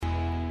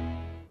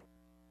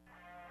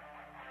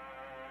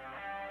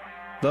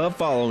The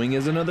following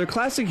is another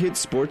Classic Hits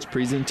Sports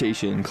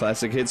presentation.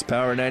 Classic Hits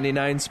Power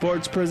 99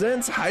 Sports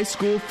presents high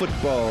school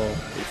football.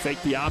 They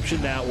fake the option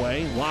that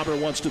way. Lauber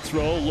wants to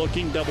throw,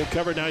 looking, double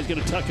covered. Now he's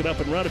going to tuck it up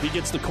and run. If he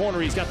gets the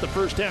corner, he's got the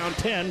first down,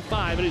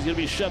 10-5, and he's going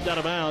to be shoved out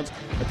of bounds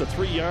at the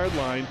 3-yard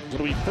line. It's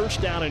going to be first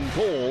down and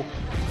goal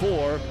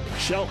for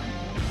Shelton.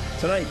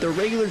 Tonight, the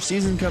regular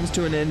season comes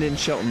to an end in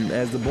Shelton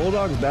as the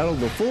Bulldogs battle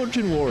the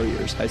Fullerton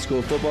Warriors. High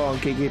school football on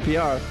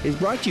KKPR is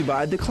brought to you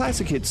by the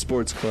Classic Hits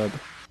Sports Club.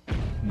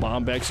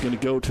 Bombeck's going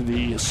to go to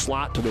the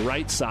slot to the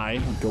right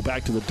side, go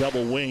back to the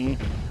double wing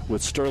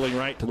with Sterling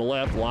right to the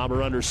left,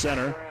 Lauber under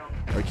center.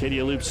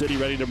 Arcadia Loop City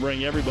ready to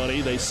bring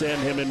everybody. They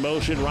send him in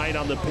motion right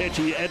on the pitch.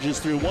 He edges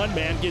through one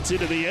man, gets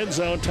into the end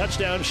zone.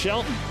 Touchdown,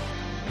 Shelton.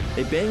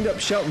 A banged-up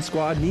Shelton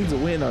squad needs a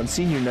win on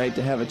senior night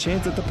to have a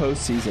chance at the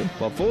postseason,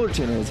 while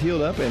Fullerton has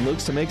healed up and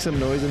looks to make some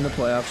noise in the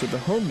playoffs with the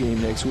home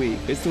game next week.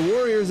 It's the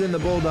Warriors and the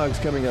Bulldogs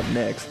coming up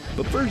next,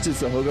 but first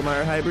it's the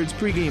Hoegemeyer Hybrids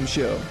pregame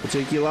show. We'll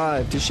take you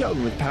live to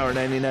Shelton with Power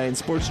 99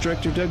 Sports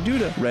Director Doug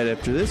Duda right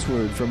after this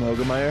word from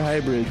Hoegemeyer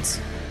Hybrids.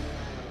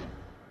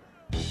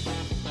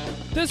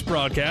 This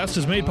broadcast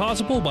is made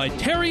possible by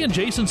Terry and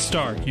Jason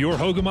Stark, your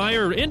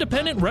Hoegemeyer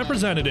independent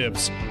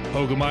representatives.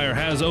 Hoegemeyer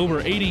has over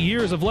 80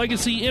 years of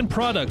legacy in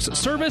products,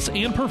 service,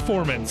 and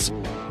performance.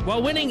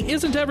 While winning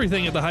isn't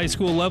everything at the high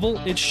school level,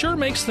 it sure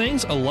makes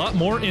things a lot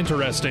more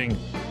interesting.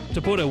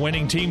 To put a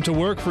winning team to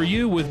work for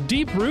you with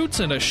deep roots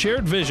and a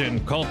shared vision,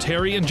 call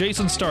Terry and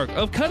Jason Stark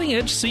of Cutting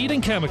Edge Seed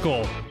and Chemical.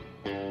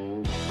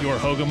 Your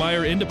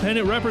Hoegemeyer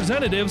independent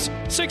representatives,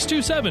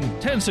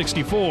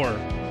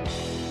 627-1064.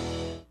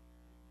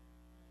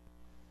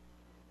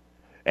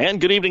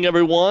 And good evening,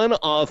 everyone.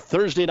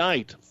 Thursday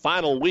night,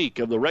 final week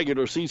of the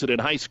regular season in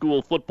high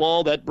school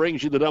football. That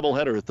brings you the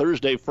doubleheader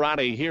Thursday,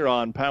 Friday here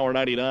on Power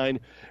 99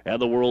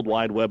 and the World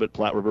Wide Web at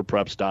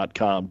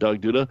PlatteRiverPreps.com.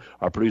 Doug Duda,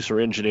 our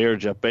producer-engineer,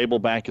 Jeff Babel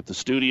back at the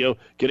studio,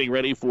 getting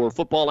ready for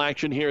football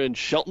action here in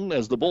Shelton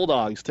as the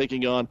Bulldogs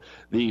taking on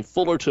the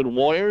Fullerton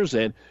Warriors.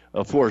 And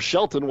for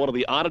Shelton, one of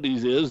the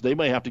oddities is they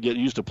may have to get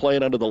used to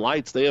playing under the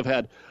lights. They have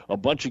had a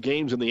bunch of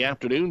games in the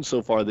afternoon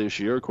so far this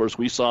year. Of course,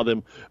 we saw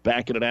them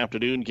back in an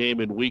afternoon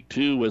game in week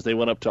 2 as they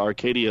went up to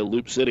Arcadia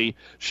Loop City.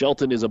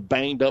 Shelton is a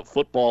banged-up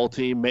football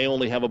team, may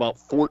only have about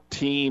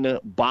 14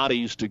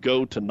 bodies to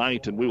go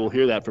tonight, and we will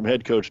hear that from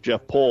head coach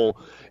Jeff Pohl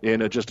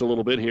in just a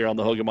little bit here on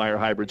the Hoegemeyer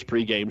Hybrids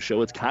pregame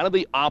show. It's kind of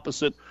the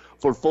opposite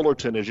for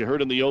Fullerton. As you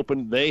heard in the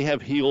open, they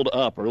have healed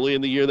up. Early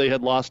in the year, they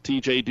had lost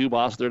T.J.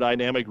 Dubas, their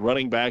dynamic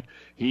running back.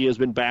 He has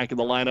been back in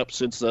the lineup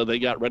since they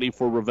got ready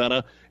for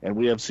Ravenna, and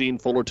we have seen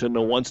Fullerton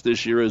once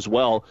this year as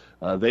well.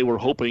 They were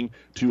hoping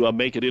to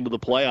make it into the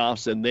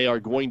playoffs, and they are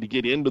going to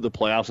get into the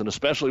playoffs, and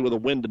especially with a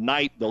win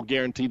tonight, they'll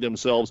guarantee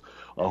themselves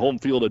a home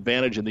field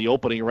advantage in the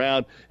opening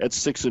round at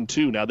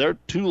 6-2. Now, their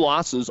 2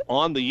 losses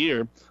on the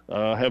year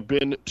have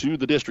been to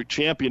the district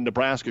champion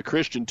Nebraska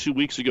Christian 2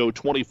 weeks ago,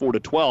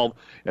 24-12,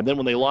 and then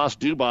when they lost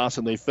Dubas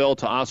and they fell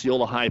to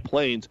Osceola High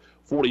Plains,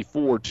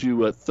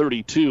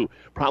 44-32.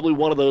 Probably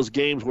one of those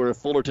games where if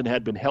Fullerton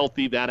had been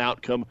healthy, that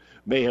outcome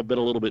may have been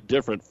a little bit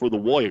different for the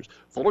Warriors.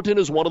 Fullerton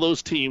is one of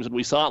those teams, and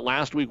we saw it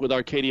last week with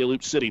Arcadia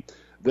Loop City,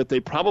 that they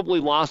probably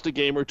lost a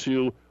game or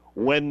two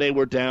when they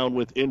were down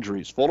with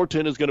injuries.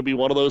 Fullerton is going to be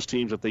one of those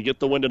teams. If they get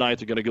the win tonight,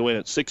 they're going to go in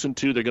at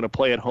 6-2. They're going to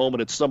play at home,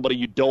 and it's somebody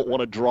you don't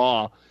want to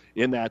draw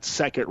in that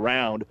second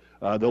round.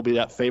 They'll be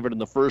that favorite in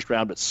the first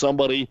round, but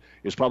somebody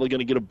is probably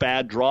going to get a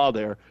bad draw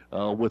there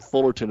with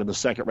Fullerton in the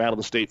second round of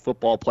the state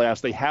football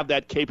playoffs. They have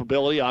that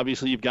capability.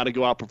 Obviously, you've got to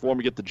go out, perform,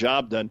 and get the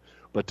job done.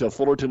 But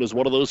Fullerton is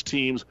one of those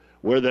teams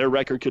where their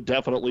record could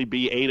definitely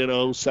be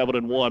 8-0,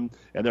 7-1,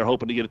 and they're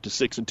hoping to get it to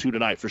 6-2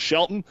 tonight. For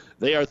Shelton,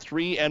 they are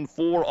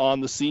 3-4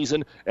 on the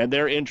season, and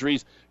their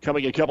injuries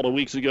coming a couple of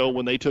weeks ago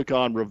when they took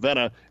on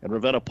Ravenna, and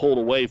Ravenna pulled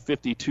away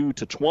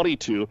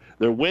 52-22.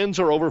 Their wins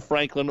are over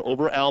Franklin,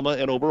 over Alma,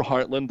 and over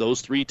Heartland.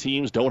 Those 3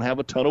 teams don't have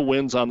a ton of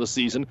wins on the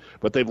season,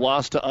 but they've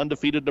lost to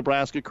undefeated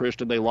Nebraska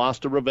Christian. They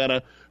lost to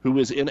Ravenna, who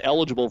is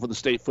ineligible for the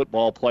state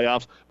football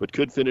playoffs, but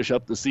could finish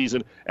up the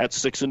season at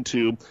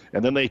 6-2.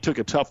 And then they took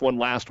a tough one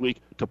last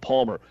week to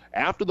Palmer.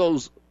 After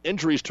those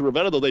injuries to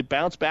Ravenna, though, they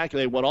bounced back and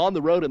they went on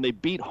the road and they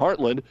beat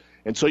Heartland.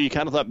 And so you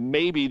kind of thought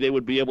maybe they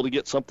would be able to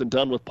get something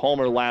done with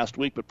Palmer last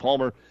week, but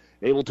Palmer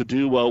able to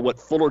do what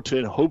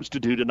Fullerton hopes to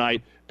do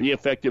tonight, be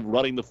effective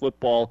running the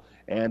football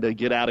and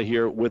get out of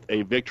here with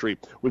a victory.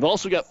 We've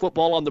also got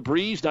football on the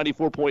breeze,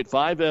 94.5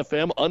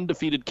 FM,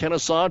 undefeated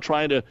Kennesaw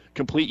trying to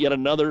complete yet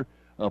another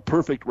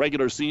perfect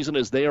regular season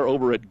as they are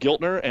over at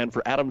Giltner. And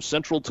for Adams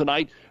Central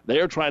tonight,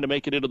 they are trying to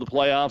make it into the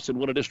playoffs and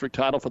win a district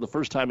title for the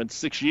first time in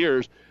 6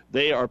 years.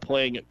 They are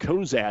playing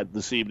Cozad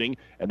this evening,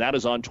 and that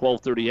is on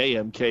 12:30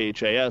 a.m.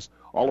 KHAS.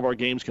 All of our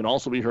games can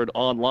also be heard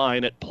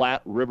online at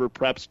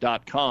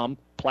PlatteRiverPreps.com.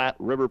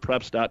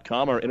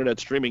 PlatteRiverPreps.com. Our internet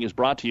streaming is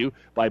brought to you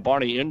by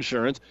Barney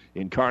Insurance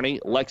in Kearney,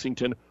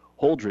 Lexington,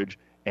 Holdridge,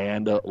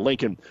 and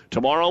Lincoln.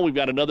 Tomorrow we've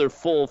got another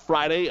full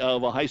Friday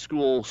of high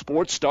school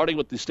sports, starting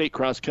with the state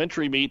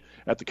cross-country meet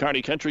at the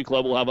Kearney Country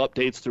Club. We'll have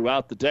updates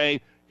throughout the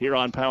day. here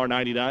on Power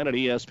 99 and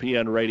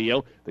ESPN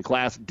Radio. The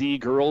Class D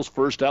girls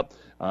first up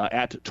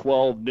at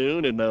 12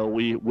 noon, and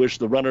we wish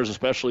the runners,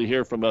 especially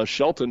here from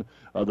Shelton,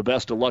 the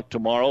best of luck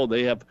tomorrow.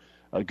 They have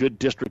a good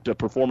district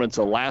performance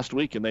last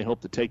week, and they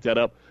hope to take that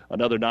up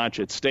another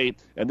notch at state.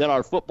 And then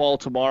our football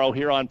tomorrow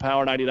here on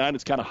Power 99.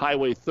 It's kind of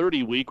Highway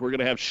 30 week. We're going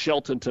to have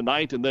Shelton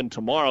tonight, and then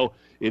tomorrow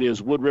it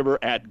is Wood River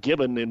at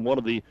Gibbon in one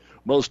of the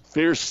most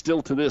fierce,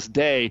 still to this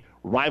day,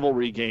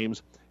 rivalry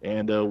games.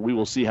 And we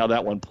will see how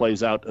that one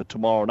plays out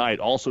tomorrow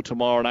night. Also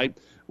tomorrow night,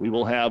 we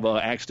will have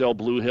Axtell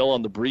Blue Hill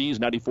on the Breeze,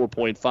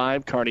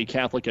 94.5. Kearney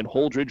Catholic and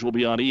Holdridge will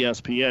be on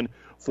ESPN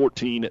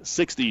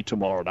 1460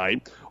 tomorrow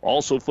night.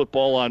 Also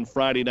football on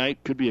Friday night.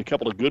 Could be a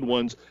couple of good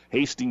ones.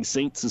 Hastings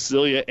St.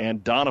 Cecilia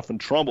and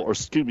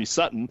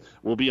Sutton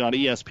will be on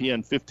ESPN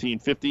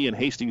 1550, and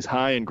Hastings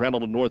High and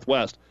Granada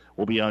Northwest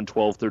will be on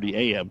 12:30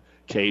 a.m.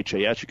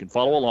 KHAS. You can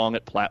follow along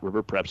at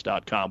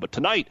PlatteRiverPreps.com. But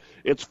tonight,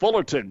 it's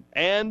Fullerton,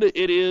 and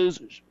it is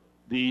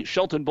the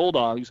Shelton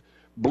Bulldogs,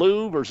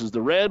 blue versus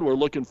the red. We're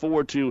looking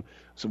forward to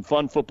some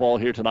fun football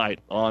here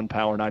tonight on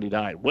Power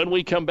 99. When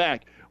we come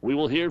back, we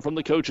will hear from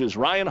the coaches,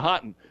 Ryan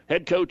Houghton,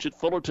 head coach at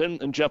Fullerton,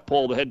 and Jeff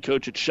Pohl, the head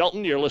coach at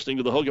Shelton. You're listening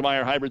to the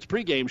Hoegemeyer Hybrids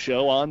pregame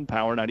show on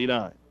Power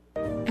 99.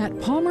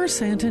 At Palmer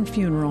Santon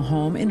Funeral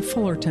Home in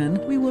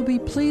Fullerton, we will be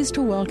pleased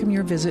to welcome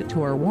your visit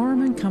to our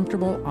warm and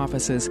comfortable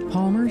offices.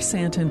 Palmer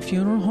Santon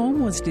Funeral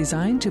Home was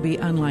designed to be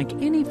unlike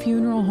any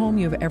funeral home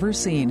you've ever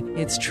seen.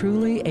 It's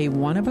truly a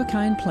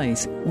one-of-a-kind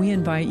place. We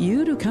invite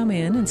you to come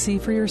in and see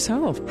for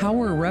yourself how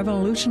we're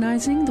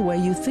revolutionizing the way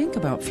you think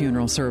about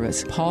funeral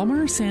service.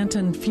 Palmer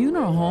Santon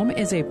Funeral Home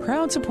is a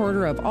proud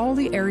supporter of all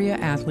the area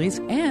athletes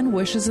and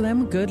wishes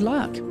them good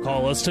luck.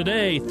 Call us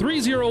today,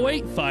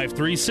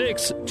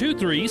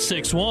 308-536-2361.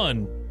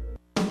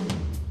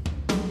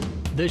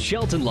 The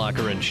Shelton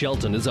Locker in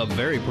Shelton is a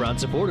very proud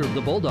supporter of the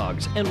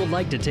Bulldogs and would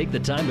like to take the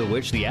time to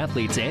wish the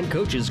athletes and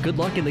coaches good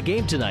luck in the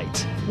game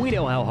tonight. We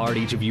know how hard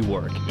each of you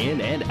work in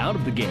and out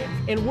of the game,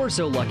 and we're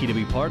so lucky to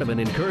be part of an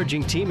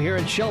encouraging team here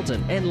in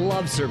Shelton and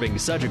love serving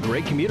such a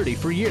great community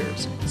for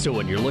years. So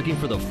when you're looking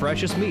for the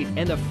freshest meat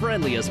and the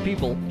friendliest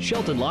people,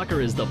 Shelton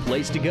Locker is the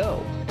place to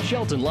go.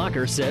 Shelton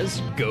Locker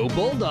says, "Go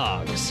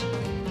Bulldogs!"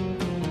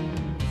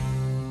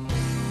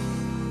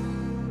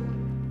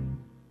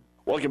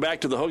 Welcome back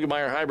to the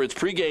Hoegemeyer Hybrids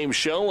pregame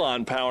show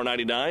on Power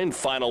 99.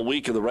 Final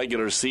week of the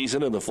regular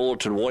season, and the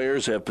Fullerton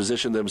Warriors have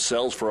positioned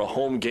themselves for a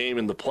home game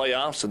in the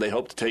playoffs, and they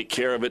hope to take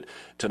care of it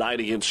tonight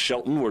against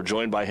Shelton. We're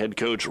joined by head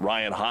coach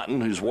Ryan Houghton,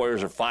 whose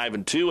Warriors are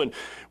 5-2. And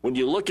when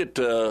you look at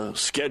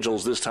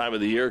schedules this time of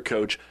the year,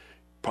 Coach,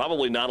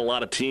 probably not a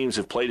lot of teams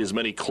have played as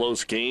many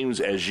close games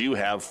as you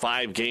have,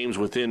 5 games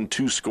within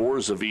 2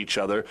 scores of each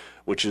other,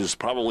 which is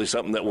probably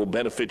something that will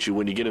benefit you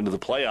when you get into the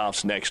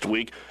playoffs next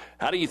week.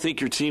 How do you think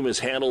your team has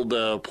handled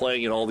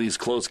playing in all these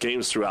close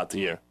games throughout the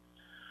year?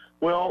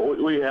 Well,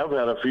 we have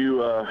had a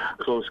few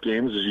close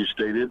games, as you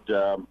stated.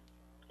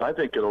 I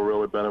think it'll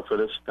really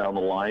benefit us down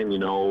the line,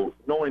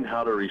 knowing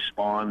how to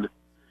respond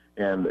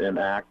and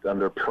act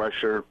under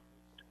pressure,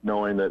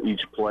 knowing that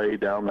each play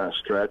down that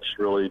stretch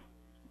really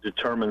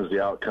determines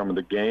the outcome of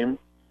the game,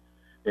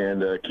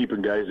 and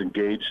keeping guys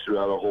engaged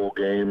throughout the whole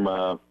game.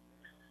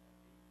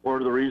 Part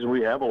of the reason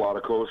we have a lot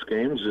of close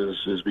games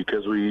is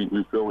because we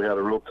feel we had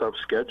a real tough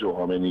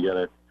schedule. I mean, you got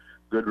a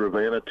good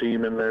Ravenna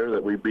team in there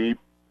that we beat,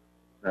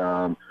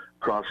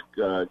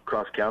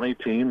 cross-county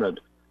team that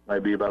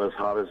might be about as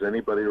hot as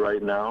anybody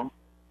right now,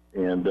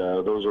 and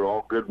those are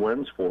all good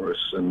wins for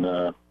us.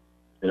 And,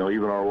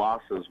 even our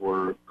losses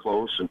were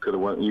close and could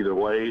have went either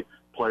way,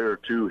 player or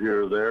two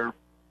here or there.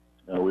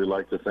 We'd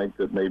like to think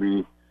that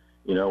maybe,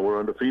 we're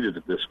undefeated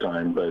at this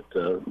time, but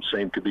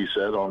same could be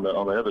said on the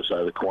other side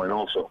of the coin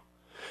also.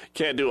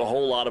 Can't do a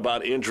whole lot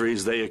about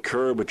injuries. They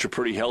occur, but you're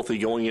pretty healthy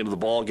going into the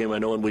ball game. I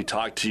know when we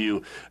talked to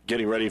you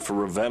getting ready for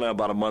Ravenna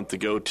about a month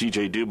ago,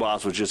 TJ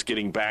Dubas was just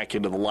getting back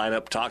into the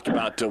lineup. Talk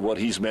about what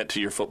he's meant to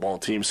your football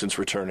team since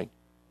returning.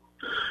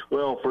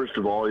 Well, first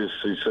of all, he's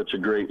such a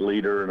great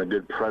leader and a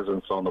good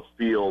presence on the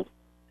field.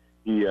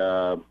 He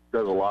does a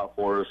lot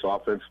for us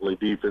offensively,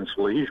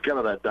 defensively. He's kind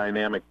of that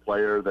dynamic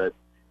player that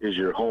is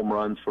your home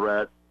run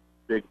threat.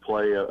 Big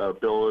play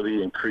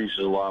ability increases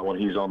a lot when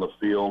he's on the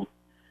field.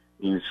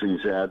 He's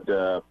had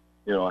a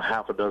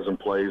half a dozen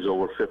plays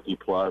over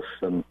 50+,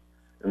 and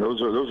those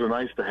are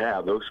nice to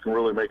have. Those can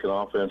really make an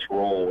offense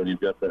roll when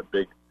you've got that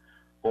big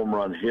home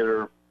run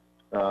hitter,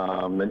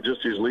 and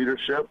just his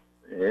leadership.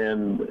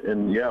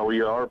 And yeah,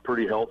 we are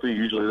pretty healthy.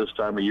 Usually this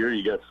time of year,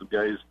 you got some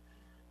guys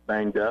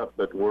banged up,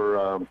 but we're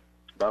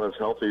about as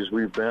healthy as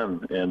we've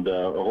been, and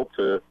I hope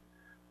to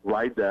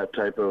ride that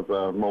type of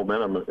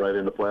momentum right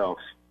into playoffs.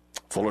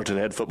 Fullerton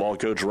head football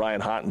coach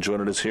Ryan Houghton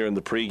joining us here in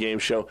the pregame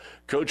show.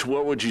 Coach,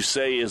 what would you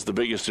say is the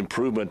biggest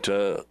improvement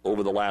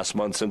over the last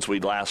month since we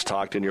last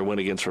talked in your win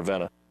against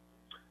Ravenna?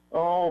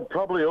 Oh,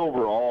 probably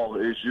overall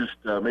is just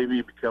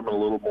maybe becoming a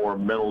little more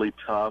mentally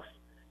tough.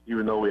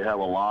 Even though we have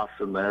a loss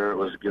in there, it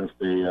was against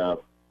the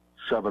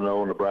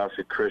 7-0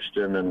 Nebraska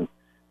Christian, and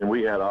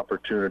we had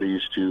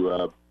opportunities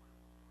to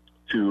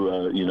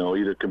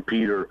either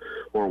compete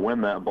or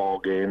win that ball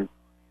game.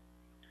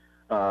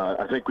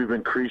 I think we've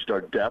increased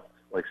our depth,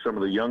 like some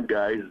of the young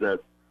guys that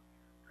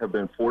have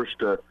been forced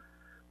to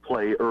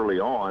play early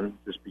on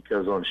just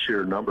because on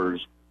sheer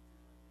numbers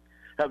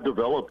have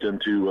developed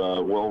into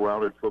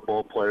well-rounded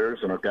football players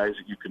and are guys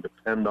that you can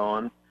depend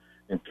on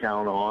and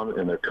count on,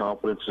 and their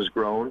confidence has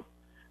grown.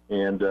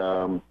 And,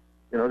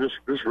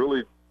 just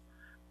really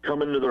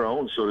come into their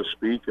own, so to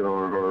speak,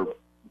 or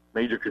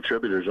major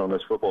contributors on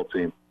this football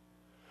team.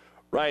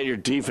 Ryan, your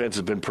defense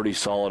has been pretty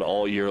solid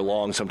all year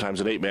long. Sometimes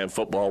in 8-man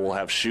football we'll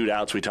have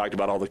shootouts. We talked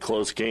about all the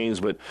close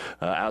games, but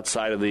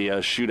outside of the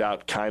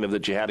shootout kind of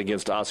that you had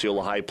against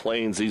Osceola High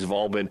Plains, these have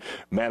all been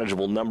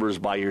manageable numbers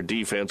by your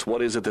defense.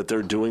 What is it that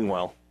they're doing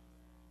well?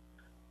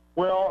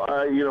 Well,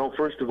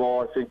 first of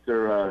all, I think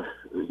they're,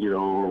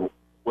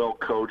 well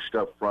coached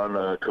up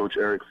front. Coach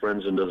Eric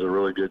Frenzen does a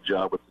really good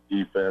job with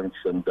the defense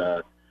and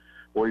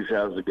always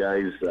has the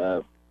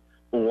guys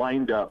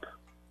lined up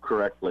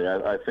correctly.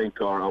 I think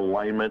our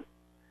alignment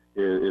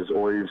is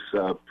always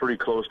pretty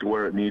close to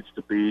where it needs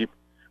to be.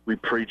 We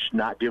preach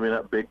not giving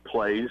up big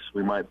plays.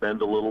 We might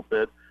bend a little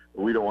bit,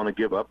 but we don't want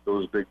to give up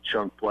those big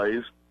chunk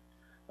plays.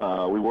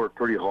 We work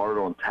pretty hard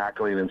on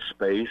tackling in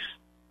space,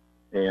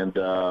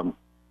 and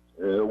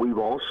we've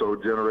also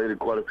generated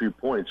quite a few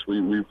points.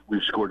 We've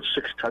scored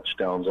 6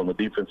 touchdowns on the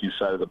defensive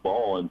side of the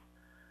ball, and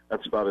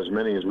that's about as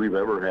many as we've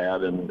ever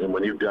had. And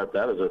when you've got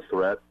that as a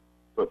threat,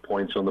 put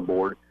points on the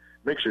board, it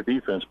makes your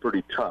defense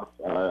pretty tough.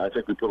 I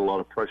think we put a lot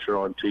of pressure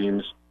on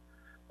teams.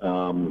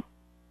 And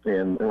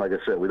like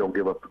I said, we don't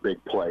give up a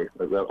big play.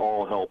 That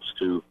all helps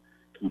to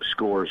keep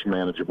scores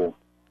manageable.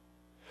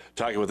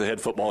 Talking with the head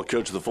football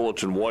coach of the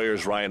Fullerton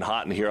Warriors, Ryan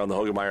Houghton, here on the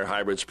Hogemeyer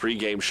Hybrids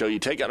pregame show. You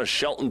take out a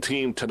Shelton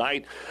team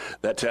tonight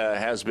that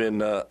has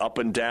been up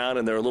and down,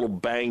 and they're a little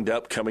banged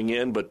up coming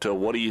in, but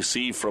what do you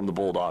see from the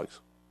Bulldogs?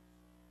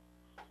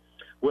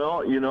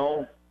 Well,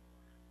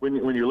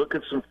 when you look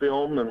at some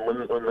film and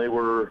when they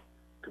were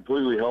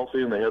completely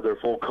healthy and they had their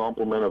full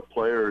complement of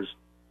players,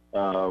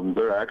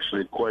 they're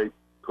actually quite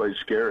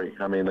scary.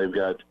 I mean, they've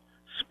got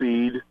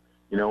speed,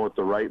 with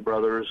the Wright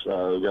brothers.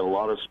 They've got a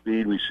lot of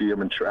speed. We see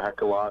them in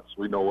track a lot,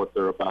 so we know what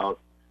they're about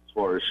as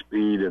far as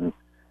speed and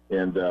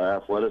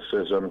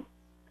athleticism.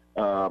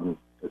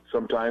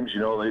 Sometimes,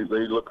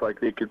 they look like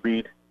they could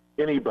beat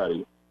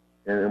anybody.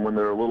 And when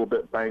they're a little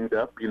bit banged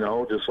up,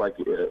 just like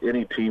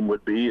any team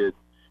would be,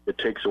 it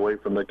takes away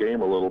from the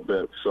game a little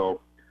bit.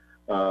 So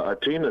a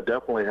team that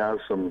definitely has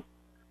some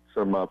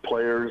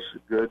players,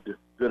 good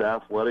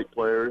athletic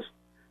players,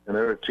 and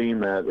they're a team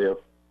that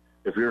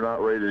if you're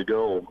not ready to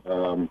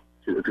go,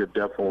 could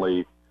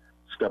definitely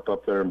step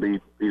up there and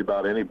beat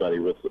about anybody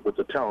with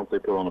the talent they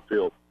put on the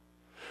field.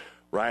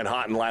 Ryan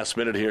Houghton, last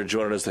minute here,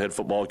 joining us, the head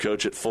football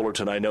coach at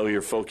Fullerton. I know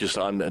you're focused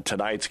on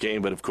tonight's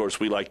game, but of course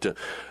we like to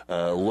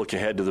look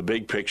ahead to the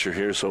big picture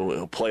here,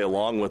 so play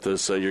along with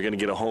us. You're going to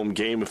get a home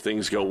game if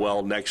things go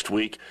well next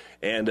week.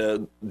 And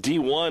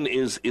D1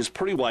 is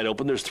pretty wide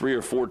open. There's 3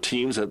 or 4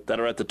 teams that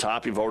are at the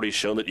top. You've already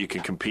shown that you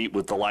can compete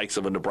with the likes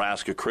of a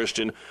Nebraska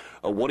Christian.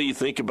 What do you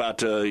think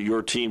about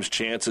your team's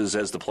chances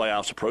as the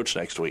playoffs approach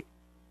next week?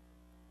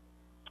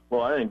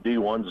 Well, I think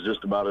D1's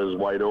just about as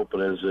wide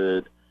open as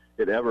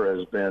it ever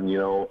has been.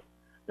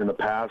 In the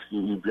past,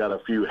 you've got a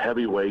few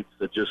heavyweights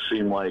that just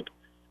seem like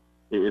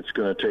it's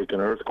going to take an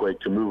earthquake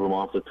to move them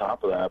off the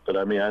top of that. But,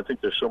 I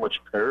think there's so much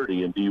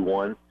parity in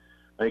D1.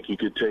 I think you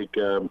could take,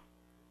 10,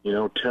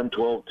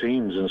 12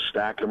 teams and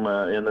stack them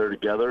in there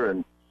together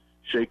and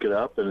shake it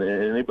up. And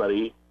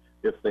anybody,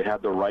 if they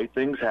had the right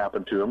things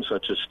happen to them,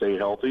 such as stay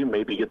healthy,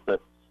 maybe get the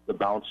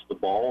bounce of the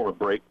ball or a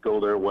break go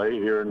their way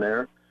here and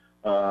there,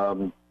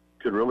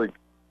 could really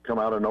come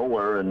out of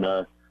nowhere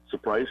and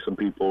surprise some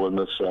people in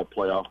this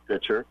playoff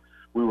picture.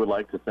 We would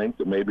like to think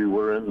that maybe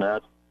we're in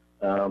that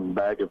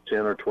bag of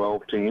 10 or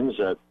 12 teams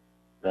that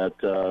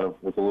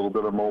with a little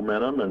bit of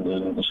momentum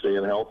and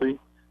staying healthy,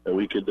 that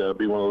we could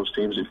be one of those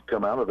teams that could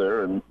come out of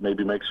there and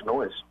maybe make some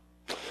noise.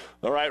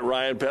 All right,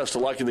 Ryan, best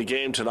of luck in the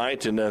game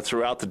tonight and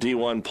throughout the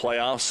D1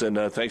 playoffs,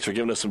 and thanks for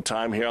giving us some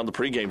time here on the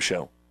pregame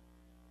show.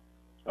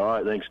 All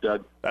right, thanks,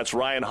 Doug. That's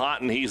Ryan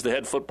Houghton. He's the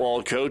head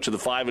football coach of the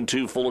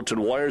 5-2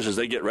 Fullerton Warriors as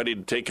they get ready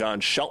to take on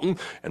Shelton.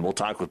 And we'll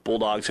talk with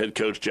Bulldogs head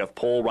coach Jeff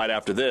Pohl right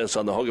after this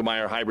on the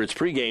Hogemeyer Hybrids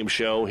pregame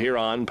show here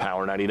on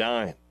Power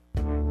 99.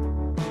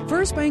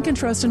 First Bank &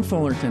 Trust in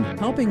Fullerton.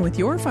 Helping with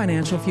your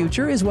financial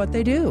future is what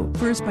they do.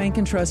 First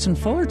Bank & Trust in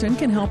Fullerton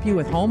can help you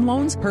with home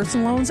loans,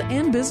 personal loans,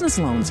 and business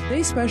loans.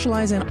 They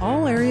specialize in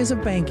all areas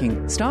of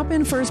banking. Stop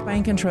in First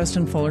Bank & Trust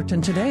in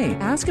Fullerton today.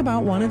 Ask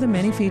about one of the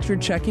many featured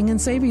checking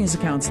and savings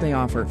accounts they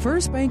offer.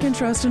 First Bank &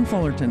 Trust in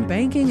Fullerton.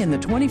 Banking in the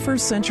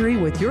 21st century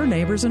with your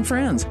neighbors and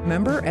friends.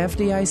 Member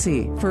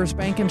FDIC. First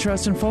Bank &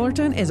 Trust in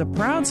Fullerton is a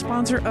proud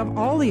sponsor of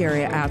all the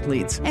area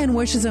athletes and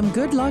wishes them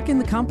good luck in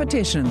the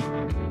competition.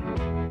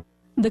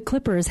 The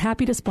Clipper is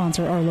happy to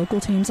sponsor our local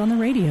teams on the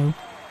radio.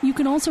 You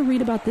can also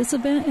read about this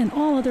event and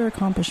all other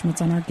accomplishments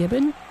on our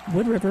Gibbon,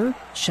 Wood River,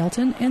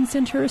 Shelton, and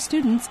Centura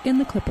students in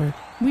the Clipper.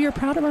 We are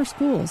proud of our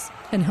schools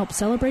and help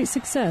celebrate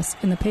success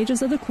in the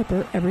pages of the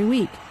Clipper every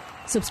week.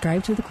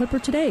 Subscribe to the Clipper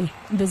today.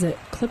 Visit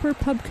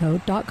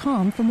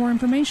clipperpubco.com for more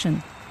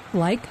information.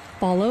 Like,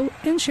 Follow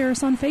and share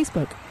us on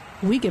Facebook.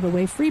 We give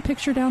away free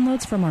picture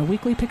downloads from our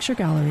weekly picture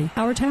gallery.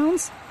 Our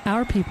towns,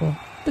 our people.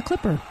 The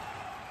Clipper.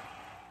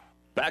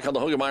 Back on the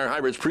Hogemeyer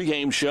Hybrids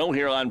pregame show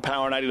here on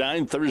Power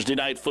 99, Thursday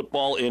night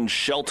football in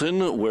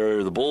Shelton,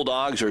 where the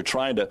Bulldogs are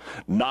trying to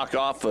knock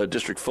off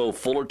district foe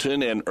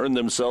Fullerton and earn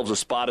themselves a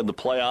spot in the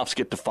playoffs,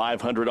 get to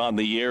 500 on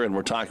the year. And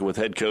we're talking with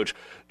head coach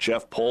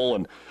Jeff Pohl.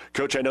 And,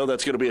 Coach, I know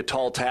that's going to be a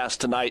tall task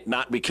tonight,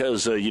 not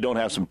because you don't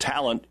have some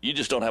talent. You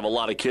just don't have a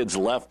lot of kids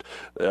left.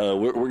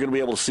 We're going to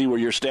be able to see where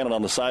you're standing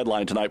on the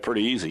sideline tonight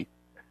pretty easy.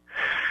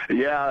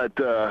 Yeah,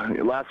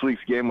 at last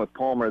week's game with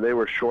Palmer, they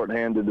were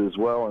shorthanded as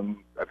well, and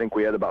I think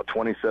we had about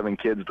 27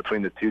 kids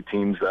between the two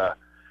teams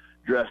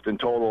dressed in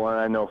total, and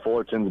I know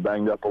Fullerton's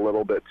banged up a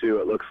little bit too,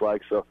 it looks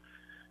like. So,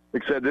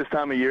 like I said, this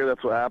time of year,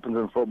 that's what happens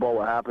in football,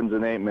 what happens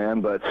in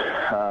 8-man, but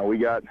we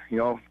got,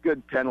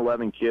 good 10,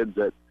 11 kids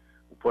that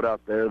we'll put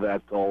out there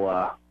that will,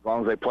 as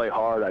long as they play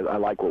hard, I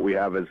like what we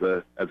have as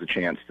a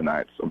chance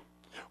tonight. So.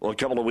 Well, a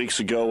couple of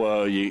weeks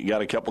ago, you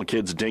got a couple of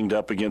kids dinged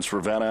up against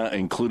Ravenna,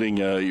 including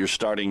your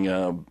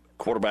starting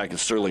quarterback and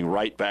Sterling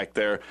Wright back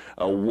there.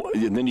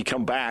 And then you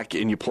come back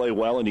and you play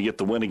well and you get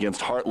the win against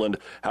Heartland.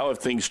 How have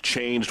things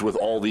changed with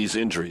all these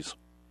injuries?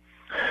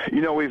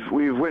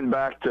 We've went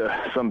back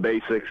to some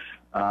basics.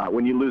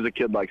 When you lose a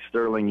kid like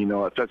Sterling,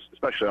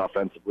 especially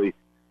offensively,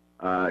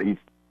 he's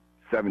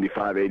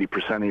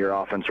 75-80% of your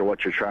offense or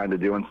what you're trying to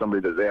do, and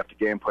somebody that they have to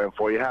game plan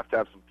for. You have to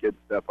have some kids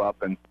step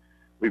up, and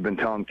we've been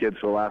telling kids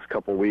for the last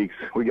couple of weeks.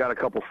 We got a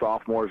couple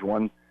sophomores,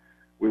 one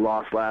we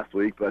lost last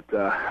week, but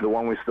the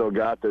one we still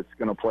got that's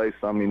going to play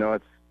some,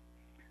 it's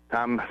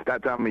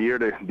that time of year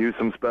to do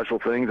some special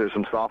things. There's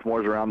some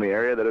sophomores around the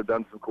area that have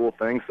done some cool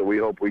things, so we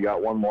hope we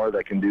got one more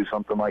that can do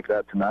something like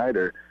that tonight,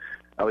 or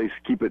at least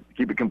keep it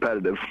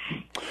competitive.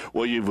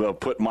 Well, you've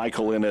put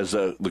Michael in as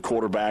the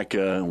quarterback.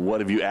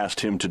 What have you asked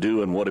him to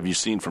do, and what have you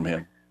seen from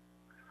him?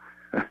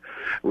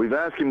 We've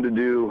asked him to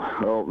do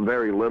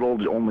very little,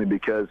 only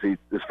because he's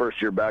his first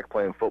year back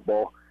playing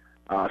football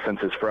since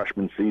his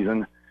freshman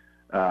season.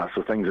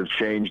 So things have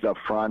changed up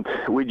front.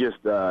 We just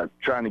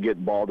trying to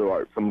get ball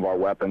to some of our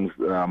weapons,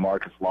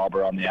 Marcus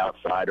Lauber on the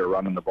outside or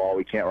running the ball.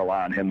 We can't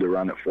rely on him to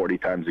run it 40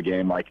 times a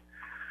game like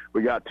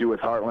we got to with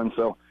Heartland.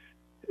 So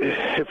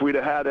if we'd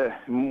have had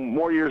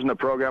more years in the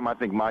program, I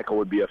think Michael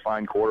would be a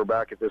fine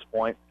quarterback at this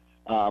point.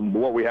 But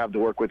what we have to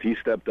work with, he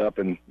stepped up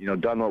and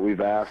done what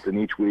we've asked, and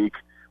each week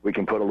we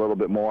can put a little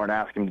bit more and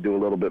ask him to do a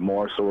little bit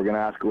more. So we're going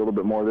to ask a little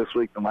bit more this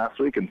week than last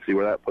week and see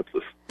where that puts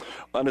us.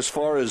 And as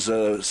far as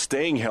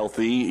staying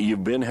healthy,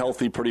 you've been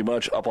healthy pretty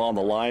much up on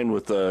the line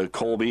with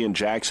Colby and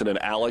Jackson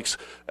and Alex.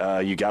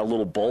 You got a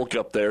little bulk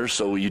up there,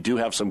 so you do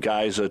have some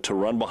guys to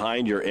run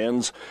behind. Your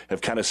ends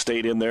have kind of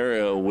stayed in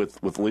there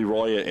with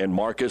Leroy and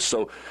Marcus.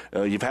 So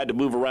you've had to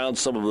move around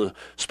some of the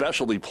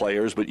specialty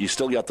players, but you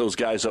still got those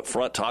guys up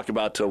front. Talk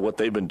about what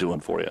they've been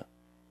doing for you.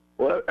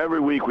 Well, every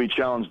week we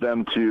challenge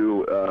them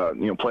to,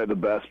 play the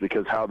best,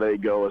 because how they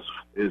go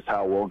is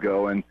how we'll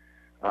go. And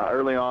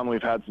early on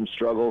we've had some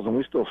struggles, and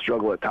we still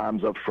struggle at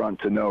times up front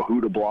to know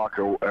who to block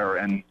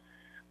and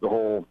the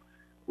whole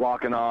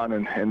locking on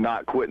and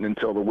not quitting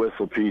until the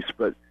whistle piece.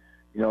 But,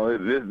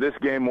 this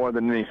game more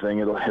than anything,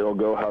 it'll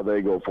go how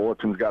they go.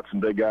 Fullerton's got some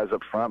big guys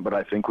up front, but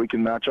I think we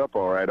can match up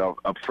all right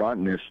up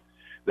front. And if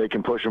they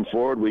can push them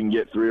forward, we can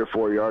get 3 or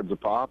 4 yards a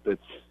pop.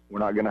 We're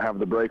not going to have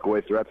the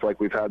breakaway threats like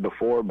we've had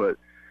before, but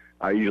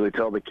I usually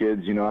tell the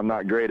kids, I'm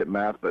not great at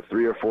math, but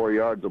 3 or 4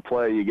 yards a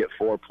play, you get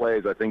 4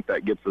 plays. I think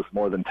that gets us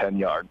more than 10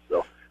 yards.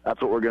 So that's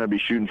what we're going to be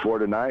shooting for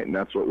tonight, and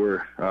that's what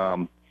we're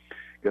going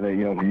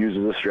to, use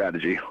as a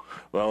strategy.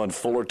 Well, and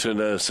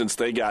Fullerton, since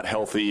they got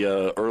healthy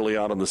early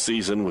on in the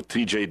season with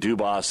T.J.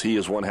 Dubas, he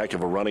is one heck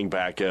of a running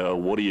back.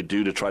 What do you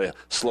do to try to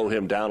slow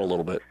him down a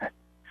little bit?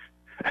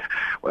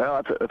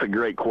 Well, that's a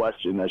great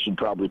question. I should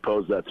probably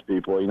pose that to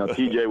people.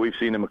 TJ, we've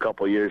seen him a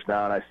couple of years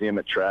now, and I see him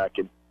at track,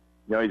 and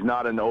he's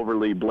not an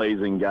overly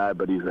blazing guy,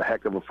 but he's a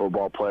heck of a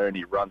football player, and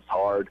he runs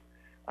hard.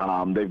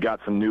 They've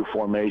got some new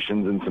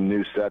formations and some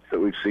new sets that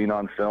we've seen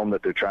on film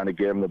that they're trying to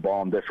get him the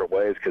ball in different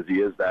ways, because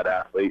he is that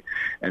athlete,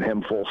 and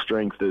him full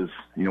strength is,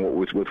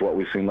 with what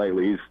we've seen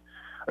lately. He's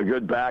a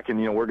good back, and,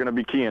 we're going to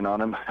be keying on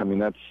him. I mean,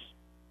 that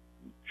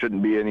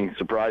shouldn't be any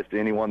surprise to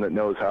anyone that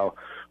knows how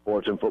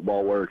Fullerton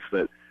football works,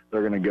 that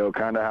they're going to go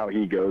kind of how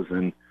he goes.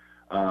 And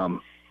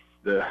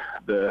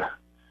the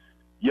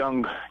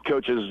young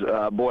coach's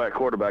boy at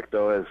quarterback,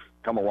 though, has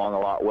come along a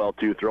lot well,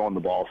 too, throwing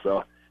the ball.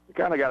 So we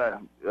kind of got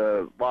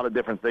a lot of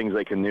different things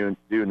they can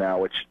do now,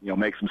 which,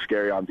 makes them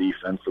scary on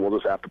defense. So we'll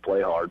just have to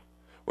play hard.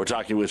 We're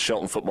talking with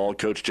Shelton football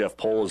coach Jeff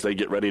Pohl as they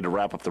get ready to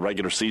wrap up the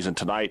regular season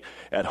tonight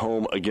at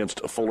home against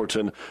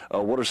Fullerton.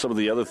 What are some of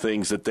the other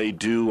things that they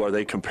do? Are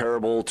they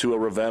comparable to a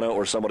Ravenna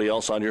or somebody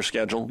else on your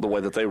schedule, the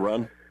way that they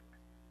run?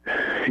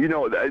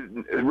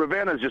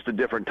 Ravenna is just a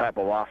different type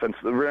of offense.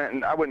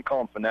 I wouldn't call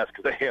them finesse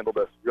because they handled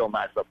us real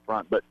nice up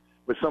front, but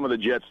with some of the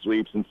jet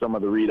sweeps and some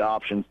of the read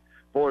options,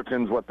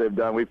 Fullerton's what they've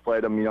done. We've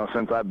played them,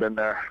 since I've been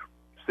there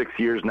 6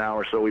 years now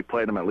or so. We've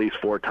played them at least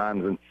 4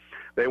 times, and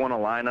they want to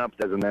line up,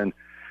 and then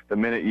the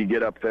minute you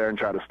get up there and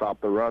try to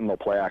stop the run, they'll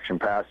play action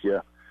pass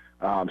you.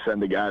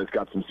 send a guy that's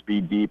got some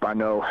speed deep. I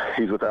know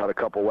he's without a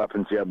couple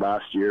weapons he had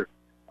last year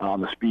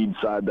on the speed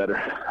side that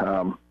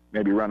are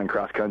maybe running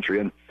cross country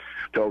and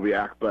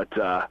Tobiak, but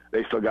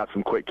they still got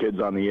some quick kids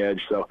on the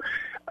edge. So,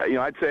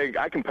 I'd say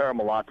I compare them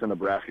a lot to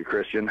Nebraska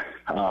Christian.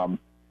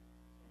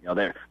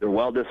 They're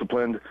well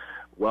disciplined,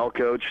 well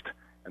coached,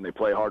 and they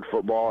play hard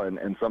football.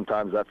 And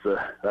sometimes that's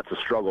a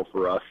struggle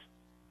for us,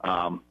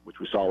 which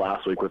we saw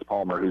last week with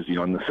Palmer, who's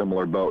in the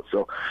similar boat.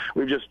 So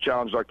we've just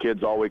challenged our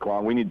kids all week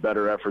long. We need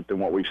better effort than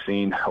what we've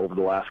seen over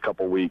the last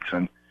couple of weeks,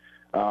 and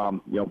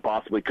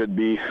possibly could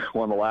be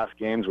one of the last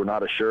games. We're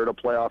not assured a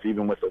playoff,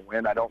 even with a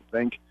win. I don't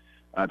think.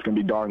 It's going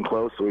to be darn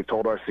close. So we've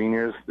told our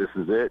seniors, this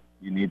is it.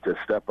 You need to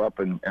step up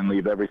and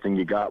leave everything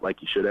you got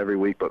like you should every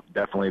week, but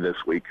definitely this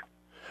week.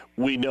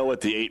 We know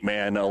at the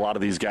 8-man, a lot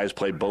of these guys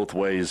play both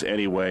ways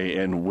anyway,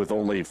 and with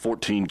only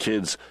 14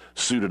 kids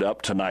suited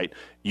up tonight,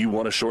 you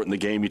want to shorten the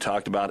game. You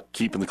talked about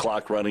keeping the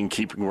clock running,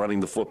 keeping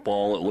running the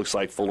football. It looks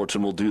like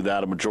Fullerton will do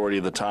that a majority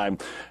of the time.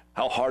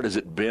 How hard has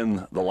it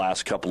been the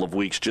last couple of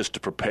weeks just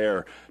to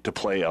prepare to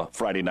play a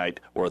Friday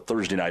night or a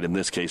Thursday night, in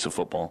this case, of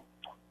football?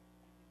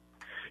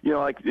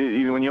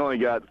 When you only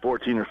got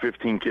 14 or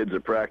 15 kids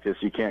at practice,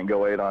 you can't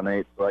go 8 on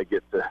 8. So I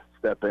get to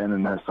step in,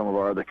 and some of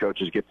our other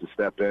coaches get to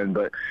step in.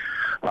 But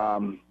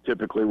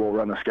typically we'll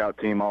run a scout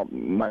team.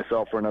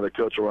 Myself or another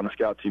coach will run a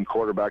scout team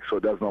quarterback, so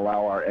it doesn't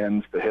allow our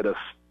ends to hit us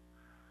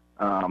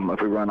if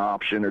we run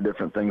option or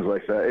different things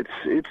like that.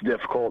 It's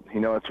difficult.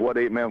 It's what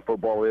 8-man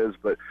football is,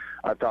 but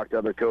I've talked to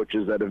other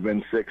coaches that have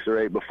been 6 or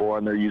 8 before,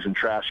 and they're using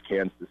trash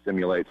cans to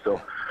simulate.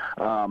 So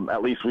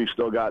at least we've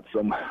still got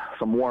some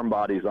warm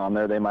bodies on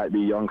there. They might be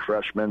young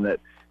freshmen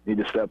that need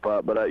to step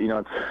up. But,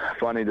 it's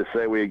funny to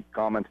say, we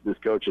commented as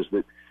coaches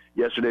that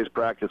yesterday's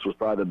practice was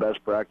probably the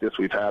best practice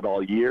we've had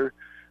all year,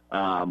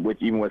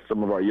 even with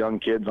some of our young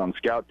kids on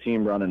scout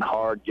team running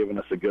hard, giving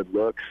us a good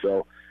look.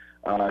 So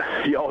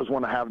you always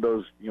want to have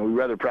those, we'd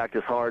rather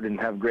practice hard and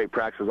have great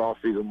practices all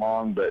season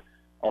long, but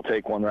I'll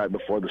take one right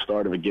before the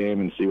start of a game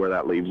and see where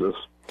that leaves us.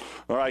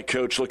 All right,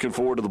 Coach, looking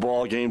forward to the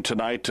ball game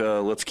tonight.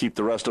 Let's keep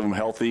the rest of them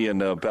healthy,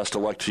 and best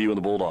of luck to you and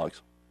the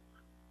Bulldogs.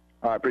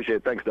 I appreciate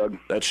it. Thanks, Doug.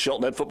 That's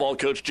Shelton head football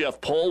coach Jeff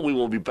Pohl. We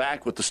will be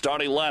back with the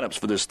starting lineups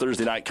for this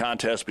Thursday night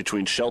contest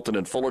between Shelton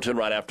and Fullerton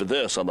right after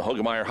this on the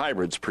Hoegemeyer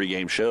Hybrids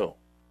pregame show.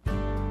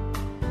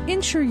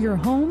 Insure your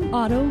home,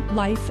 auto,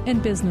 life,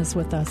 and business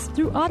with us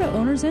through Auto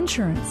Owners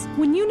Insurance.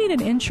 When you need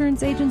an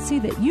insurance agency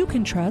that you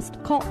can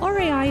trust, call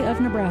RAI of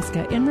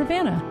Nebraska in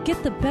Ravenna.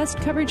 Get the best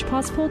coverage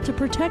possible to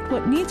protect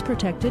what needs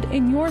protected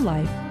in your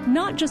life.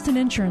 Not just an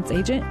insurance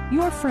agent,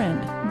 your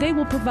friend. They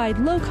will provide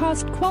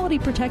low-cost, quality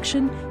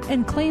protection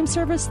and claim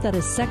service that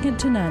is second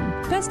to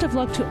none. Best of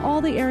luck to all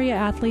the area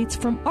athletes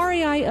from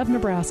RAI of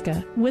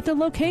Nebraska, with a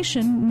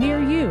location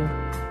near you.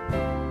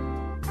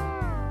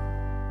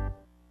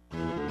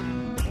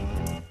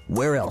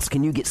 Where else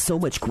can you get so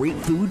much great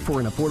food for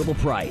an affordable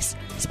price?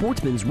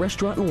 Sportsman's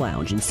Restaurant and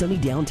Lounge in sunny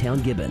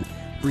downtown Gibbon.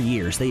 For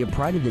years, they have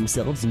prided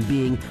themselves in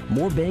being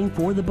more bang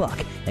for the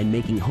buck and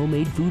making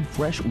homemade food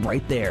fresh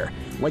right there.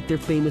 Like their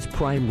famous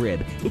prime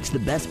rib. It's the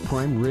best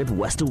prime rib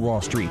west of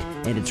Wall Street,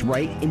 and it's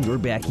right in your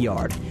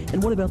backyard.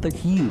 And what about their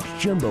huge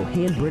jumbo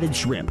hand-breaded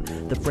shrimp?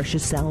 The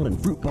freshest salad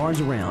and fruit bars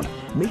around.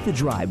 Make the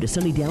drive to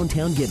sunny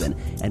downtown Gibbon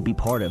and be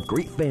part of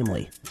great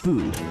family,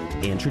 food,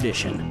 and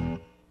tradition.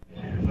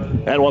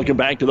 And welcome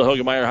back to the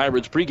Hoegemeyer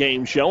Hybrids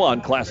pregame show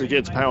on Classic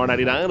Hits Power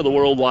 99 and the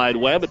World Wide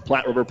Web at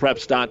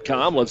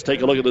PlatteRiverPreps.com. Let's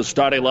take a look at the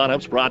starting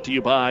lineups brought to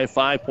you by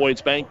 5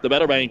 Points Bank, the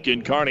Better Bank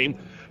in Kearney.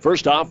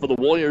 First off, for the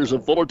Warriors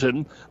of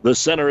Fullerton, the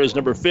center is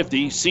number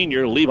 50,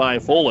 senior Levi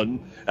Folan.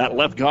 At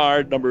left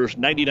guard, number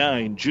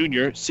 99,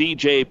 junior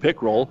C.J.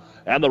 Pickrell.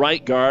 And the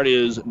right guard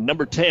is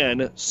number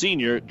 10,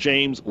 senior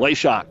James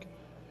Lashock.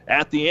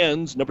 At the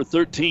ends, number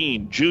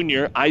 13,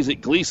 junior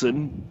Isaac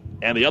Gleason.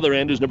 And the other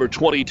end is number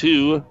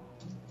 22,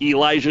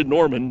 Elijah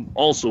Norman,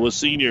 also a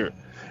senior.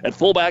 At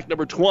fullback,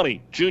 number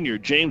 20, junior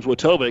James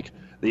Watovic.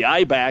 The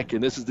I-back,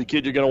 and this is the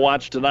kid you're going to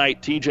watch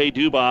tonight, T.J.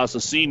 Dubas,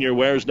 a senior,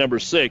 wears number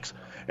 6.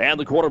 And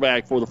the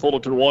quarterback for the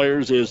Fullerton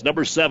Warriors is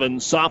number 7,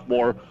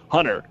 sophomore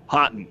Hunter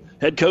Houghton.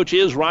 Head coach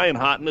is Ryan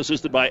Houghton,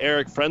 assisted by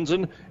Eric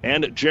Frenzen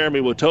and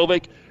Jeremy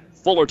Watovic.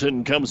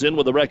 Fullerton comes in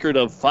with a record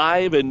of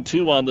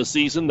 5-2 on the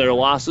season. Their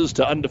losses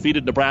to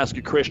undefeated Nebraska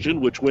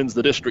Christian, which wins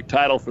the district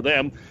title for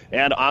them,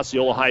 and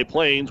Osceola High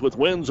Plains, with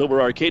wins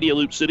over Arcadia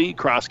Loop City,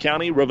 Cross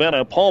County,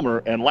 Ravenna,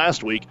 Palmer, and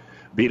last week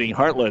beating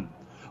Heartland.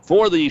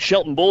 For the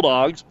Shelton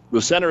Bulldogs,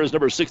 the center is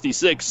number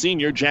 66,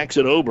 senior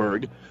Jackson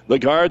Oberg. The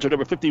guards are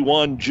number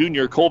 51,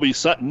 junior Colby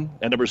Sutton,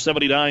 and number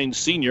 79,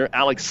 senior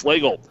Alex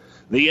Slagle.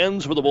 The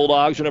ends for the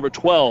Bulldogs are number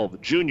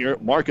 12, junior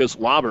Marcus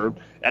Lauber,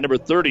 and number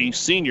 30,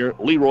 senior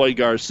Leroy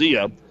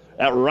Garcia.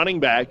 At running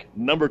back,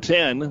 number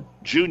 10,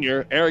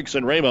 junior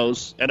Erickson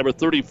Ramos, and number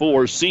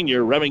 34,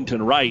 senior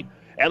Remington Wright.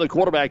 And the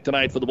quarterback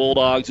tonight for the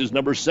Bulldogs is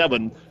number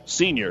 7,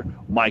 senior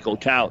Michael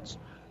Couts.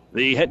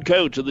 The head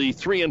coach of the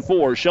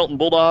 3-4 Shelton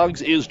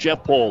Bulldogs is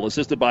Jeff Pohl,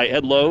 assisted by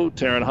Ed Lowe,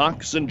 Taryn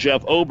Hawks, and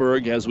Jeff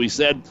Oberg. As we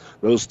said,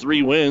 those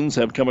 3 wins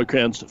have come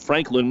against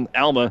Franklin,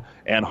 Alma,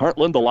 and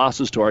Heartland. The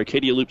losses to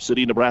Arcadia, Loop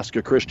City,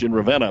 Nebraska Christian,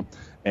 Ravenna,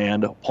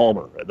 and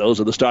Palmer. And those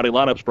are the starting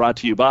lineups brought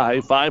to you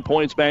by 5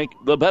 Points Bank,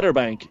 the better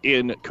bank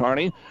in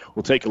Kearney.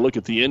 We'll take a look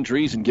at the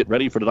injuries and get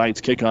ready for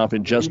tonight's kickoff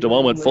in just a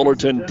moment.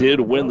 Fullerton did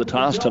win the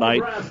toss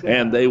tonight,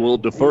 and they will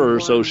defer,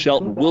 so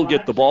Shelton will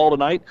get the ball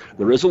tonight.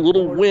 There is a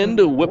little wind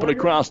whipping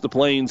across the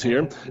plains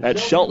here. At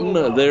Shelton,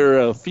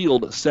 their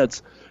field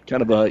sets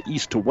kind of a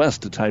east to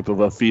west type of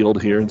a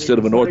field here instead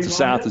of a north to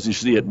south as you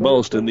see at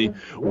most, and the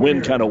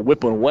wind kind of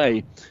whipping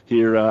away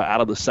here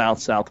out of the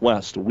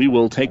south-southwest. We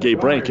will take a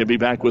break and be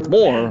back with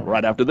more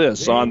right after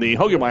this on the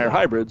Hogemeyer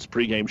Hybrids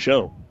pregame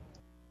show.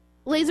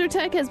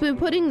 LaserTech has been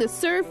putting the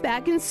serve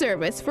back in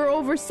service for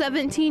over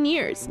 17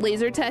 years.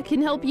 LaserTech can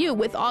help you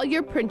with all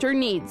your printer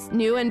needs,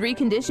 new and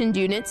reconditioned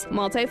units,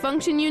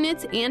 multifunction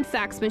units, and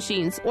fax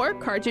machines, or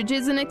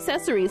cartridges and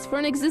accessories for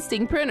an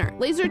existing printer.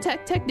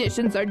 LaserTech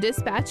technicians are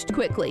dispatched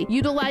quickly,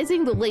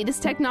 utilizing the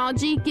latest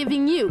technology,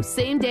 giving you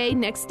same-day,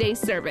 next-day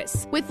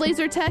service. With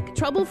LaserTech,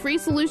 trouble-free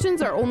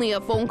solutions are only a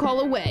phone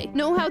call away.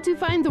 Know how to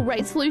find the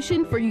right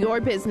solution for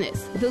your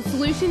business. The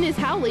solution is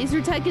how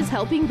LaserTech is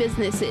helping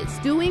businesses,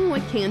 doing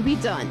what can be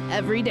done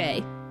every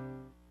day.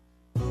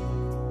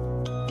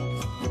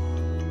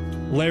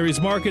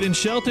 Larry's Market in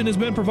Shelton has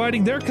been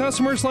providing their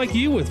customers like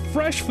you with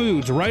fresh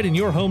foods right in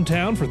your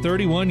hometown for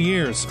 31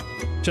 years.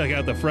 Check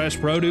out the fresh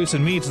produce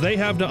and meats they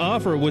have to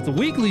offer. With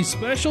weekly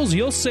specials,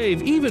 you'll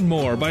save even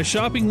more by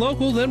shopping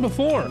local than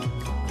before.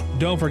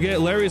 Don't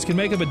forget, Larry's can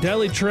make up a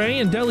deli tray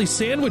and deli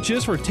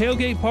sandwiches for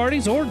tailgate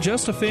parties or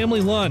just a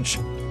family lunch.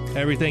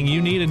 Everything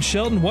you need in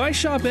Shelton, why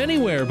shop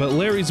anywhere but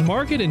Larry's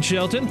Market in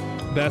Shelton?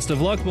 Best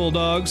of luck,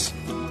 Bulldogs.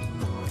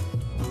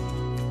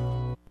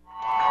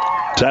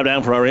 Time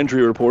down for our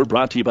injury report,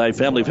 brought to you by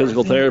Family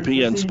Physical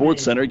Therapy and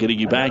Sports Center, getting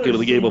you back into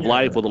the game of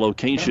life with a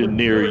location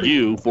near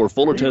you. For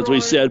Fullerton, as we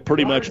said,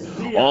 pretty much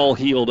all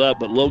healed up,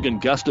 but Logan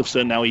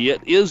Gustafson, now he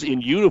is in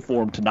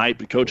uniform tonight,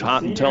 but Coach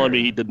Houghton telling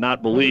me he did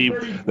not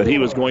believe that he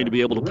was going to be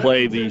able to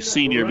play the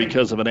senior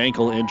because of an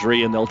ankle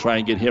injury, and they'll try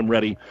and get him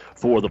ready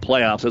for the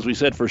playoffs. As we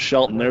said, for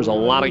Shelton, there's a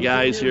lot of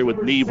guys here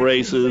with knee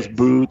braces,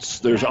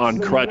 boots, there's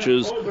on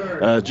crutches,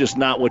 just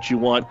not what you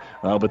want,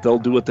 but they'll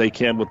do what they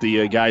can with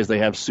the guys they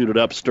have suited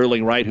up.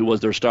 Sterling Wright, who was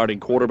their starting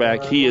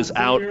quarterback, he is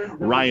out.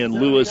 Ryan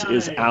Lewis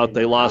is out.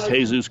 They lost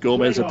Jesus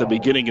Gomez at the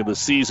beginning of the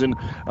season.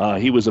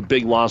 He was a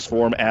big loss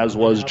for him, as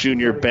was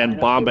junior Ben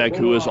Bombeck,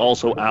 who is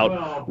also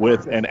out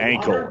with an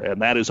ankle.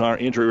 And that is our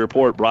injury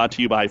report, brought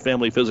to you by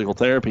Family Physical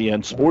Therapy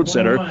and Sports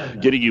Center,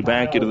 getting you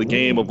back into the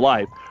game of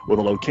life with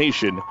a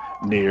location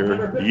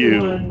near you.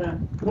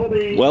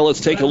 Well, let's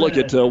take a look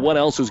at what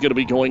else is going to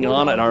be going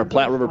on at our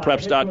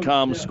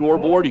PlatteRiverPreps.com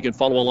scoreboard. You can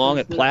follow along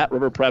at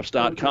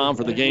PlatteRiverPreps.com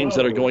for the games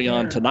that are going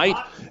on tonight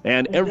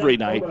and every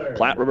night,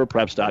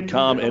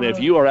 PlatteRiverPreps.com. And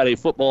if you are at a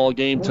football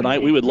game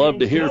tonight, we would love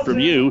to hear from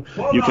you.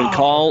 You can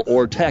call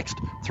or text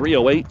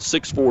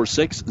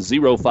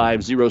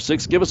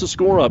 308-646-0506. Give us a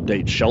score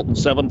update. Shelton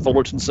 7,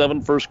 Fullerton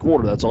 7, first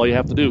quarter. That's all you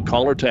have to do.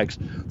 Call or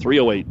text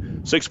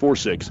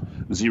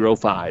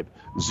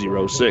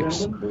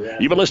 308-646-0506.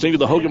 You've been listening to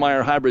the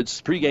Hogemeyer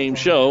Hybrids pregame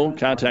show.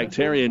 Contact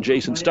Terry and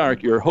Jason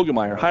Stark, your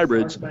Hogemeyer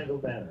Hybrids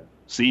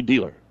seed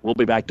dealer. We'll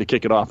be back to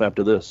kick it off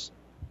after this.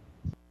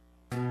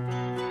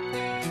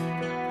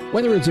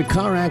 Whether it's a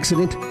car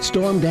accident,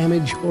 storm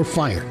damage, or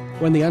fire,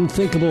 when the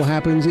unthinkable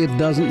happens, it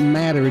doesn't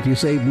matter if you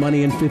save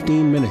money in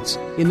 15 minutes.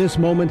 In this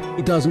moment,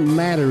 it doesn't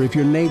matter if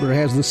your neighbor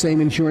has the same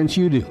insurance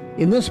you do.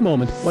 In this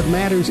moment, what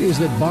matters is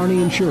that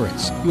Barney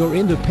Insurance, your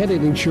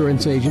independent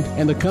insurance agent,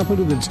 and the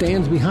company that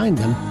stands behind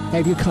them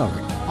have you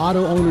covered.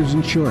 Auto Owners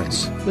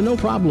Insurance, the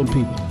no-problem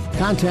people.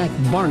 Contact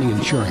Barney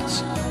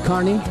Insurance,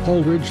 Kearney,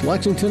 Holdridge,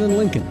 Lexington, and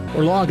Lincoln,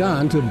 or log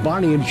on to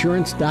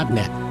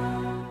barneyinsurance.net.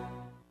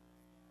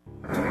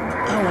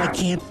 I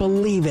can't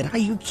believe it. Are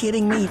you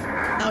kidding me?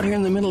 Out here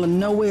in the middle of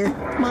nowhere,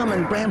 Mom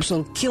and Bramps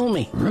will kill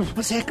me.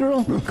 What's that,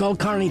 girl? Call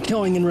Kearney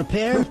Towing and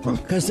Repair?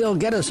 Because they'll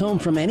get us home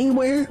from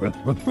anywhere?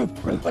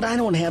 But I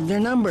don't have their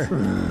number.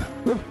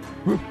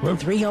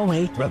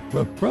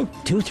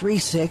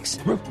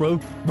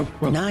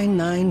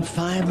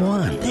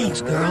 308-236-9951.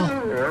 Thanks, girl.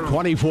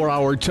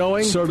 24-hour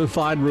towing,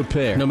 certified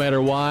repair. No matter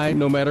why,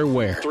 no matter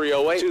where.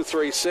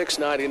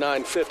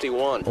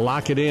 308-236-9951.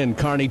 Lock it in,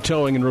 Kearney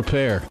Towing and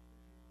Repair.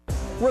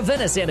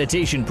 Ravenna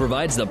Sanitation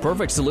provides the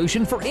perfect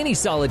solution for any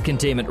solid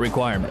containment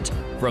requirement.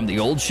 From the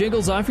old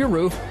shingles off your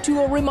roof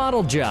to a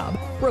remodel job,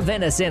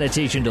 Ravenna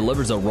Sanitation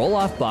delivers a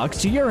roll-off box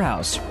to your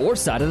house or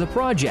side of the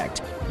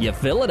project. You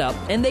fill it up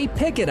and they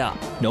pick it up.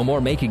 No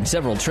more making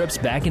several trips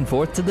back and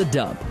forth to the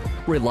dump.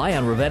 Rely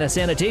on Ravenna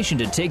Sanitation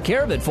to take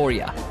care of it for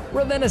you.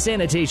 Ravenna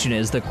Sanitation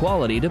is the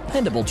quality,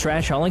 dependable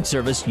trash hauling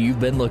service you've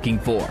been looking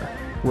for.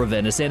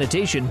 Ravenna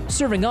Sanitation,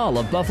 serving all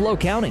of Buffalo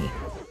County.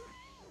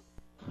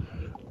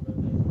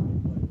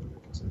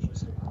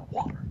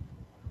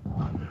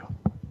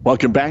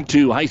 Welcome back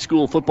to high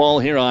school football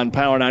here on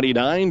Power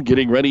 99,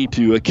 getting ready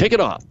to kick it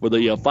off for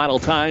the final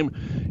time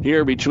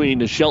here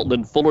between Shelton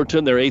and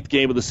Fullerton, their 8th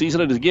game of the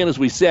season. And again, as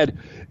we said,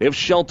 if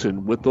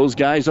Shelton, with those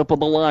guys up on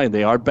the line,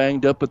 they are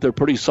banged up, but they're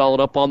pretty solid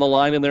up on the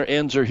line, and their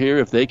ends are here.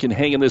 If they can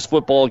hang in this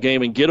football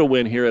game and get a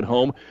win here at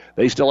home,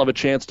 they still have a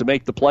chance to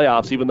make the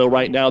playoffs, even though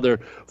right now they're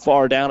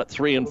far down at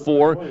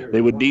 3-4.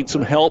 They would need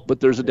some help, but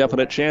there's a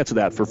definite chance of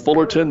that. For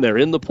Fullerton, they're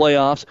in the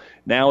playoffs.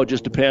 Now it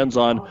just depends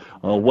on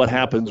what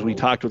happens. We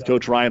talked with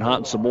Coach Ryan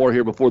Houghton some more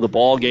here before the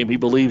ball game. He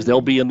believes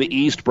they'll be in the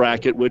East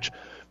bracket, which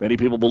many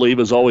people believe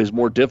is always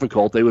more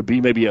difficult. They would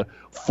be maybe a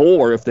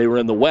 4 if they were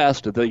in the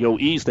West. If they go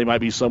East, they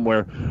might be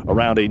somewhere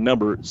around a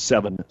number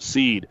 7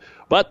 seed.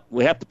 But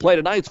we have to play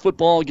tonight's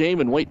football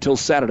game and wait till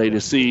Saturday to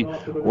see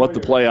what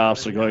the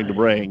playoffs are going to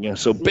bring.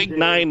 So Big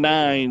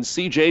 9-9,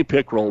 C.J.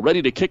 Pickrell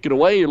ready to kick it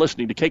away. You're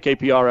listening to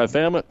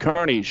KKPR-FM,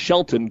 Kearney,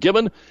 Shelton,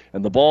 Gibbon.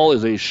 And the ball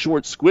is a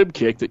short squib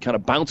kick that kind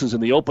of bounces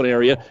in the open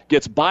area,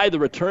 gets by the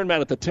return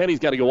man at the 10. He's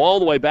got to go all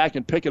the way back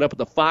and pick it up at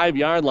the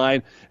 5-yard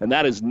line, and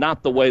that is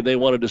not the way they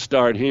wanted to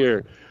start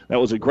here. That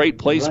was a great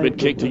placement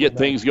kick to get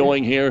things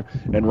going here,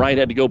 and Wright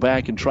had to go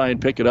back and try and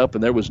pick it up,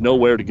 and there was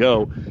nowhere to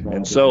go.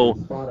 And so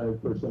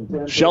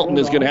Shelton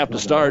is going to have to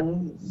start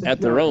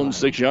at their own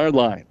 6-yard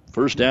line.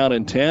 First down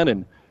and 10,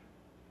 and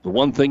the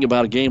one thing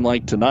about a game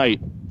like tonight,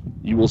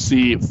 you will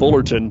see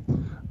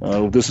Fullerton,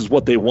 this is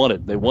what they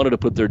wanted. They wanted to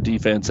put their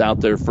defense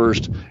out there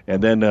first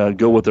and then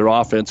go with their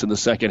offense in the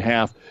second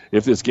half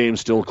if this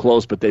game's still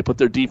close. But they put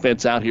their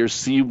defense out here,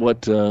 see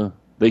what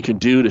they can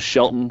do to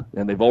Shelton,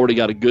 and they've already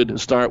got a good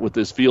start with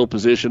this field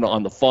position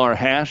on the far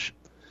hash.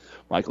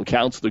 Michael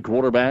Counts, the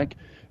quarterback,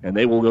 and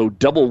they will go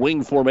double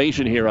wing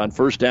formation here on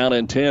first down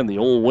and 10, the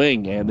old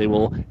wing, and they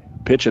will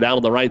pitch it out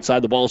on the right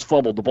side. The ball's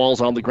fumbled. The ball's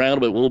on the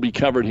ground, but it will be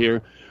covered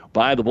here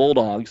by the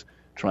Bulldogs.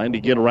 Trying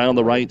to get around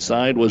the right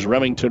side was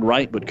Remington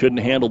Wright, but couldn't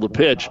handle the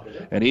pitch,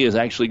 and he is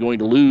actually going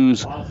to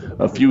lose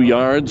a few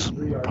yards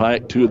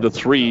to the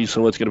 3,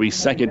 so it's going to be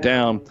second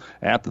down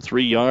at the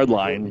 3-yard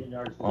line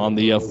on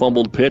the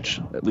fumbled pitch.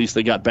 At least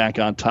they got back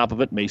on top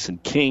of it. Mason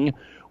King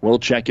will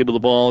check into the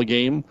ball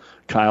game.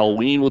 Kyle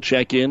Ween will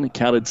check in.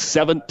 Counted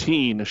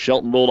 17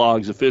 Shelton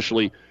Bulldogs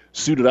officially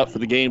suited up for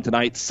the game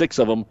tonight. 6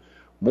 of them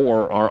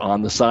more are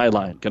on the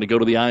sideline. Going to go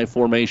to the I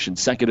formation.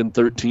 2nd and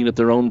 13 at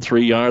their own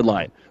 3-yard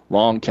line.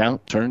 Long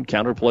count, turn,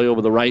 counter play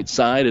over the right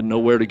side, and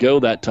nowhere to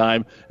go that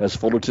time as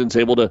Fullerton's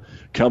able to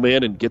come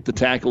in and get the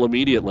tackle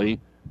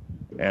immediately,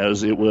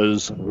 as it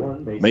was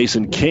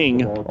Mason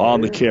King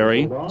on the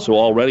carry. So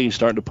already he's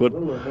starting to put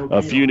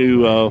a few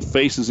new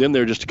faces in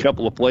there, just a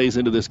couple of plays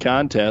into this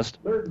contest.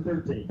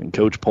 And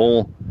Coach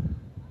Pohl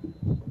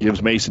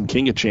gives Mason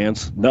King a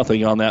chance.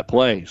 Nothing on that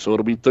play. So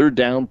it'll be 3rd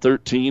down,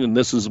 13, and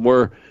this is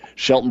where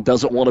Shelton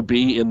doesn't want to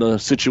be in the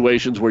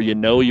situations where you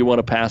know you want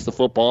to pass the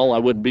football. I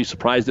wouldn't be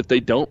surprised if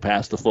they don't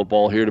pass the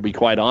football here, to be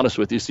quite honest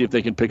with you. See if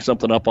they can pick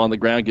something up on the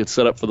ground, get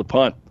set up for the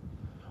punt.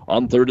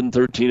 On 3rd and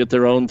 13 at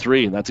their own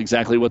 3, and that's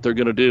exactly what they're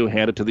going to do.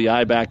 Hand it to the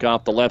I-back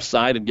off the left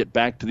side and get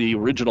back to the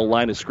original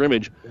line of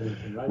scrimmage,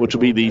 which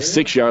will be the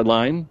 6-yard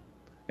line.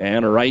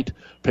 And Wright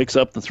picks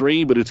up the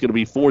 3, but it's going to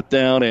be 4th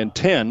down and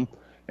 10,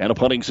 and a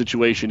punting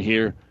situation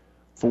here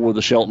for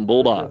the Shelton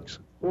Bulldogs.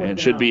 And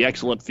should be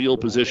excellent field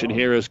position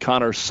here as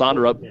Connor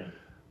Sonderup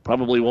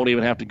probably won't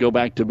even have to go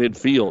back to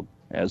midfield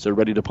as they're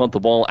ready to punt the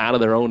ball out of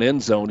their own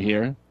end zone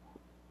here.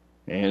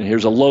 And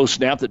here's a low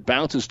snap that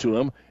bounces to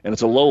him, and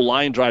it's a low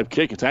line drive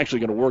kick. It's actually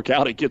going to work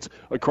out. It gets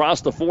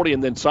across the 40,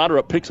 and then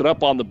Sonderup picks it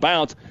up on the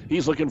bounce.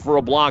 He's looking for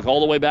a block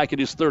all the way back at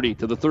his 30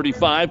 to the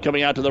 35,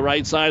 coming out to the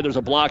right side. There's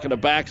a block in the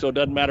back, so it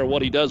doesn't matter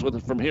what he does with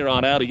it from here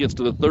on out. He gets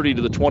to the 30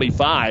 to the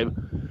 25.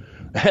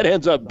 That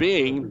ends up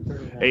being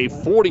a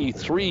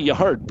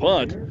 43-yard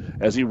punt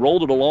as he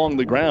rolled it along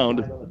the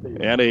ground,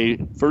 and a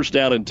 1st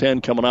down and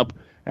 10 coming up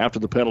after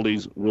the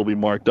penalties will be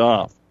marked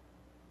off.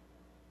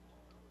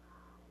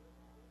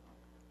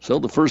 So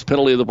the first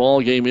penalty of the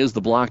ball game is the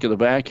block in the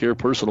back here,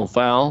 personal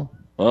foul.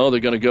 Oh, they're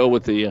going to go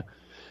with the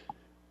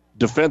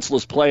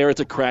defenseless player. It's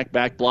a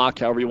crackback block,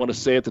 however you want to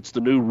say it. That's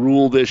the new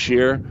rule this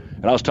year.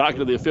 And I was talking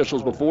to the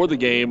officials before the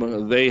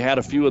game. They had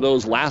a few of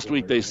those last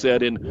week, they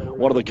said, in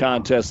one of the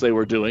contests they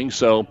were doing.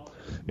 So,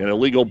 an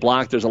illegal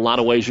block, there's a lot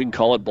of ways you can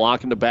call it,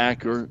 blocking the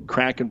back or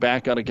cracking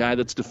back on a guy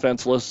that's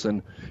defenseless,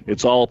 and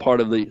it's all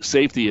part of the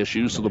safety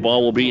issue. So the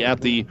ball will be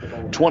at the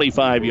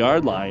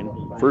 25-yard line.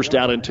 1st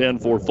down and 10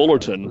 for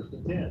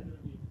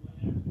Fullerton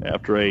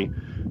after a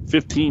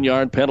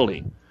 15-yard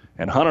penalty.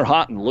 And Hunter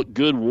Houghton looked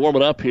good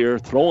warming up here,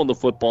 throwing the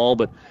football,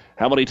 but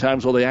how many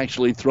times will they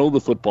actually throw the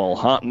football?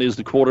 Houghton is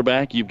the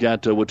quarterback. You've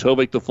got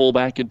Witovic, the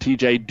fullback, and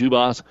T.J.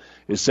 Dubas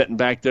is sitting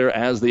back there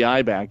as the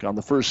I-back on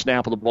the first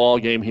snap of the ball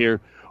game here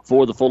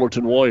for the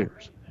Fullerton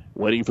Warriors.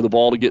 Waiting for the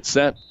ball to get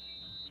set.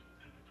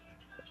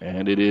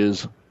 And it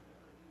is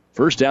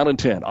 1st down and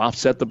 10.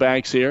 Offset the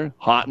backs here.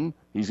 Houghton,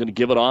 he's going to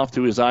give it off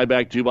to his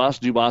I-back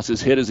Dubas. Dubas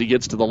is hit as he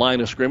gets to the line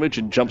of scrimmage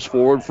and jumps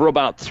forward for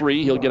about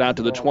 3. He'll get out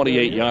to the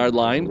 28-yard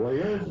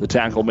line. The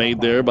tackle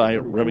made there by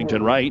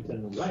Remington Wright.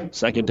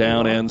 2nd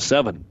down and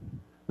 7.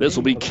 This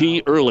will be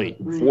key early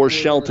for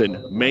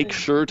Shelton. Make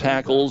sure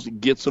tackles,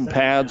 get some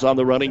pads on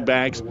the running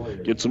backs,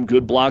 get some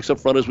good blocks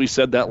up front. As we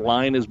said, that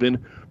line has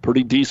been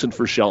pretty decent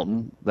for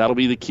Shelton. That'll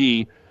be the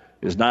key,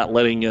 is not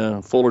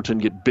letting Fullerton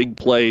get big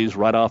plays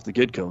right off the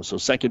get-go. So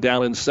 2nd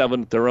down and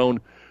 7 at their own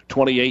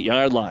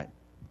 28-yard line.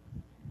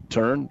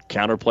 Turn,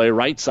 counterplay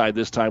right side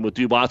this time with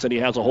Dubas, and he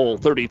has a hole,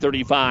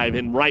 30-35,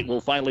 and Wright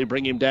will finally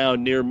bring him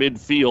down near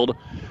midfield.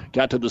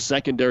 Got to the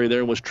secondary there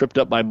and was tripped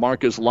up by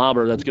Marcus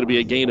Lauber. That's going to be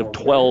a gain of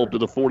 12 to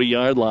the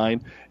 40-yard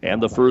line,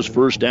 and the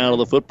first down of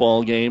the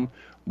football game.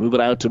 Move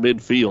it out to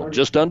midfield.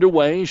 Just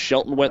underway.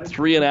 Shelton went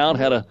 3 and out,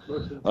 had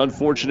an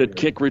unfortunate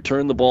kick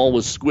return. The ball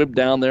was squibbed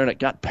down there, and it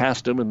got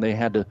past them, and they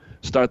had to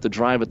start the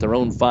drive at their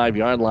own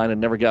 5-yard line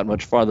and never got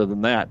much farther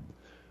than that.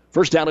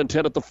 1st down and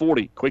 10 at the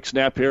 40. Quick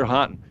snap here,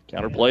 Houghton.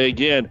 Counterplay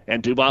again,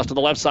 and Dubas to the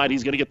left side.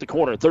 He's going to get the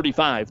corner.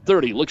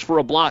 35-30. Looks for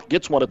a block.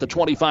 Gets one at the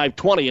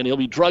 25-20, and he'll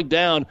be drugged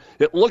down,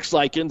 it looks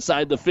like,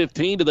 inside the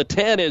 15 to the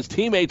 10. His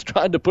teammates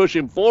tried to push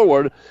him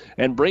forward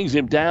and brings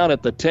him down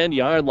at the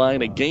 10-yard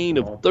line. A gain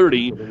of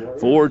 30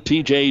 for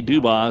T.J.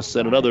 Dubas,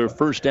 and another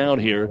 1st down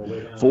here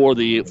for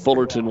the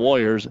Fullerton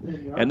Warriors.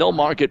 And they'll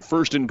mark it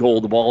 1st and goal.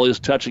 The ball is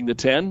touching the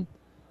 10.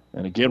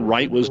 And again,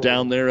 Wright was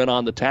down there and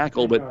on the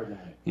tackle, but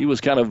he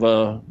was kind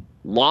of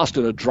lost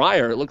in a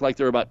dryer. It looked like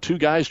there were about 2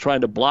 guys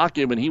trying to block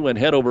him, and he went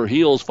head over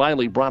heels,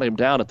 finally brought him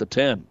down at the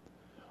 10.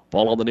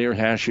 Ball on the near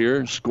hash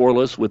here,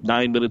 scoreless with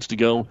 9 minutes to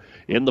go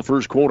in the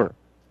first quarter.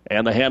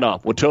 And the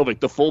handoff. Wojtovic,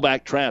 the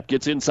fullback trap,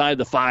 gets inside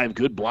the 5.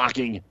 Good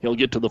blocking. He'll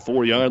get to the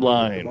 4-yard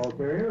line.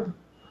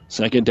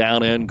 2nd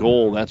down and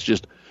goal. That's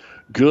just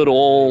good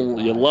old,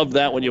 you love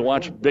that when you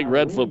watch Big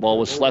Red football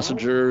with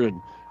Schlesinger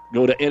and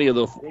go to any of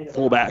the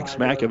fullbacks.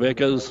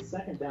 Makovica's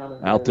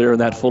out there in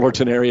that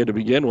Fullerton area to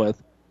begin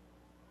with.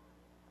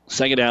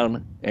 2nd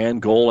down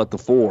and goal at the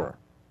 4.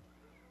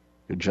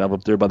 Good job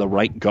up there by the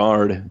right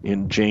guard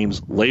in James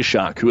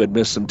Layshok, who had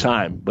missed some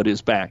time, but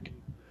is back.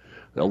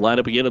 They'll line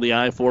up again in the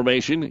I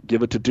formation.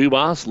 Give it to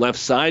Dubas. Left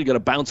side, going to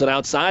bounce it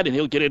outside, and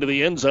he'll get into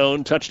the end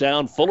zone.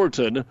 Touchdown,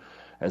 Fullerton,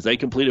 as they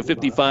complete a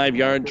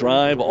 55-yard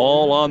drive,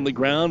 all on the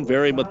ground,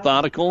 very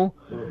methodical.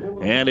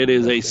 And it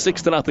is a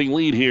 6-0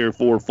 lead here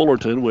for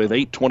Fullerton with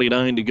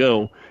 8:29 to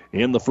go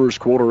in the first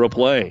quarter of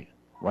play.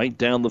 Right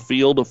down the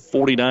field,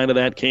 49 of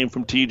that came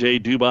from T.J.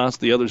 Dubas.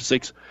 The other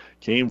 6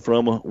 came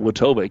from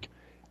Wojtovic.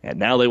 And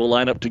now they will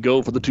line up to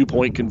go for the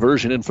 2-point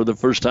conversion, and for the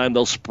first time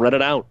they'll spread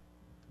it out.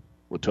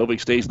 Wojtovic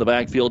stays in the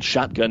backfield.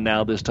 Shotgun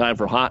now this time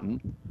for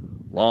Houghton.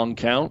 Long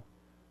count.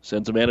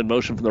 Sends a man in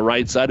motion from the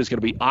right side. It's going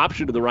to be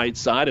option to the right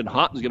side, and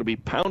Houghton's going to be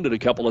pounded a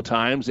couple of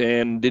times.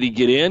 And did he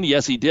get in?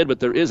 Yes, he did,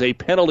 but there is a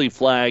penalty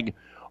flag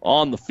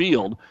on the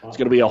field. It's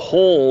going to be a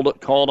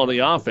hold called on the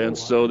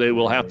offense, so they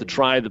will have to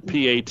try the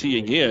PAT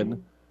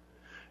again.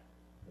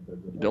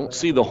 Don't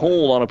see the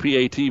hold on a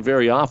PAT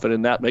very often,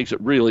 and that makes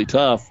it really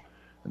tough.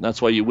 And that's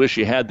why you wish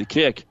you had the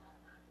kick,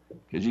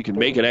 because you can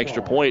make an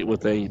extra point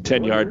with a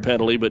 10-yard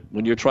penalty, but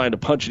when you're trying to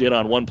punch it in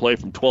on one play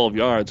from 12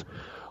 yards,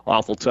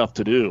 awful tough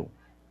to do.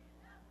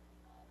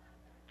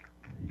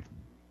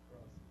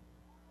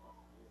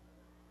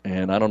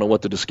 And I don't know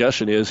what the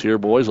discussion is here,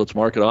 boys. Let's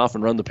mark it off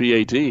and run the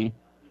PAT.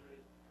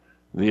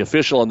 The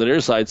official on the near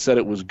side said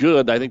it was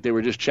good. I think they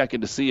were just checking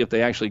to see if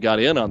they actually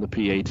got in on the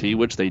PAT,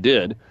 which they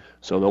did.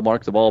 So they'll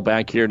mark the ball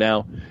back here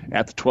now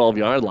at the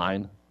 12-yard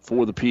line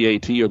for the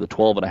PAT, or the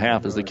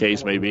 12.5 as the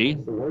case may be.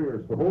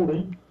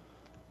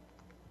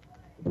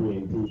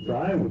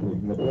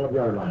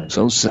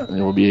 So it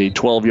will be a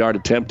 12-yard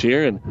attempt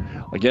here. And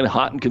again,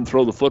 Houghton can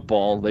throw the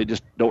football. They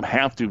just don't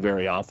have to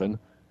very often.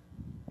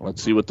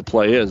 Let's see what the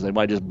play is. They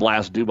might just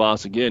blast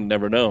Dubas again.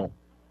 Never know.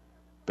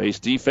 Base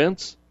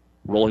defense.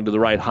 Rolling to the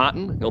right,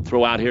 Houghton. He'll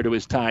throw out here to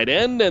his tight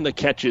end, and the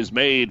catch is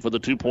made for the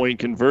 2-point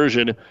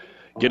conversion,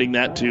 getting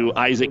that to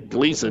Isaac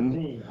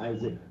Gleason.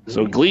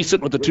 So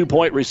Gleason with the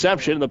 2-point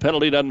reception. The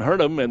penalty doesn't hurt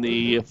him, and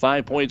the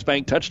 5 points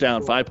bank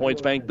touchdown. 5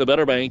 points bank, the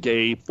better bank.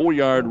 A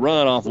 4-yard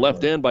run off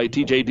left end by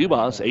T.J.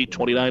 Dubas.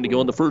 8:29 to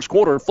go in the first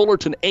quarter.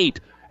 Fullerton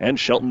 8 and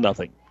Shelton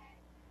nothing.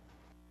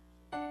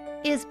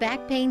 Is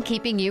back pain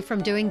keeping you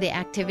from doing the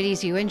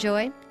activities you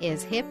enjoy?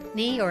 Is hip,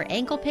 knee, or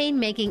ankle pain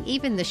making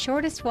even the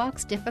shortest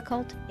walks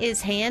difficult?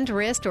 Is hand,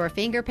 wrist, or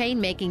finger pain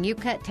making you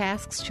cut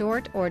tasks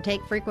short or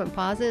take frequent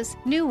pauses?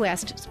 New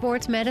West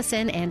Sports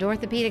Medicine and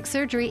Orthopedic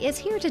Surgery is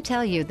here to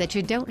tell you that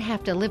you don't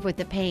have to live with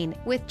the pain.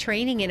 With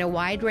training in a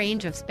wide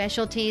range of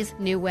specialties,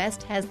 New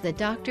West has the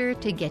doctor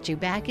to get you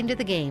back into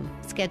the game.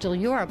 Schedule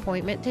your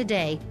appointment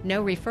today.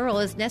 No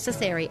referral is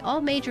necessary. All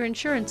major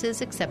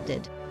insurances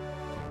accepted.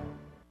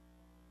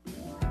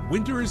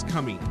 Winter is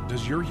coming.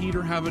 Does your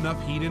heater have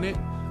enough heat in it?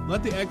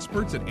 Let the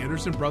experts at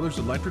Anderson Brothers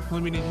Electric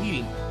Plumbing and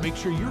Heating make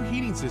sure your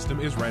heating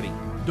system is ready.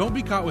 Don't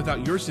be caught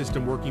without your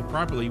system working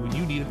properly when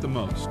you need it the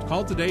most.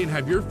 Call today and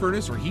have your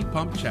furnace or heat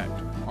pump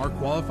checked. Our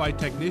qualified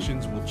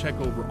technicians will check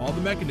over all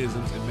the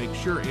mechanisms and make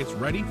sure it's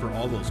ready for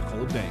all those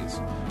cold days.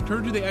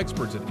 Turn to the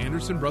experts at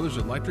Anderson Brothers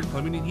Electric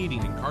Plumbing and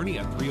Heating in Kearney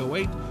at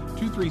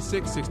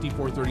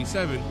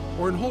 308-236-6437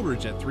 or in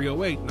Holdridge at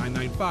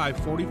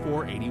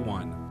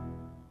 308-995-4481.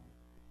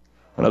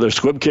 Another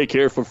squib kick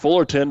here for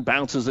Fullerton.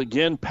 Bounces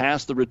again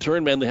past the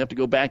return man. They have to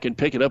go back and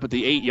pick it up at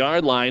the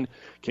 8-yard line.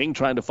 King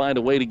trying to find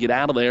a way to get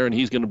out of there, and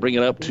he's going to bring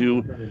it up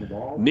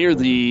to near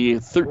the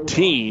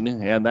 13,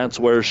 and that's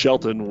where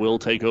Shelton will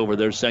take over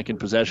their second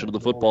possession of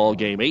the football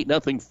game.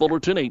 8-0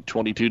 Fullerton,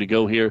 8:22 to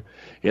go here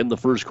in the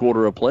first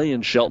quarter of play,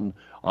 and Shelton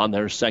on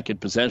their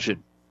second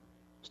possession.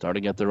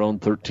 Starting at their own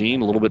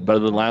 13, a little bit better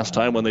than last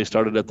time when they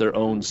started at their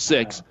own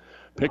 6.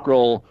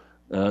 Pickrell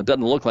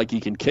doesn't look like he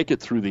can kick it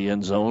through the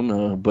end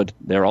zone, but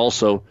they're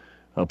also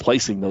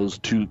placing those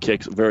two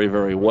kicks very,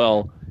 very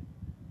well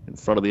in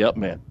front of the up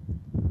man.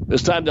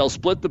 This time they'll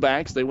split the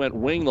backs. They went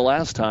wing the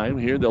last time.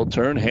 Here they'll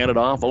turn, hand it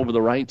off over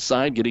the right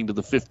side, getting to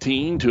the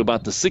 15, to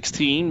about the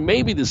 16,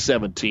 maybe the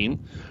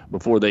 17,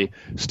 before they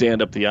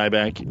stand up the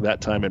I-back,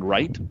 that time in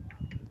right.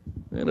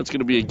 And it's going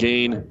to be a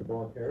gain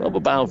of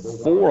about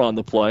 4 on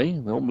the play.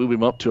 They'll move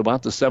him up to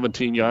about the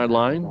 17-yard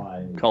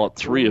line. Call it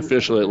 3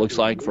 officially, it looks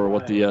like, for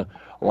what the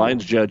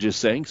lines judge is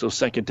saying. So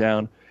 2nd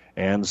down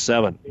and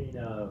 7.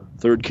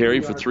 Third carry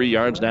for 3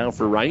 yards now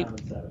for Wright.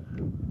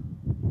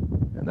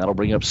 And that'll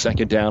bring up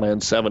 2nd down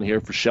and 7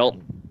 here for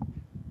Shelton.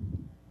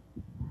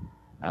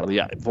 Out of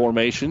the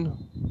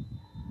formation.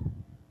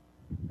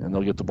 And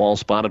they'll get the ball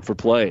spotted for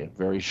play.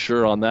 Very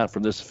sure on that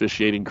from this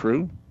officiating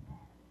crew.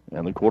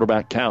 And the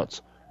quarterback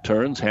counts.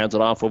 Turns, hands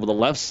it off over the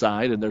left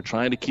side, and they're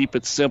trying to keep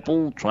it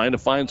simple, trying to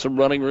find some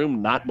running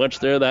room. Not much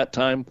there that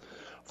time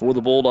for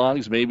the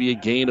Bulldogs. Maybe a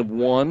gain of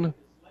 1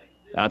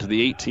 out to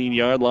the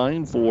 18-yard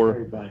line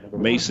for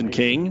Mason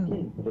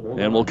King.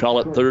 And we'll call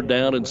it 3rd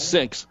down and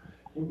 6.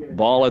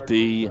 Ball at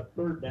the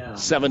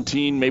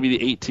 17, maybe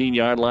the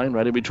 18-yard line,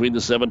 right in between the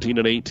 17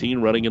 and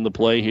 18. Running in the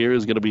play here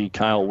is going to be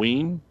Kyle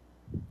Ween.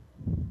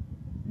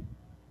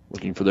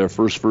 Looking for their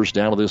first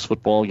down of this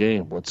football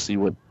game. Let's see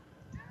what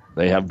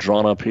they have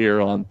drawn up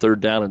here on 3rd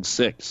down and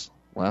 6.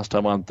 Last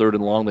time on 3rd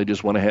and long, they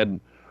just went ahead and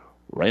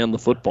ran the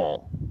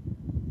football.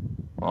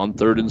 On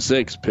 3rd and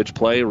 6, pitch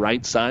play,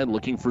 right side,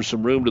 looking for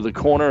some room to the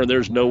corner, and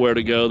there's nowhere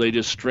to go. They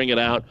just string it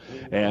out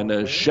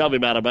and shove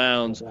him out of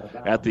bounds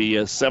at the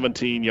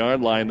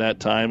 17-yard line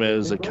that time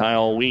as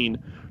Kyle Ween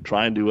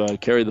trying to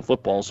carry the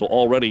football. So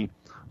already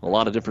a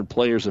lot of different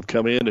players have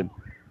come in and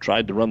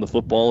tried to run the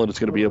football, and it's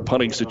going to be a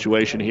punting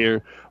situation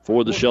here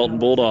for the Shelton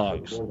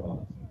Bulldogs.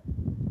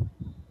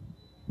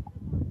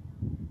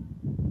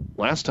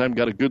 Last time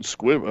got a good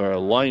squib or a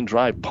line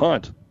drive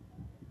punt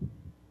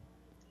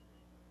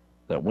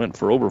that went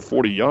for over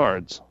 40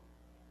 yards.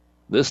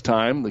 This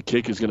time the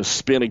kick is going to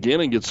spin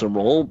again and get some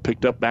roll.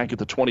 Picked up back at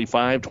the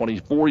 25,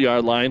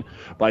 24-yard line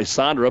by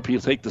Sondrup.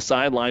 He'll take the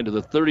sideline to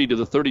the 30, to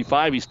the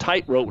 35. He's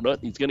tight-roping it.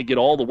 He's going to get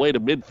all the way to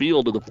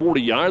midfield to the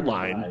 40-yard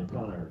line.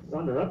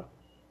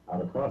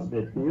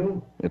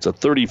 It's a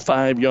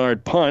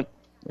 35-yard punt,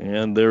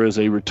 and there is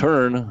a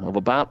return of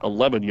about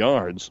 11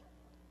 yards.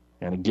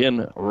 And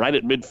again, right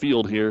at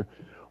midfield here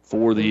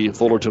for the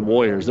Fullerton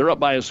Warriors. They're up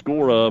by a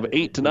score of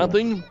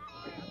 8-0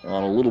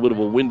 on a little bit of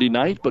a windy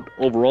night, but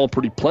overall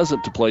pretty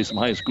pleasant to play some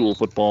high school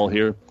football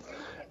here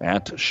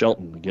at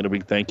Shelton. Again, a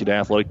big thank you to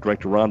Athletic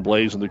Director Ron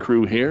Blaze and the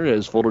crew here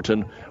as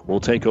Fullerton will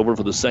take over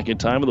for the second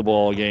time of the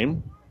ball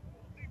game.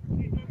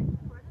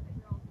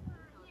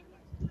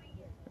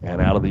 And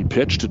out of the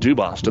pitch to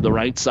Dubas to the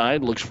right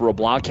side. Looks for a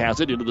block. Has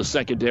it into the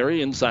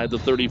secondary. Inside the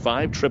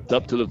 35. Tripped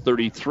up to the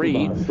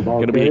 33.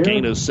 Going to be a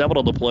gain of 7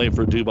 on the play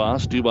for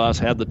Dubas. Dubas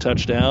had the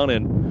touchdown,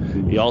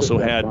 and he also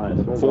had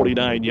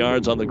 49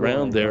 yards on the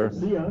ground there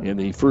in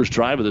the first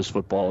drive of this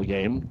football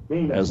game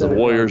as the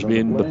Warriors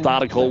being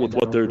methodical with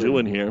what they're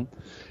doing here.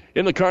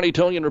 In the Kearney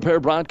Towing and Repair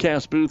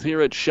broadcast booth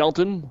here at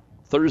Shelton,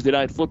 Thursday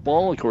night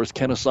football, of course,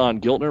 Kennesaw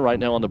and Giltner right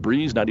now on the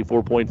breeze,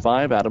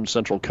 94.5, Adams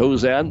Central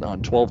Cozad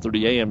on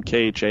 1230 AM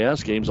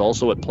KHAS. Games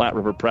also at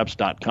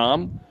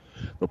PlatteRiverPreps.com.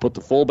 They'll put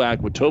the fullback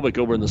Witovic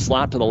over in the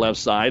slot to the left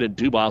side, and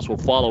Dubas will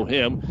follow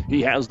him.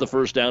 He has the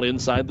first down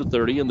inside the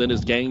 30, and then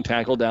his gang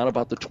tackle down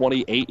about the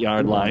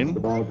 28-yard line.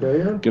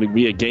 Going to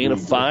be a gain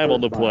of 5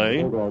 on the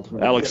play.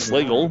 Alex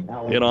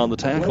Slagle in on the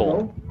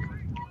tackle.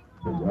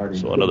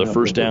 So another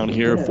first down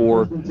here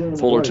for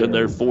Fullerton,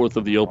 their 4th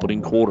of the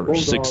opening quarter.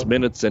 6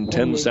 minutes and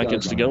 10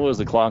 seconds to go as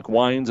the clock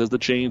winds, as the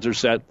chains are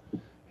set.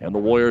 And the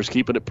Warriors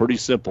keeping it pretty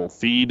simple.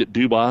 Feed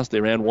Dubas.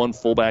 They ran one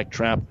fullback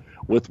trap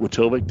with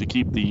Witovic to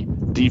keep the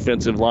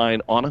defensive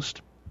line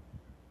honest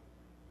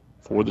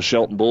for the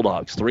Shelton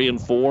Bulldogs.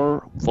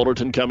 3-4.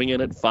 Fullerton coming in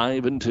at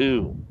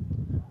 5-2.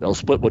 They'll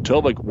split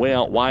Witovic way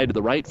out wide to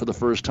the right for the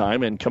first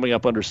time, and coming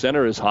up under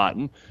center is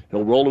Houghton.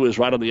 He'll roll to his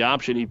right on the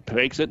option. He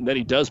fakes it, and then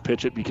he does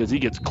pitch it because he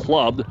gets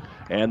clubbed.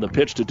 And the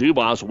pitch to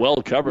Dubas, well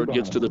covered,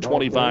 gets to the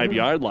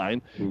 25-yard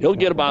line. He'll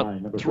get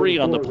about 3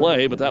 on the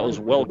play, but that was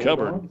well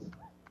covered.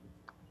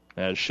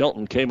 As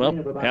Shelton came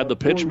up, had the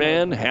pitch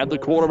man, had the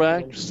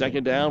quarterback.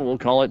 Second down, we'll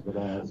call it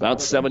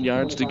about 7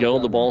 yards to go.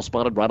 The ball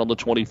spotted right on the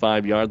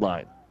 25-yard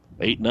line.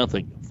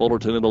 8-0.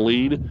 Fullerton in the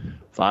lead.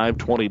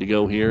 5:20 to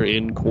go here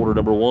in quarter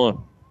number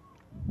 1.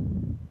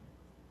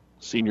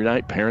 Senior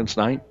night, parents'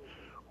 night,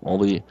 all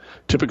the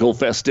typical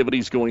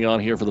festivities going on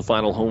here for the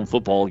final home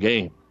football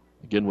game.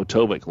 Again,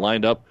 Witovic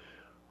lined up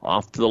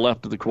Off to the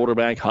left of the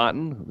quarterback,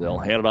 Houghton. They'll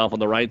hand it off on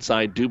the right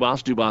side,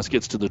 Dubas. Dubas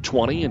gets to the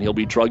 20, and he'll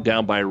be drugged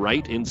down by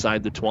Wright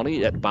inside the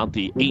 20 at about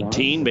the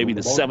 18, maybe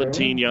the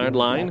 17-yard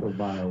line.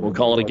 We'll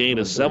call it a gain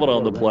of 7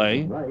 on the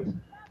play.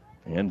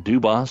 And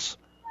Dubas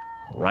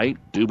right,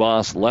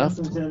 Dubas left.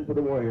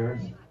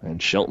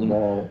 And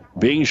Shelton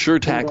being sure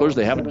tacklers.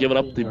 They haven't given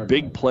up the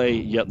big play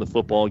yet in the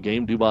football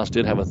game. Dubas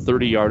did have a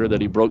 30-yarder that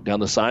he broke down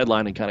the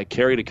sideline and kind of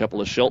carried a couple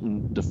of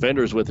Shelton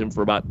defenders with him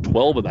for about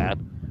 12 of that.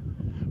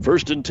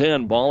 1st and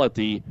 10, ball at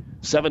the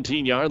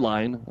 17-yard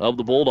line of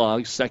the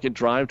Bulldogs. Second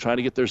drive, trying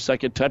to get their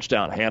second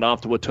touchdown. Hand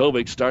off to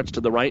Watovic, starts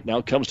to the right, now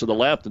comes to the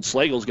left, and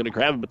Slagle's going to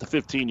grab him at the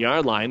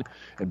 15-yard line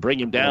and bring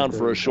him down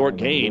for a short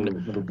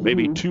gain,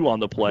 maybe 2 on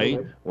the play.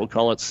 We'll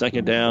call it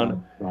 2nd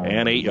down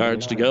and 8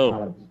 yards to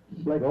go.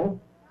 You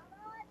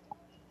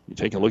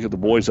take a look at the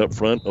boys up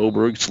front,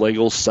 Oberg,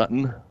 Slagle,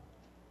 Sutton.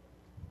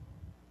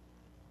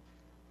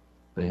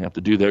 They have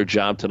to do their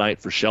job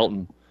tonight for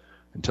Shelton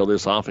until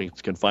this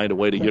offense can find a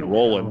way to get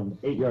rolling.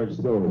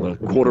 The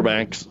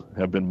quarterbacks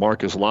have been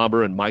Marcus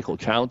Lauber and Michael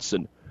Counts,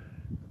 and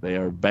they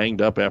are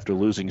banged up after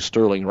losing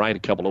Sterling Wright a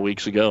couple of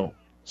weeks ago.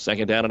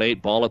 2nd down and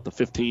 8, ball at the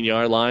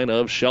 15-yard line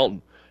of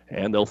Shelton.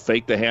 And they'll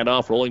fake the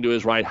handoff, rolling to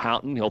his right,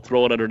 Houghton. He'll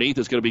throw it underneath.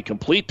 It's going to be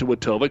complete to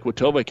Watovic.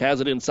 Watovic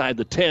has it inside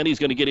the 10. He's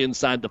going to get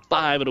inside the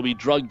 5. It'll be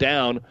drugged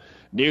down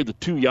near the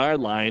 2-yard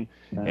line,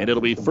 and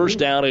it'll be 1st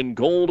down and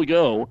goal to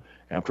go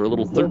after a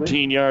little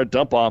 13-yard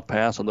dump-off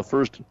pass on the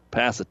first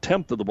pass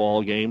attempt of the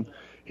ball game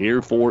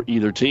here for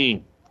either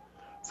team.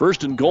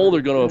 1st and goal,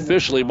 they're going to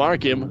officially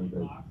mark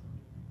him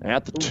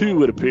at the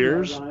 2, it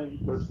appears.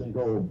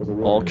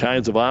 All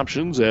kinds of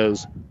options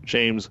as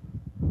James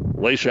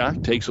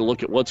Leshock takes a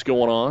look at what's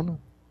going on.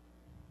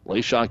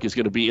 Leshock is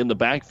going to be in the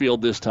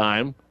backfield this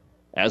time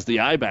as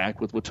the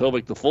I-back with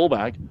Watovic, the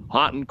fullback.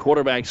 Houghton,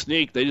 quarterback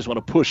sneak. They just want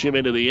to push him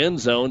into the end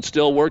zone.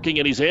 Still working,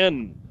 and he's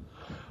in.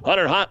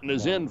 Hunter Houghton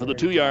is in for the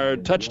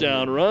 2-yard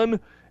touchdown run,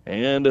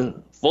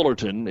 and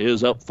Fullerton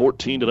is up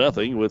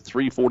 14-0 with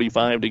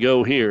 3:45 to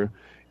go here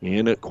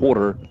in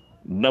quarter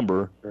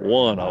number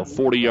 1. A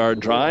 40-yard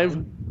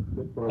drive.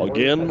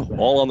 Again,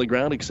 all on the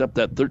ground except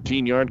that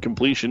 13-yard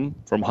completion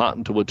from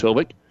Houghton to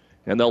Watovic,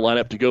 and they'll line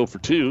up to go for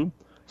 2.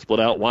 Split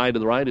out wide to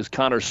the right is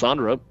Connor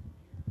Sondrup.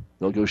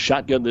 They'll go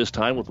shotgun this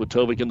time with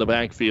Watovic in the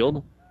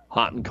backfield.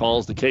 Houghton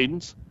calls the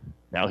cadence.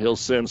 Now he'll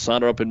send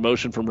Sondrup in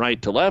motion from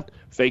right to left,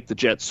 fake the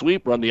jet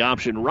sweep, run the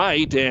option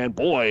right, and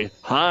boy,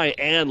 high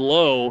and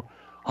low.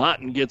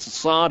 Houghton gets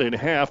sawed in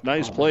half.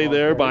 Nice play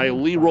there by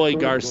Leroy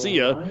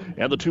Garcia,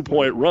 and the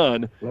 2-point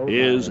run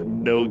is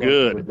no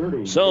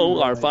good.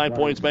 So our 5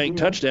 points bank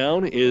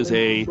touchdown is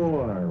a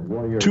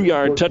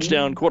 2-yard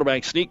touchdown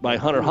quarterback sneak by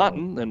Hunter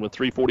Houghton, and with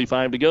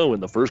 3:45 to go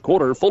in the first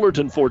quarter,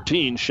 Fullerton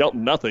 14,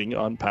 Shelton nothing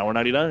on Power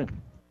 99.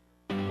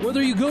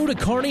 Whether you go to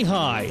Kearney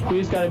High, we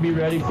just got to be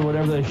ready for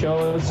whatever they show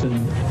us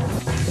and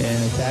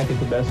attack it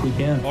the best we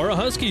can. Or a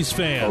Huskies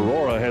fan,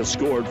 Aurora has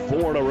scored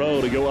 4 in a row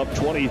to go up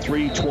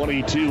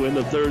 23-22 in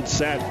the third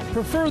set.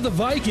 Prefer the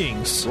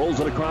Vikings, rolls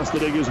it across the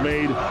dig is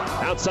made.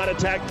 Outside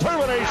attack,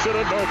 termination,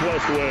 and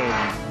Northwest win.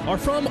 Are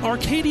from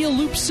Arcadia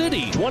Loop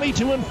City,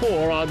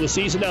 22-4 on the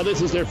season. Now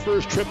this is their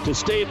first trip to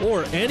state.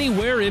 Or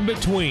anywhere in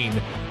between.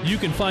 You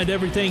can find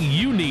everything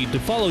you need to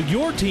follow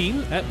your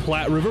team at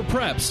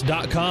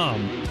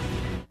PlatteRiverPreps.com.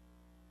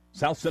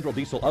 South Central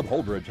Diesel of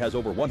Holdridge has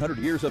over 100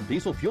 years of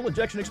diesel fuel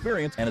injection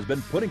experience and has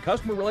been putting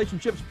customer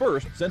relationships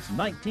first since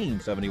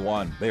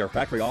 1971. They are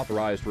factory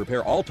authorized to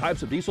repair all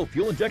types of diesel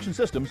fuel injection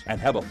systems and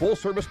have a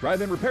full-service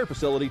drive-in repair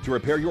facility to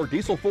repair your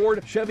diesel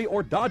Ford, Chevy,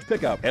 or Dodge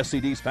pickup.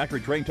 SCD's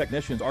factory-trained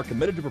technicians are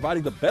committed to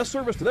providing the best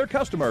service to their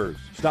customers.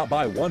 Stop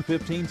by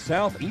 115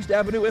 South East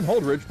Avenue in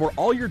Holdridge for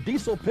all your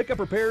diesel pickup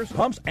repairs,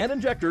 pumps and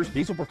injectors,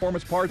 diesel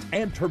performance parts,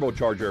 and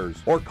turbochargers.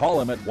 Or call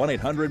them at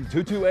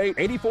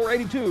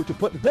 1-800-228-8482 to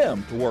put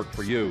them to work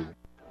for you.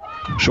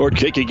 Short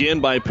kick again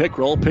by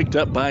Pickrell, picked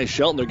up by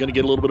Shelton. They're going to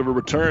get a little bit of a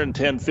return,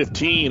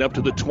 10-15, up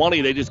to the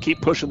 20. They just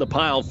keep pushing the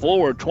pile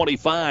forward,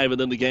 25,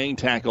 and then the gang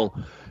tackle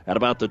at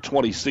about the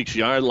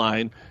 26-yard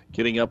line.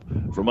 Getting up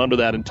from under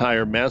that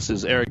entire mess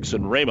is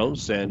Erickson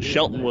Ramos, and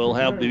Shelton will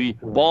have the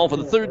ball for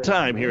the 3rd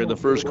time here in the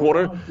first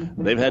quarter.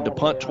 They've had to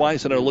punt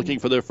twice and are looking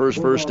for their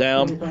first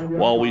down,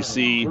 while we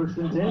see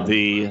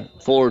the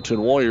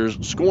Fullerton Warriors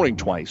scoring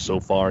twice so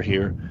far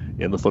here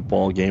in the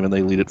football game, and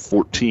they lead it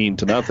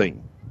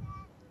 14-0.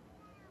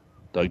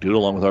 Doug Duda,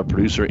 along with our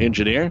producer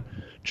engineer,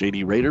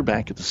 J.D. Rader,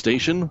 back at the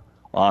station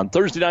on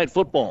Thursday Night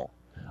Football.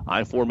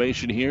 I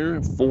formation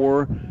here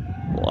for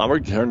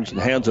Lauber,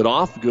 hands it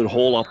off. Good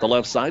hole off the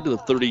left side to the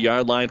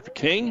 30-yard line for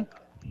King.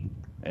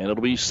 And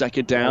it'll be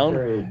 2nd down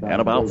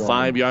and about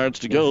 5 yards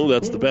to go.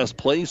 That's the best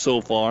play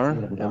so far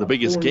and the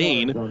biggest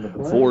gain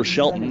for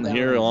Shelton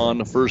here on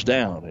the 1st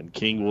down. And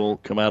King will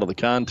come out of the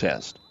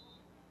contest.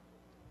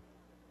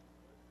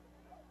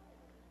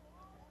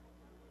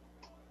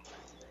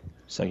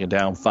 Second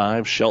down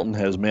 5. Shelton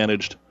has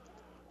managed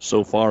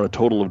so far a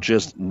total of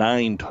just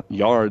 9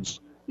 yards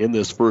in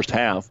this first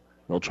half.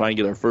 They'll try and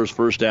get our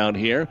first down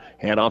here.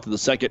 Hand off to the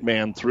second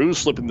man through.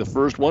 Slipping the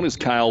first one is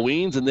Kyle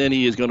Weens, and then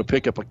he is going to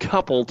pick up a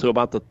couple to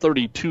about the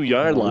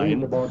 32-yard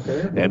line.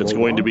 And it's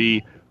going to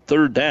be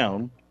third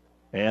down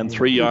and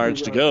 3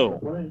 yards to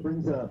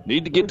go.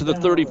 Need to get to the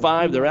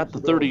 35. They're at the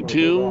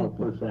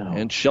 32.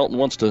 And Shelton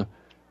wants to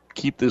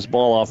keep this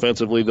ball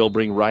offensively. They'll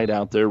bring Wright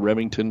out there.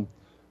 Remington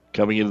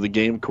coming into the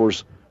game. Of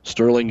course,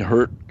 Sterling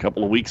hurt a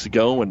couple of weeks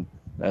ago and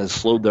has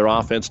slowed their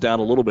offense down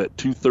a little bit.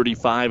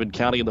 2:35 and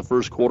counting in the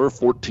first quarter.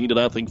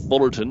 14-0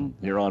 Fullerton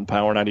here on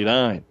Power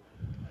 99.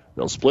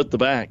 They'll split the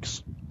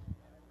backs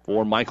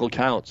for Michael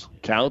Couts.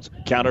 Couts,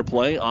 counter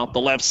play off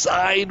the left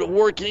side,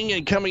 working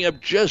and coming up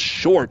just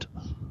short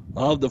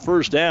of the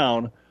first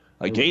down.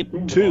 A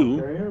gain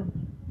 2.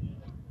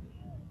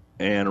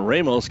 And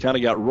Ramos kind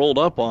of got rolled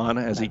up on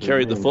as he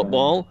carried the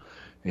football.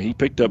 He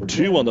picked up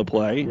 2 on the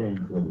play.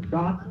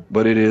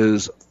 But it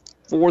is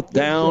 4th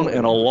down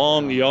and a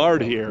long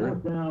yard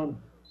here.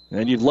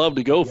 And you'd love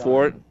to go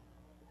for it,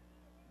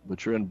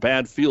 but you're in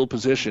bad field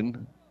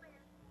position.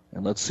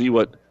 And let's see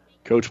what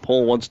Coach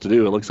Pohl wants to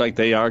do. It looks like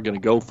they are going to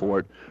go for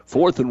it.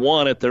 4th and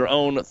 1 at their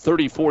own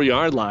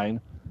 34-yard line.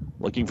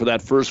 Looking for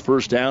that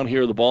first down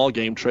here in the ball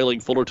game,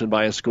 trailing Fullerton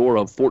by a score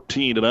of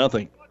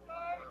 14-0.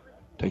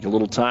 Take a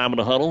little time in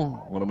the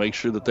huddle. Want to make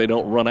sure that they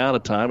don't run out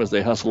of time as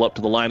they hustle up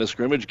to the line of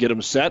scrimmage, get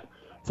them set.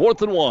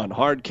 4th and 1,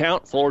 hard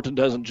count, Fullerton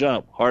doesn't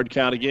jump. Hard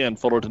count again,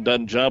 Fullerton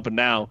doesn't jump, and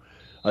now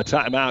a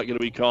timeout going to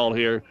be called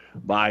here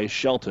by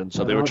Shelton.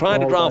 So they were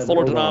trying to draw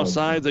Fullerton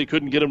offsides. They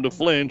couldn't get him to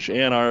flinch,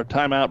 and our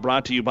timeout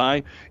brought to you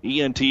by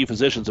ENT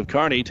Physicians of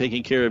Kearney,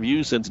 taking care of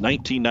you since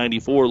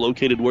 1994,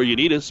 located where you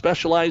need us,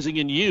 specializing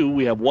in you.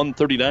 We have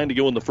 1:39 to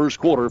go in the first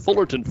quarter.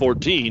 Fullerton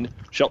 14,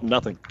 Shelton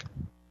nothing.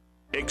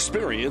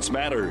 Experience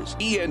matters.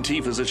 ENT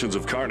Physicians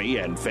of Kearney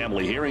and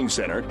Family Hearing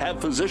Center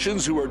have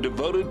physicians who are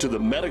devoted to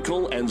the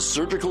medical and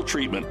surgical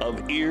treatment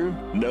of ear,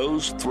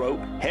 nose, throat,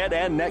 head,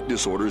 and neck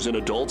disorders in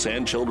adults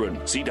and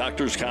children. See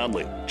Doctors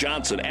Conley,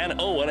 Johnson,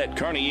 and Owen at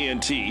Kearney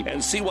ENT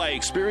and see why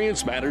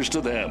experience matters to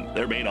them.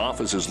 Their main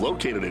office is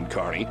located in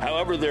Kearney.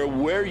 However, they're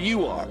where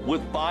you are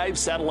with 5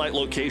 satellite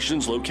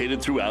locations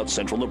located throughout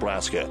central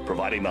Nebraska,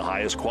 providing the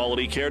highest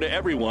quality care to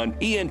everyone.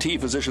 ENT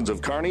Physicians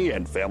of Kearney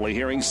and Family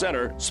Hearing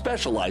Center,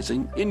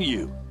 specializing in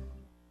you.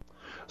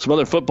 Some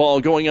other football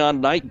going on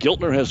tonight.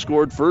 Giltner has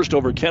scored first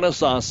over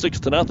Kennesaw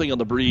 6-0 on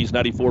the Breeze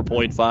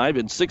 94.5.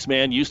 And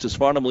 6-man Eustis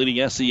Farnham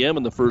leading SEM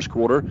in the first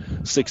quarter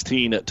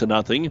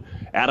 16-0.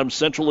 Adams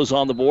Central is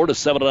on the board, a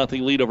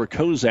 7-0 lead over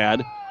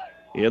Cozad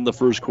in the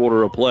first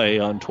quarter of play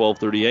on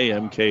 12:30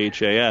 a.m.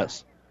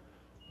 KHAS.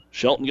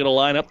 Shelton going to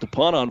line up to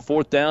punt on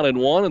 4th down and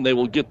 1, and they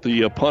will get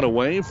the punt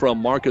away from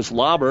Marcus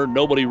Lauber.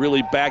 Nobody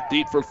really back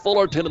deep for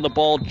Fullerton, and the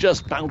ball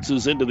just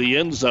bounces into the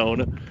end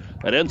zone.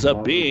 That ends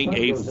up being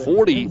a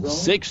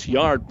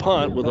 46-yard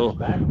punt with a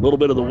little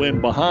bit of the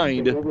wind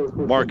behind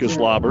Marcus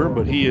Lauber,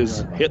 but he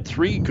has hit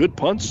 3 good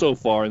punts so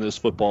far in this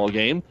football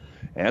game.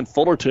 And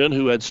Fullerton,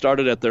 who had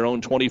started at their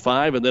own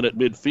 25 and then at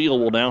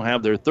midfield, will now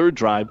have their third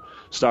drive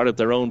start at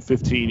their own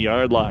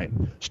 15-yard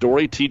line.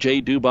 Story,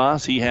 T.J.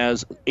 Dubas, he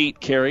has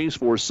 8 carries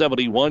for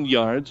 71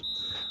 yards.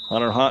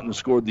 Hunter Houghton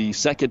scored the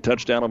second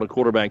touchdown on a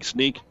quarterback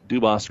sneak.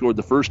 Dubas scored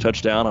the first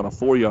touchdown on a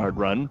 4-yard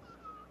run.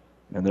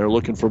 And they're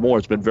looking for more.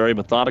 It's been very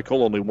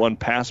methodical. Only 1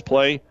 pass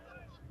play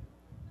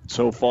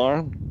so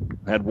far.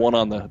 Had 1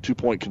 on the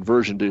 2-point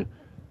conversion to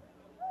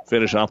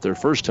finish off their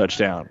first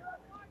touchdown.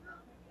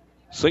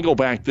 Single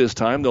back this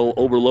time. They'll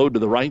overload to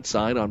the right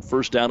side on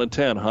 1st down and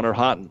 10. Hunter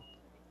Houghton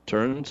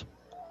turns.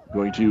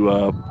 Going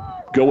to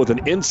go with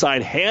an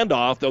inside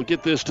handoff. They'll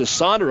get this to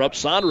Sonderup.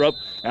 Sonderup,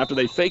 after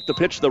they faked the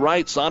pitch to the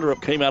right, Sonderup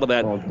came out of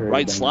that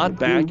right slot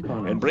back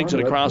and brings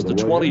it across the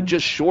 20,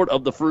 just short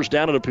of the first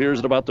down. It appears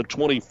at about the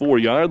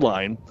 24-yard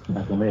line.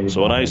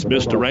 So a nice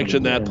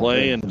misdirection that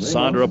play. And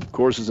Sonderup, of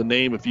course, is a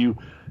name, if you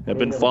have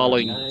been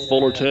following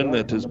Fullerton,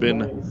 that has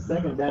been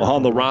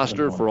on the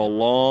roster for a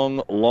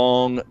long,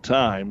 long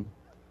time.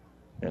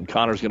 And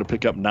Connor's going to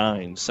pick up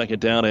 9. 2nd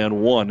down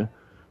and 1.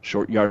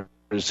 Short yard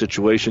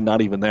situation,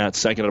 not even that.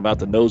 Second at about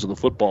the nose of the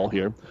football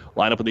here.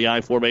 Line up in the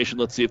I formation.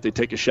 Let's see if they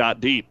take a shot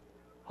deep.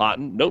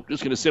 Houghton, nope,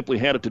 just going to simply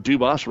hand it to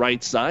Dubas,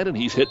 right side, and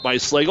he's hit by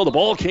Slagle. The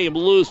ball came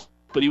loose,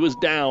 but he was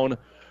down.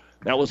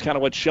 That was kind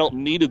of what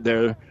Shelton needed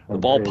there. The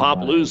ball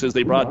popped loose as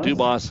they brought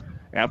Dubas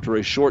after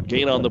a short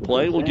gain on the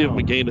play. We'll give him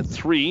a gain of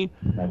 3,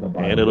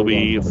 and it'll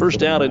be 1st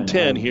down and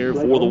 10 here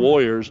for the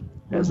Warriors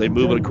as they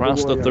move it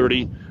across the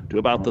 30 to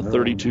about the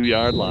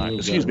 32-yard line.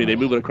 Excuse me, they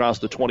move it across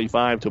the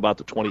 25 to about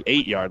the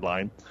 28-yard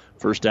line.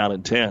 1st down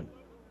and 10.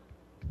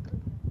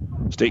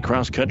 State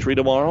cross country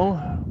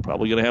tomorrow.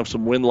 Probably going to have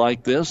some wind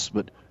like this,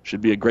 but should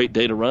be a great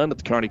day to run at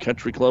the Kearney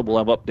Country Club. We'll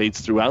have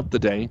updates throughout the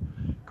day.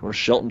 Of course,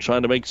 Shelton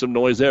trying to make some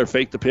noise there.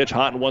 Fake the pitch.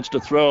 Houghton wants to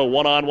throw.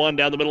 1-on-1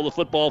 down the middle of the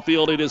football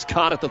field. It is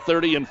caught at the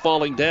 30 and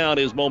falling down.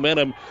 His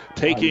momentum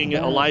taking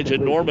Elijah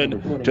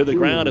Norman to the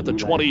ground at the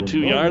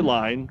 22-yard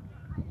line.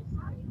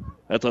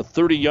 That's a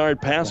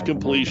 30-yard pass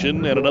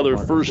completion and another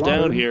 1st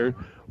down here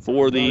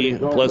for the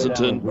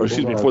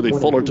for the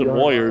Fullerton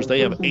Warriors.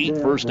 They have 8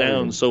 first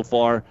downs so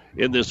far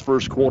in this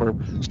first quarter,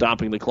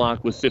 stopping the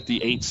clock with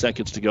 58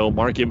 seconds to go.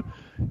 Mark him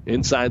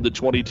inside the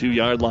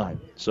 22-yard line.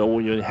 So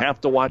you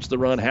have to watch the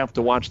run,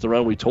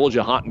 We told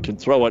you Houghton can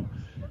throw it.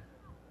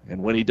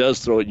 And when he does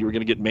throw it, you're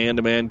going to get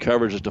man-to-man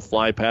coverage, just a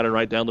fly pattern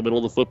right down the middle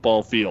of the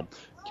football field.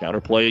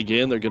 Counterplay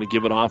again. They're going to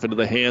give it off into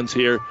the hands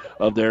here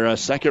of their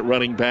second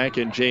running back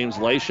in James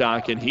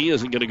Layshock, and he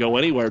isn't going to go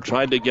anywhere.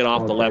 Tried to get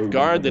off the left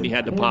guard, then he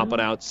had to pop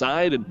it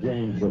outside,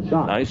 and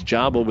nice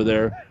job over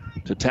there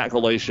to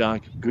tackle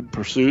Layshock. Good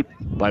pursuit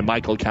by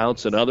Michael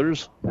Counts and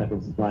others.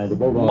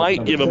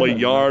 Might give him a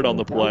yard on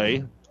the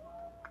play.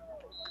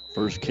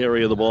 First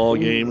carry of the ball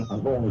game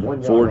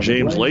for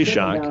James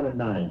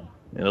Layshock,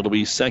 and it'll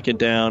be second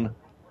down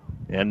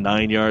and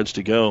 9 yards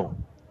to go.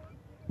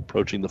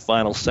 Approaching the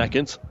final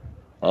seconds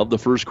of the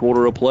first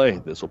quarter of play.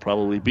 This will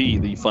probably be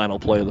the final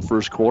play of the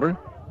first quarter.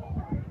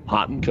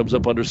 Houghton comes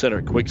up under center.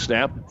 Quick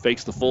snap,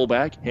 fakes the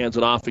fullback, hands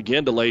it off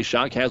again to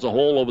Layshock. Has a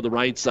hole over the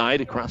right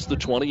side, across the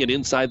 20 and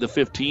inside the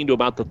 15 to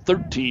about the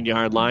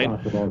 13-yard line.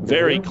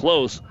 Very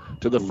close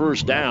to the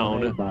first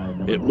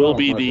down. It will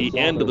be the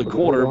end of the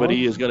quarter, but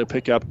he is going to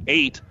pick up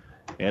 8.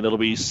 And it'll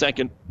be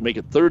make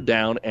it third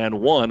down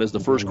and 1 as the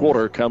first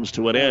quarter comes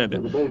to an end.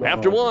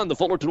 After 1, the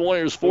Fullerton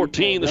Warriors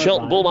 14, the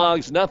Shelton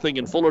Bulldogs nothing,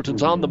 and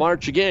Fullerton's on the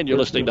march again. You're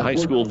listening to high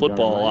school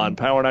football on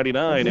Power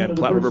 99 and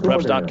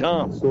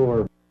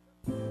PlatteRiverPreps.com.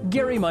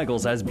 Gary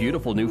Michaels has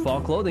beautiful new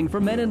fall clothing for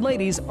men and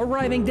ladies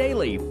arriving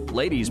daily.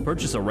 Ladies,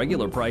 purchase a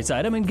regular price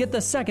item and get the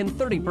second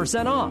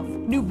 30% off.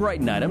 New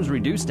Brighton items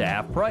reduced to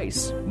half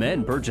price.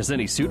 Men, purchase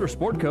any suit or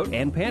sport coat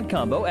and pant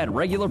combo at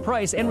regular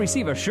price and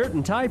receive a shirt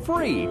and tie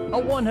free. A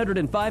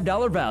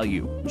 $105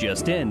 value.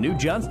 Just in, new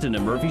Johnston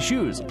 & Murphy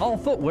shoes. All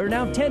footwear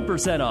now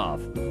 10%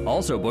 off.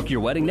 Also book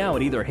your wedding now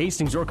at either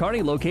Hastings or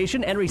Kearney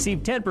location and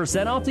receive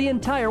 10% off the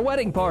entire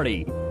wedding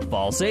party.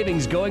 Fall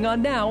savings going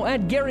on now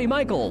at Gary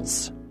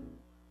Michaels.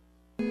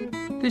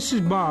 This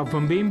is Bob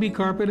from B&B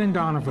Carpet and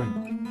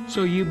Donovan.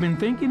 So you've been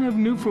thinking of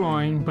new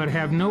flooring but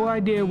have no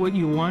idea what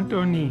you want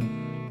or need.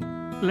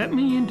 Let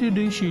me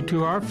introduce you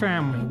to our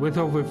family with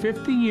over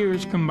 50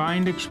 years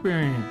combined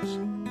experience.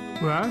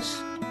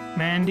 Russ,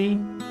 Mandy,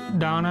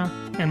 Donna,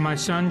 and my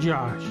son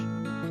Josh.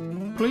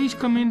 Please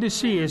come in to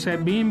see us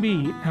at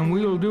B&B and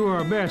we will do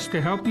our best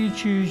to help you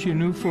choose your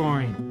new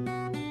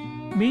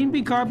flooring.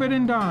 B&B Carpet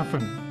and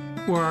Donovan,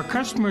 where our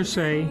customers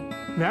say,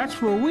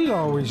 that's where we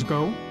always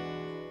go.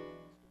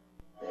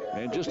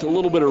 And just a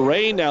little bit of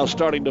rain now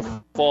starting to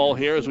fall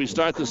here as we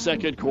start the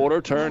second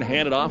quarter. Turn,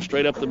 hand it off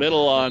straight up the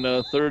middle on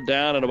third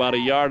down and about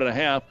 1.5 yards.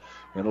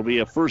 And it'll be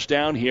a first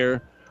down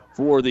here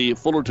for the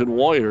Fullerton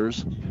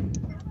Warriors.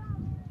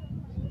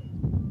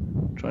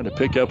 Trying to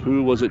pick up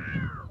who was it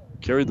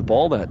carried the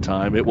ball that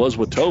time. It was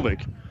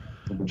Watovic.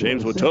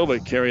 James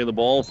Watovic carrying the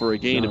ball for a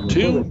gain of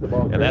 2,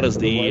 and that is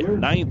the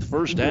 9th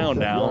first down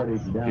now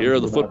here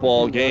of the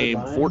football game.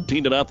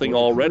 14-0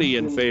 already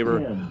in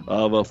favor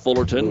of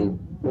Fullerton,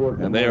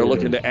 and they are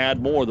looking to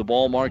add more. The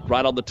ball marked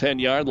right on the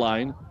 10-yard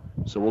line,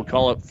 so we'll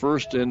call it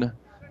first and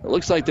it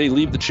looks like they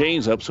leave the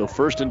chains up, so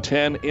first and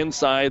 10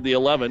 inside the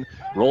 11.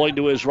 Rolling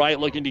to his right,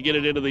 looking to get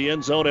it into the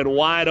end zone, and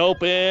wide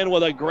open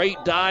with a great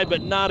dive,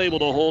 but not able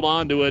to hold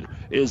on to it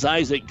is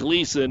Isaac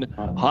Gleason.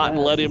 Houghton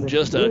led him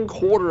just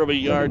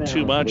 1/4 yard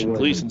too much, and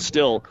Gleason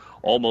still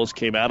almost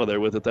came out of there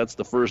with it. That's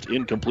the first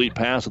incomplete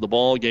pass of the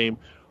ball game.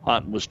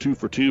 Houghton was 2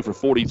 for 2 for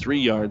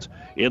 43 yards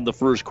in the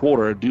first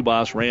quarter.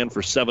 Dubas ran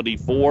for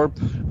 74.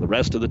 The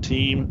rest of the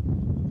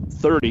team,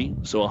 30,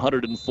 so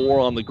 104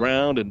 on the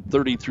ground and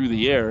 30 through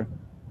the air.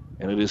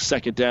 And it is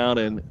second down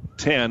and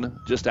 10,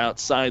 just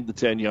outside the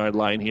 10-yard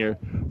line here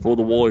for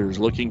the Warriors,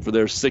 looking for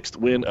their 6th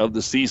win of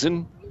the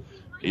season.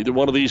 Either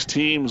one of these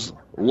teams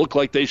look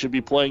like they should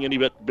be playing any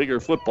bit bigger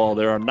football.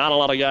 There are not a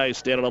lot of guys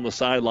standing on the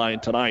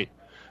sideline tonight.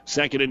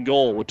 Second and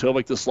goal.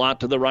 Watovic the slot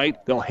to the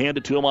right. They'll hand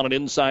it to him on an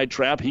inside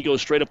trap. He goes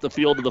straight up the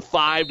field to the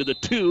 5, to the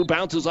 2,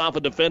 bounces off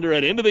a defender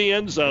and into the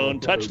end zone.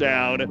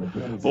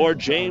 Touchdown for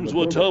James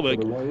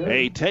Watovic.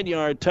 A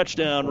 10-yard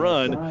touchdown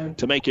run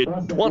to make it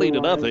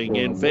 20-0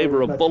 in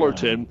favor of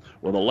Fullerton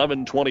with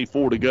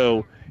 11:24 to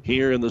go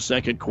here in the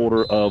second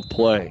quarter of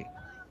play.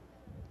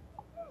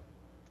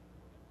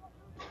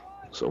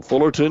 So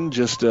Fullerton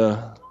just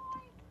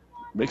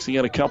mixing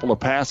in a couple of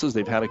passes.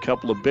 They've had a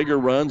couple of bigger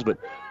runs, but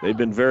they've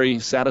been very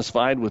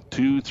satisfied with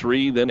 2,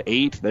 3, then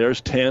 8.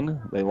 There's 10.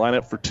 They line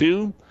up for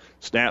 2.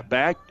 Snap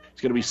back. It's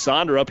going to be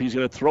Sonderup. He's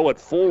going to throw it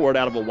forward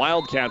out of a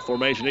Wildcat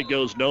formation. It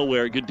goes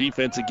nowhere. Good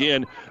defense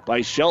again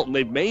by Shelton.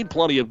 They've made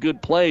plenty of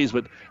good plays,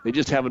 but they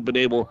just haven't been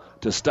able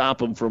to stop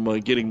them from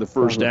getting the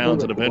first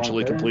downs and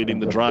eventually completing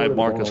the drive.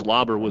 Marcus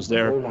Lauber was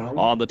there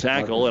on the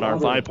tackle, and our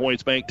 5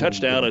 points bank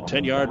touchdown, a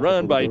 10-yard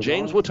run by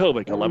James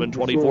Watovic.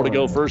 11:24 to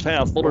go first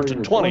half.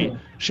 Fullerton 20,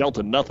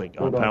 Shelton nothing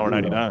on Power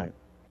 99.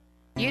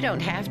 You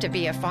don't have to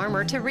be a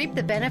farmer to reap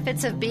the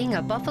benefits of being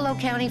a Buffalo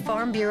County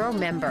Farm Bureau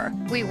member.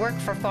 We work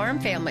for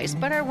farm families,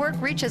 but our work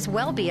reaches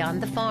well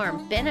beyond the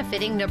farm,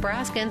 benefiting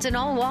Nebraskans in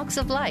all walks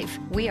of life.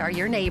 We are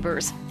your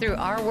neighbors. Through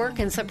our work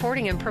in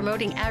supporting and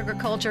promoting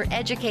agriculture,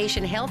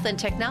 education, health, and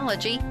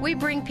technology, we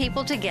bring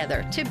people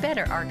together to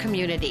better our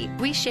community.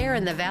 We share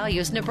in the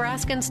values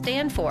Nebraskans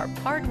stand for: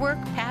 hard work,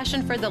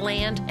 passion for the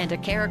land, and a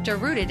character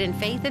rooted in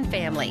faith and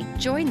family.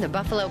 Join the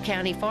Buffalo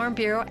County Farm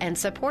Bureau and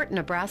support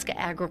Nebraska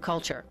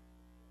agriculture.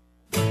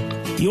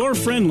 Your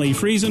friendly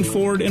Friesen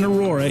Ford in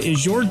Aurora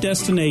is your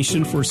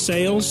destination for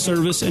sales,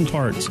 service, and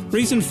parts.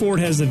 Friesen Ford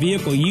has the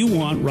vehicle you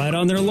want right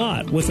on their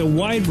lot, with a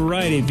wide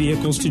variety of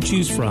vehicles to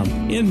choose from,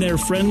 and their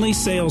friendly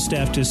sales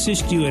staff to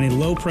assist you in a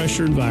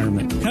low-pressure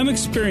environment. Come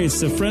experience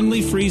the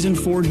friendly Friesen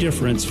Ford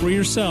difference for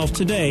yourself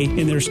today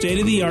in their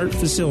state-of-the-art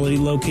facility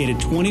located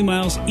 20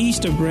 miles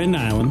east of Grand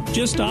Island,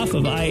 just off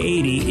of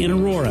I-80 in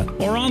Aurora,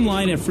 or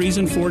online at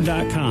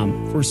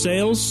FriesenFord.com. For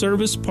sales,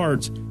 service,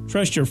 parts,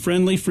 trust your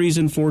friendly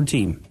Friesen Ford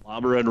team.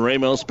 Lauber and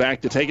Ramos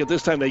back to take it.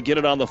 This time they get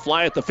it on the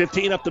fly at the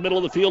 15, up the middle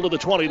of the field to the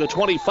 20, the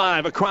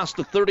 25, across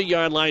the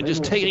 30-yard line,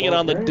 just taking it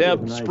on the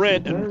depth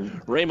sprint. And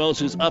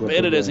Ramos is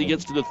upended as he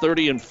gets to the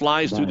 30 and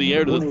flies through the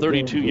air to the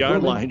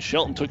 32-yard line.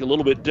 Shelton took a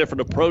little bit different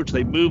approach.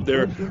 They moved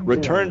their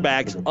return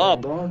backs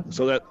up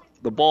so that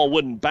the ball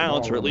wouldn't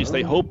bounce, or at least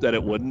they hoped that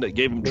it wouldn't. It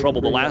gave them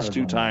trouble the last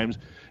two times.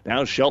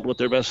 Now Shelton with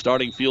their best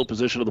starting field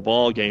position of the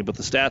ball game. But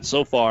the stats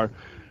so far: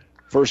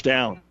 first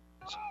down,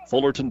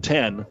 Fullerton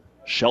 10,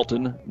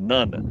 Shelton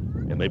none,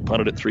 and they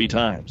punted it 3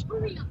 times.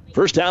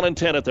 First down and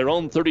 10 at their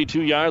own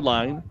 32-yard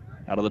line.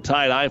 Out of the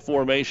tight I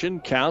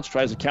formation, Counts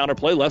tries a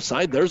counterplay left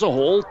side. There's a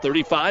hole,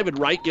 35, and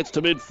Wright gets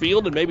to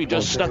midfield and maybe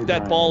just snuck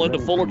that ball into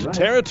Fullerton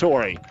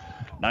territory.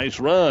 Nice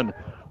run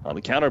on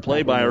the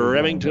counterplay by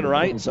Remington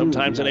Wright.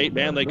 Sometimes an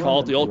 8-man, they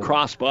call it the old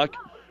crossbuck.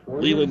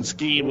 Leland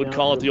Skeen would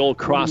call it the old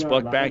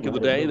crossbuck back in the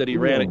day that he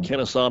ran at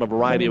Kennesaw and a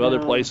variety of other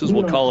places.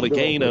 We'll call it a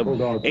gain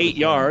of 8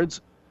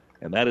 yards,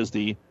 and that is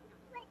the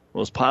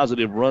most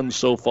positive run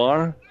so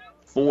far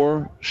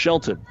for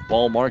Shelton.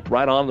 Ball marked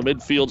right on the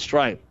midfield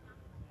stripe.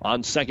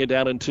 On second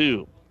down and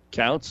 2.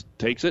 Counts,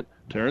 takes it,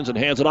 turns and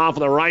hands it off on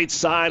the right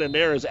side, and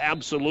there is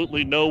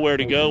absolutely nowhere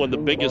to go. And the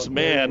biggest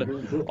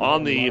man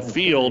on the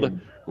field,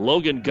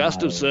 Logan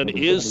Gustafson,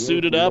 is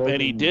suited up,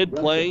 and he did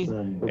play,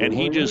 and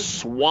he just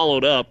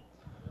swallowed up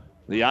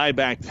the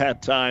I-back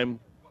that time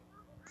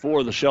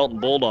for the Shelton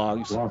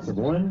Bulldogs.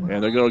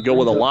 And they're going to go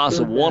with a loss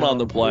of 1 on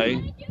the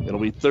play. It'll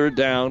be third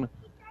down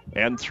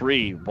and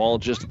 3. Ball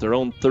just at their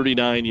own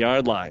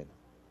 39-yard line.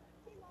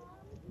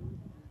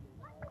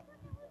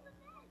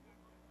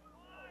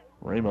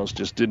 Ramos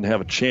just didn't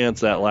have a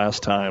chance that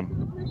last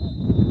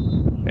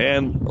time.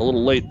 And a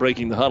little late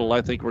breaking the huddle.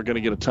 I think we're going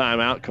to get a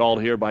timeout called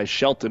here by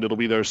Shelton. It'll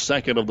be their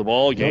second of the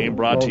ball game,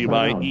 brought to you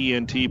by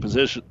ENT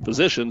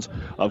Physicians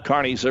of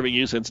Kearney, serving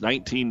you since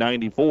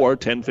 1994.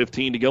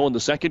 10:15 to go in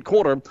the second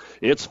quarter.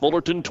 It's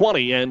Fullerton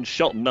 20 and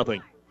Shelton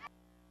nothing.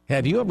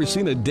 Have you ever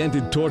seen a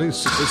dented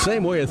tortoise? The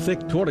same way a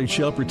thick tortoise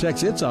shell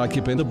protects its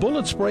occupant, the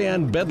bullet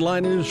spray-on bed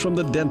liners from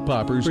the Dent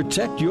Poppers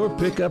protect your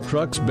pickup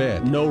truck's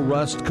bed. No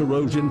rust,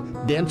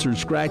 corrosion, dents, or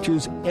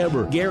scratches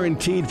ever.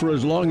 Guaranteed for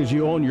as long as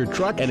you own your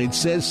truck, and it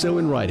says so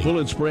in writing.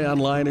 Bullet spray-on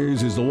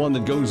liners is the one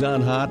that goes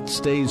on hot,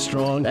 stays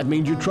strong. That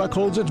means your truck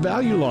holds its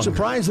value longer.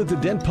 Surprised that the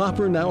Dent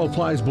Popper now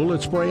applies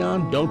bullet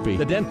spray-on? Don't be.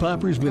 The Dent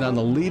Popper's been on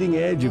the leading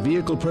edge of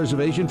vehicle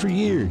preservation for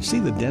years. See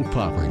the Dent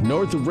Popper,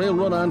 north of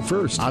Railroad on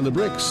First, on the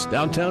bricks,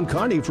 downtown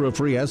Kearney, for a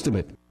free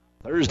estimate.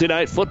 Thursday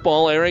night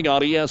football airing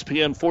on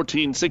ESPN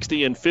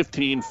 1460 and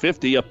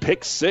 1550. A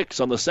pick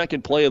 6 on the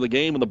second play of the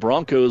game, and the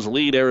Broncos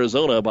lead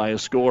Arizona by a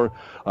score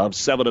of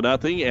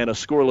 7-0, and a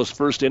scoreless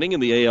first inning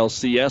in the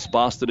ALCS.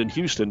 Boston and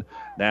Houston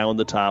now in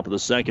the top of the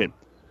second.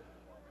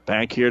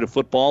 Back here to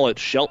football at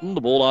Shelton.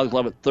 The Bulldogs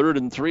have it 3rd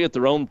and 3 at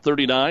their own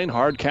 39.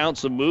 Hard count,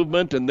 some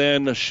movement, and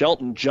then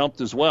Shelton jumped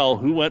as well.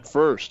 Who went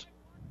first?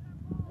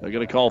 They're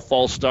going to call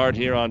false start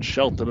here on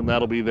Shelton, and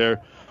that'll be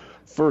their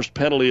first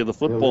penalty of the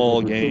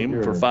football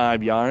game for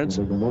 5 yards.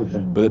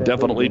 But it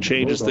definitely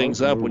changes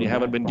things up when you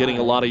haven't been getting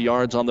a lot of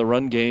yards on the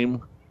run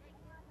game.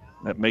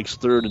 That makes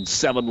 3rd and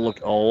 7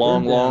 look a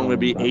long,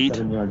 maybe 8.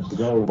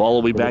 The ball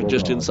will be back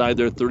just inside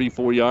their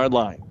 34-yard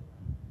line.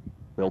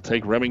 They'll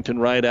take Remington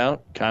right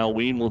out. Kyle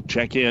Ween will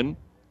check in.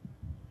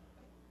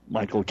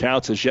 Michael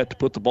Counts has yet to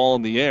put the ball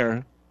in the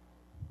air.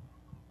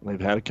 They've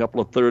had a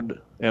couple of 3rd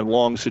and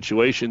long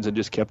situations and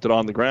just kept it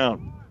on the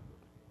ground.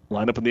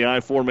 Line up in the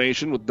I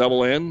formation with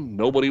double end,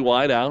 nobody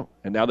wide out,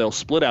 and now they'll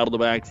split out of the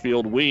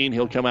backfield. Ween,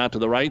 he'll come out to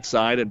the right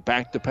side and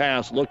back to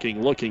pass,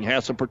 looking,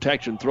 has some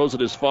protection, throws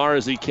it as far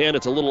as he can.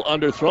 It's a little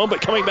underthrown,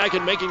 but coming back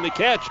and making the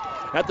catch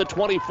at the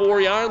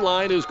 24-yard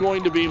line is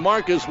going to be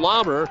Marcus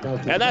Lauber,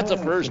 and that's a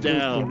first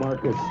down.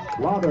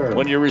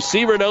 When your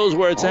receiver knows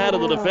where it's at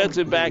and the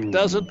defensive back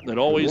doesn't, it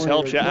always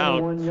helps you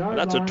out. And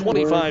that's a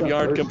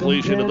 25-yard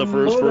completion in the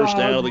first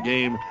down of the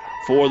game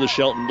for the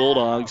Shelton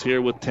Bulldogs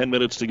here with 10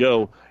 minutes to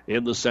go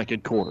in the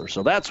second quarter.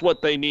 So that's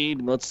what they need.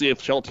 And let's see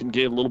if Shelton can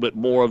get a little bit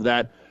more of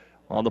that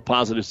on the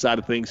positive side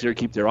of things here,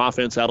 keep their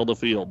offense out on the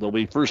field. They'll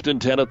be 1st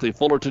and 10 at the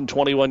Fullerton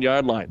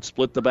 21-yard line.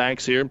 Split the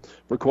backs here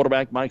for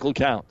quarterback Michael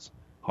Counts.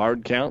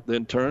 Hard count,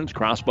 then turns,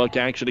 crossbuck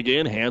action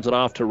again, hands it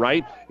off to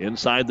right,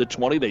 inside the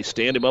 20. They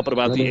stand him up at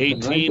about the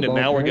 18, and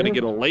now we're going to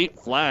get a late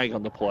flag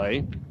on the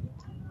play.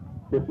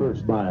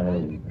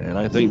 And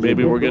I think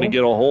maybe we're going to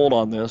get a hold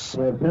on this.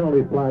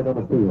 Penalty flag on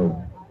the field.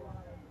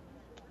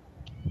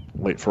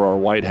 Wait for our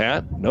white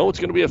hat. No, it's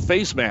going to be a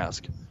face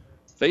mask.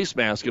 Face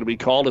mask going to be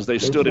called as they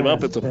stood him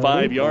up. It's a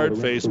 5-yard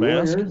face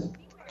mask.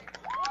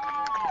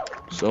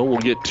 So we'll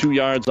get 2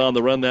 yards on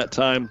the run that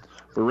time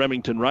for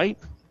Remington Wright.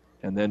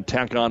 And then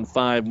tack on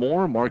 5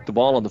 more. Mark the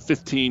ball on the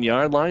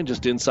 15-yard line,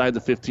 just inside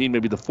the 15,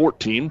 maybe the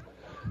 14.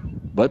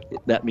 But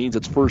that means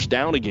it's first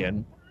down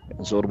again.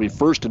 And so it'll be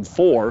 1st and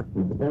 4.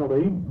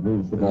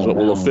 That's what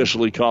we'll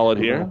officially call it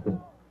here.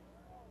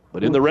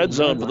 But in the red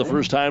zone for the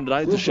first time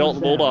tonight, the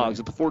Shelton Bulldogs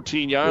at the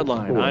 14-yard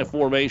line. I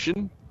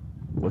formation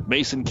with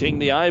Mason King,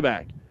 the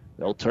I-back.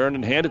 They'll turn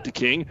and hand it to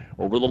King.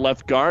 Over the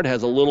left guard,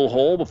 has a little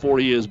hole before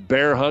he is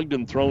bear-hugged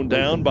and thrown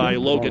down by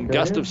Logan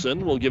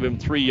Gustafson. We'll give him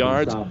 3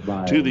 yards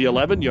to the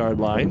 11-yard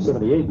line.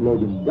 78,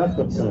 Logan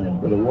Gustafson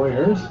for the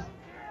Warriors.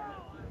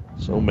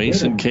 So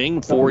Mason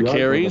King, 4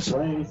 carries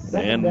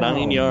and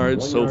 9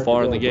 yards so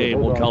far in the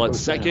game. We'll call it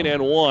 2nd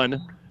and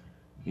 1.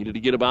 Needed to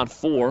get about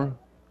 4.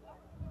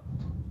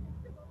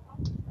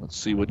 Let's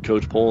see what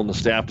Coach Pohl and the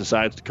staff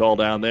decides to call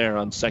down there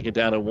on 2nd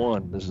down and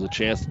 1. This is a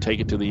chance to take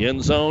it to the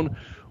end zone,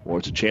 or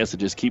it's a chance to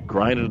just keep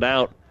grinding it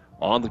out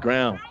on the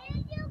ground.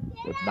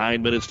 With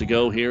 9 minutes to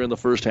go here in the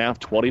first half,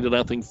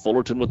 20-0.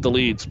 Fullerton with the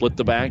lead. Split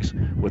the backs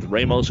with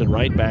Ramos and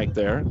Wright back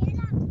there.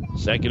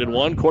 2nd and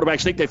 1. Quarterback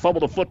sneak. They fumble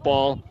the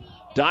football.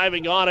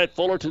 Diving on it.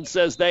 Fullerton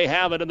says they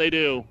have it, and they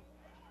do.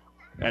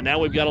 And now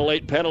we've got a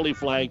late penalty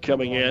flag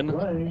coming in.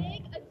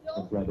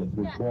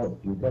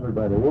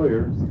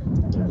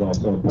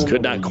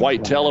 Could not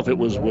quite tell if it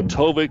was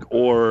Wojtovic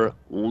or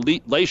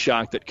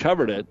Leishak that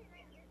covered it.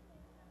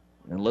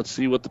 And let's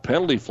see what the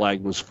penalty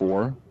flag was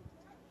for.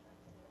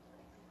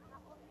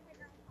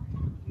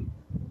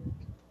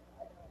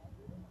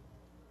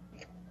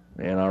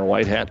 And our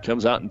white hat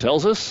comes out and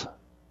tells us.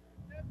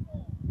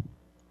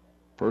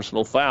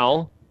 Personal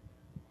foul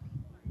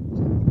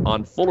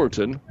on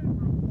Fullerton.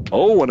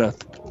 Oh, and a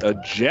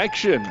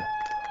ejection.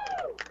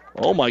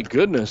 Oh, my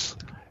goodness.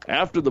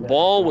 After the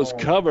ball was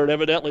covered,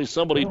 evidently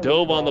somebody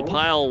dove on the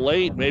pile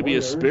late, maybe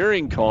a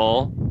spearing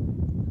call.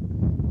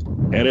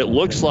 And it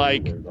looks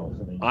like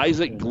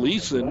Isaac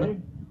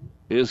Gleason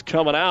is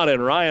coming out,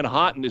 and Ryan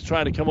Houghton is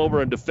trying to come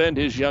over and defend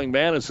his young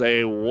man and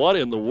say, what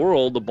in the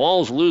world? The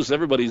ball's loose.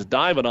 Everybody's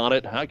diving on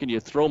it. How can you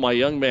throw my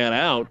young man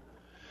out?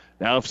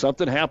 Now, if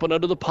something happened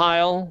under the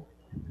pile,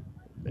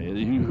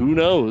 who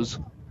knows?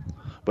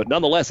 But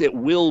nonetheless, it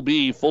will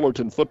be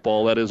Fullerton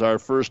football. That is our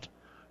first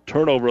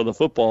turnover of the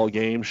football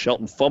game.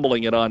 Shelton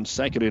fumbling it on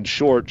 2nd and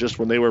short just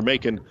when they were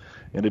making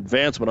an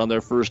advancement on their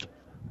first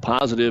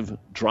positive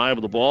drive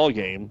of the ball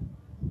game.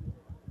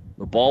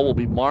 The ball will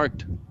be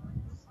marked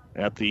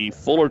at the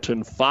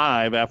Fullerton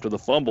 5 after the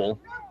fumble.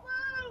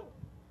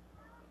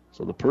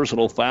 So the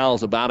personal foul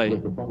is about a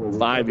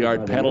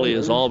 5-yard penalty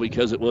is all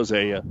because it was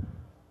a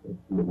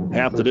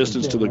half the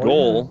distance to the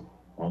goal.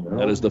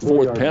 That is the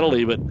 4th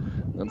penalty, but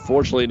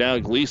unfortunately now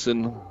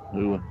Gleason,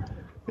 who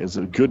is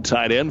a good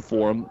tight end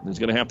for him, is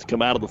going to have to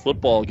come out of the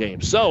football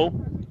game. So,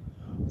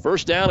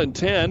 1st down and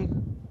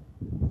 10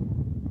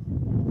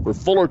 for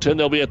Fullerton.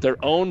 They'll be at their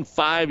own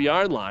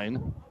 5-yard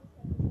line.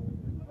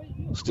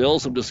 Still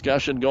some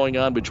discussion going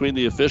on between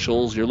the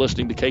officials. You're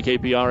listening to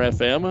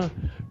KKPR-FM,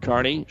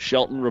 Kearney,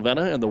 Shelton,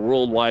 Ravenna, and the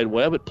World Wide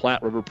Web at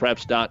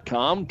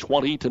PlatteRiverPreps.com.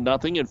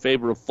 20-0 in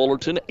favor of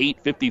Fullerton.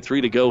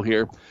 8:53 to go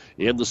here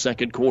in the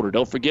second quarter.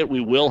 Don't forget,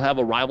 we will have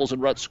a Rivals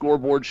and Ruts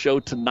scoreboard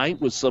show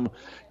tonight with some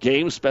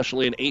games,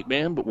 especially in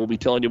 8-man, but we'll be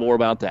telling you more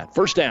about that.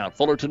 1st down,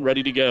 Fullerton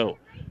ready to go.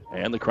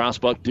 And the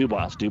crossbuck,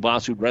 Dubas.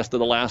 Dubas, who rested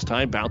the last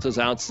time, bounces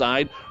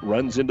outside,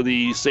 runs into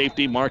the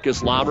safety,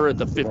 Marcus Lauber at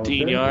the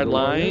 15-yard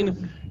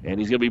line. And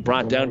he's going to be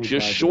brought down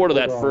just short of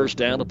that 1st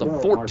down at the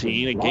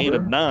 14, a gain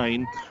of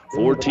 9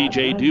 for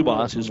T.J.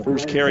 Dubas, his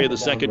first carry of the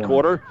second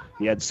quarter.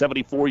 He had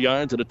 74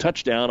 yards and a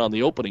touchdown on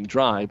the opening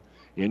drive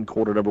in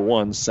quarter number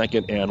 1,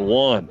 2nd and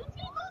 1.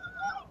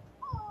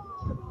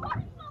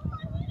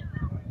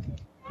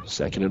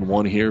 2nd and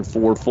 1 here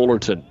for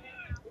Fullerton.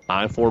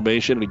 I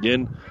formation, and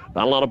again,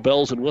 not a lot of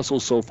bells and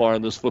whistles so far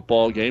in this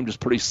football game, just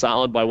pretty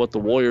solid by what the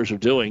Warriors are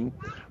doing.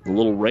 The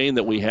little rain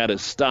that we had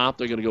has stopped.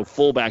 They're going to go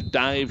fullback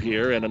dive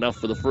here, and enough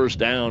for the 1st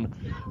down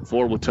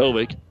for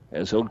Wojtovic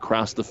as he'll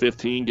cross the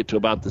 15, get to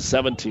about the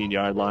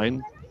 17-yard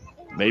line,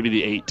 maybe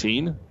the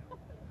 18.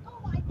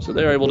 So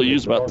they're able to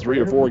use about 3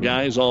 or 4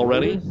 guys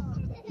already.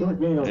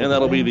 And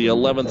that'll be the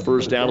 11th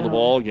 1st down of the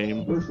ball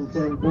game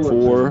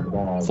for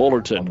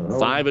Fullerton.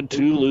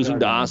 5-2, losing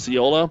to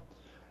Osceola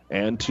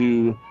and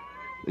to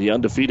the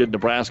undefeated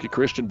Nebraska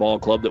Christian Ball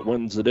Club that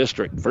wins the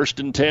district. 1st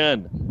and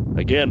 10.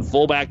 Again,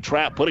 fullback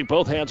trap, putting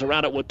both hands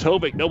around it.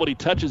 Wojtovic, nobody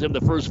touches him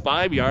the first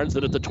 5 yards.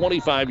 Then at the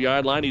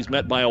 25-yard line, he's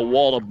met by a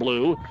wall of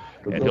blue,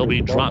 and he'll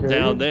be dropped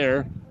down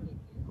there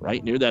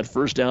right near that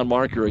first down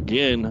marker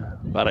again.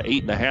 About an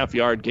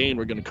 8.5-yard gain.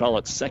 We're going to call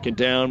it 2nd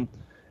down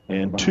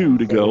and 2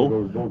 to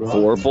go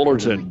for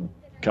Fullerton.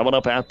 Coming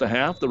up at the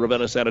half, the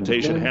Ravenna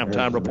Sanitation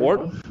halftime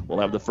report. We'll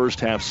have the first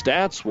half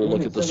stats. We'll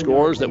look at the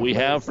scores that we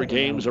have for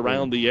games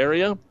around the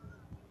area.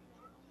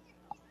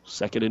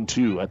 2nd and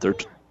 2 at their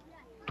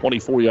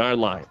 24-yard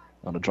line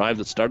on a drive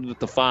that started at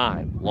the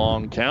 5.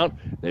 Long count.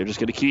 They're just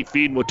going to keep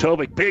feeding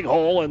Wojtovich. Big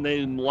hole, and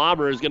then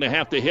Lauber is going to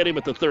have to hit him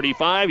at the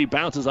 35. He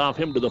bounces off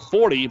him to the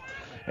 40,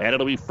 and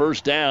it'll be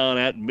first down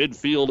at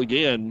midfield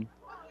again.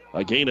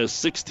 A gain of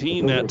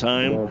 16 that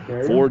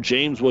time for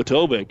James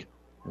Wojtovich.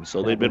 And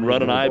so they've been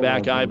running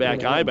I-back.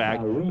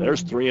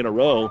 There's 3 in a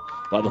row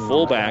by the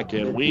fullback,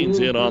 and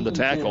Weens in on the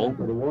tackle.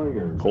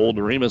 Cole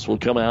Doremus will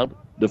come out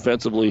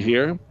defensively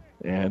here.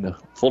 And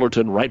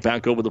Fullerton right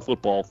back over the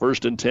football.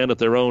 1st and 10 at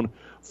their own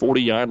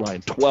 40-yard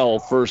line.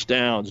 12 first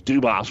downs.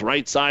 Dubas,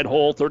 right side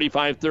hole,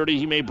 35-30.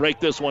 He may break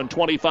this one.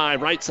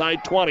 25, right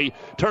side 20.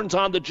 Turns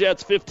on the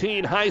Jets,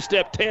 15, high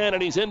step 10,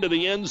 and he's into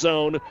the end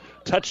zone.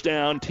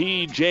 Touchdown,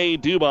 T.J.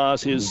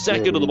 Dubas, his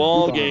 2nd of the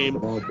ball game,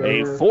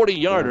 a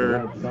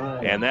 40-yarder,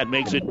 and that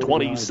makes it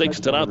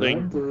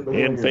 26-0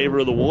 in favor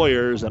of the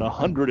Warriors, and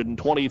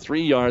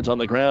 123 yards on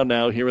the ground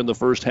now here in the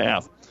first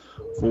half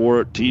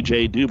for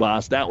T.J.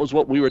 Dubas. That was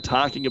what we were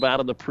talking about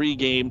in the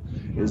pregame,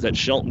 is that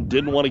Shelton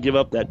didn't want to give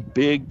up that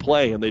big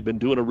play, and they've been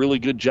doing a really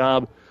good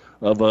job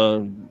of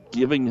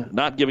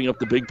not giving up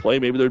the big play.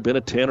 Maybe there had been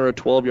a 10 or a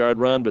 12-yard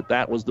run, but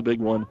that was the big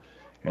one.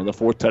 And the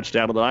 4th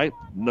touchdown of the night.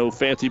 No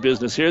fancy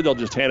business here. They'll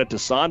just hand it to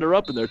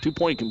Sonderup, and their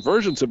 2-point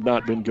conversions have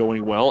not been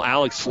going well.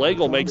 Alex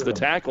Slagle makes the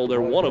tackle. They're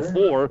 1 of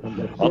 4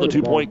 on the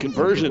 2-point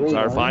conversions.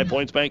 Our 5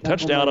 Points Bank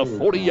touchdown, a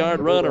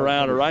 40-yard run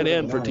around a right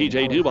end for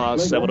T.J.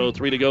 Dubas.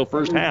 7:03 to go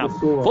first half.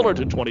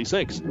 Fullerton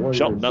 26,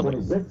 Shelton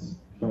nothing.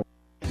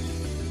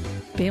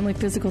 Family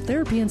Physical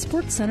Therapy and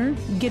Sports Center,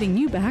 getting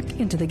you back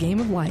into the game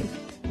of life.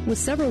 With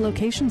several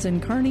locations in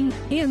Kearney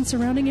and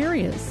surrounding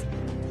areas.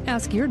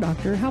 Ask your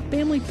doctor how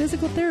Family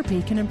Physical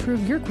Therapy can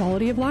improve your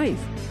quality of life.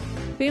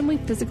 Family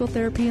Physical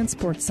Therapy and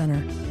Sports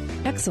Center.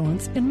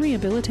 Excellence in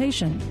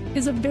Rehabilitation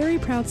is a very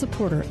proud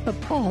supporter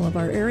of all of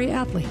our area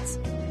athletes,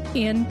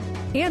 in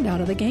and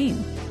out of the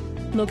game.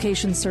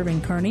 Locations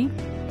serving Kearney,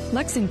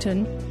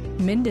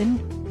 Lexington, Minden,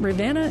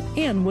 Ravenna,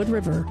 and Wood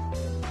River.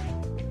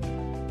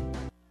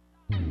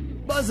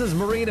 Buzz's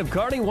Marine of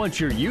Kearney wants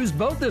your used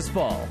boat this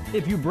fall.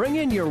 If you bring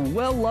in your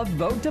well-loved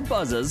boat to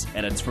Buzz's,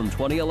 and it's from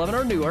 2011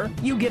 or newer,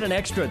 you get an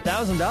extra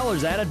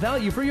 $1,000 added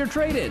value for your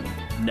trade-in.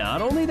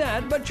 Not only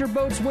that, but your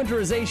boat's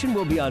winterization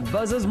will be on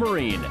Buzz's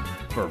Marine.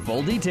 For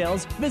full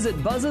details,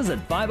 visit Buzz's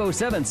at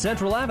 507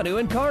 Central Avenue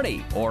in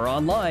Kearney or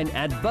online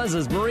at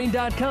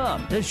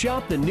buzzesmarine.com to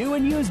shop the new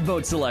and used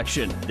boat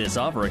selection. This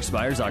offer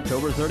expires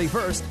October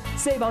 31st.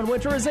 Save on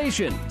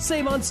winterization,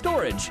 save on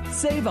storage,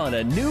 save on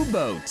a new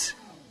boat.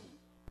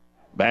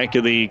 Back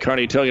in the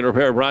Kearney Towing and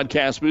Repair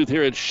broadcast booth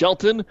here at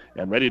Shelton,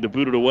 and ready to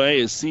boot it away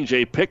is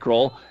C.J.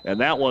 Pickrell,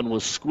 and that one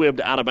was squibbed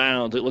out of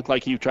bounds. It looked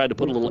like he tried to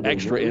put a little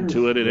extra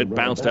into it, and it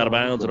bounced out of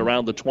bounds at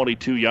around the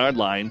 22-yard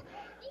line.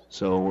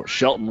 So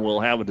Shelton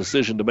will have a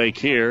decision to make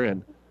here,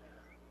 and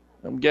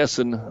I'm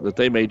guessing that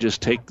they may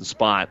just take the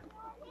spot.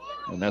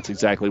 And that's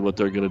exactly what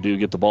they're going to do,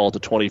 get the ball at the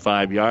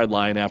 25-yard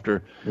line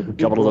after a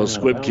couple of those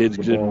squib kids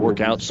didn't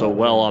work out so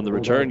well on the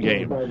return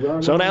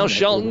game. So now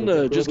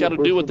Shelton just got to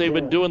do what they've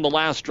been doing the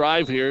last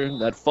drive here.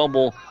 That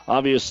fumble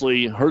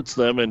obviously hurts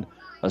them, and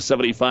a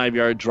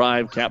 75-yard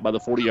drive capped by the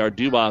 40-yard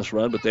Dubas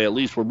run, but they at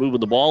least were moving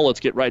the ball.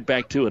 Let's get right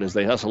back to it as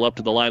they hustle up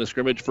to the line of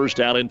scrimmage. First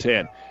down and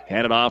 10.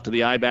 Hand it off to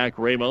the I-back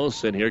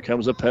Ramos, and here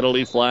comes a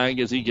penalty flag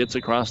as he gets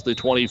across the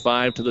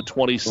 25 to the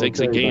 26,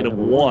 a gain of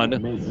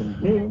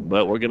 1.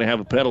 But we're going to have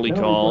a penalty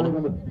called,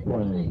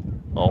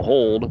 a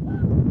hold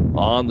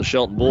on the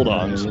Shelton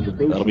Bulldogs.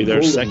 That'll be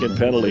their second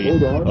penalty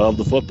of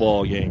the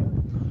football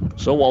game.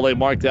 So while they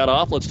mark that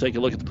off, let's take a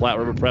look at the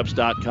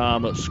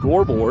PlatteRiverPreps.com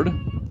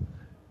scoreboard.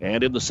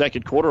 And in the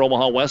second quarter,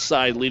 Omaha West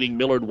Side leading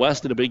Millard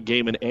West in a big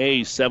game in A,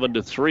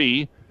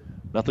 7-3.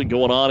 Nothing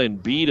going on in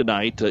B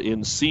tonight.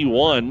 In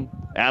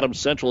C1, Adams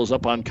Central is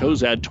up on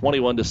Cozad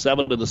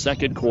 21-7 in the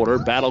second quarter.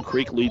 Battle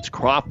Creek leads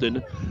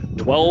Crofton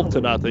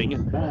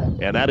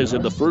 12-0, and that is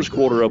in the first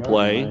quarter of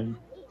play.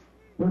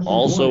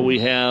 Also, we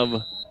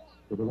have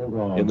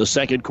in the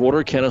second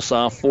quarter,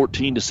 Kennesaw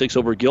 14-6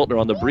 over Giltner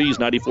on the Breeze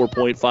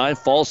 94.5.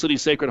 Fall City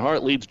Sacred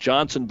Heart leads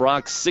Johnson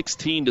Brock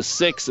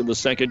 16-6 in the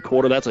second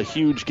quarter. That's a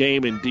huge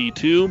game in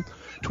D2.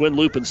 Twin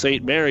Loop and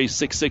St. Mary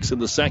 6-6 in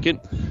the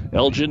second.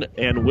 Elgin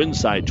and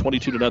Winside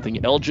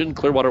 22-0 Elgin.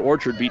 Clearwater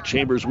Orchard beat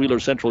Chambers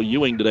Wheeler Central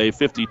Ewing today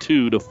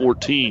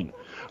 52-14.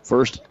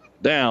 First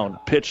down,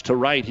 pitch to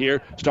right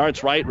here.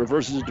 Starts right,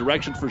 reverses his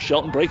direction for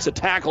Shelton. Breaks a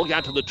tackle,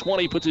 got to the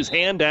 20, puts his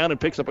hand down and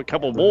picks up a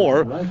couple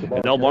more.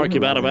 And they'll mark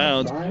him out of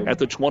bounds at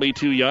the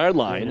 22-yard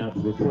line.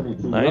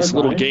 Nice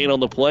little gain on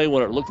the play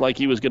when it looked like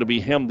he was going to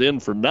be hemmed in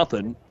for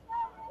nothing.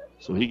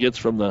 So he gets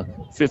from the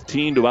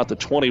 15 to about the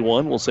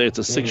 21. We'll say it's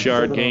a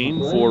 6-yard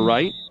gain for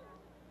Wright.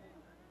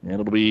 And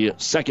it'll be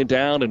second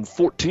down and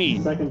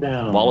 14. Second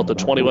down. Ball at the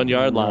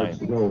 21-yard line.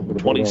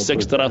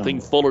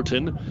 26-0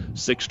 Fullerton.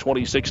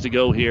 6:26 to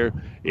go here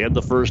in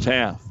the first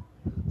half.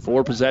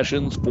 4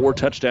 possessions, 4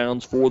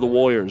 touchdowns for the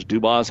Warriors.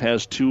 Dubas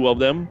has 2 of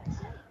them.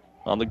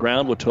 On the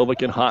ground,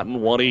 Wojtovic and Houghton,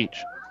 1 each.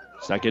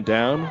 Second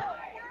down.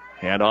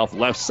 Handoff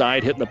left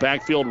side, hitting the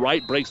backfield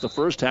right, breaks the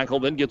first tackle,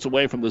 then gets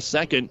away from the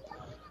second.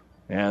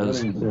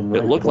 As it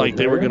looked like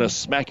they were going to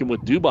smack him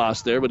with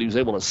Dubas there, but he was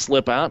able to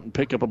slip out and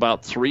pick up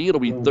about 3. It'll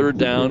be third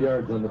down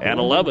and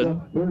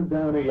 11. Third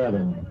down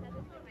 11.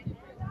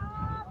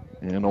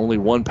 And only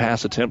 1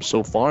 pass attempt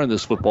so far in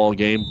this football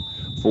game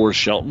for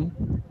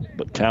Shelton.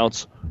 But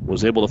Counts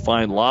was able to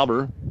find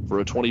Lauber for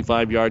a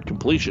 25-yard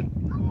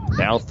completion.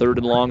 Now third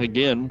and long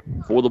again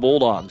for the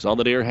Bulldogs on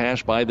the near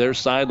hash by their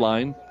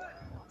sideline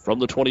from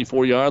the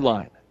 24-yard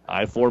line.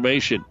 I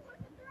formation.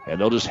 And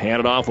they'll just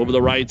hand it off over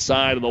the right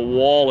side, and the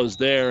wall is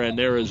there, and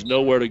there is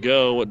nowhere to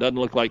go. It doesn't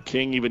look like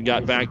King even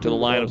got back to the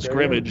line of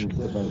scrimmage.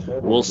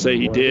 We'll say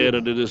he did,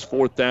 and it is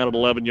fourth down and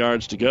 11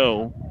 yards to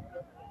go.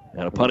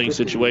 And a punting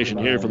situation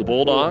here for the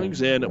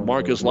Bulldogs, and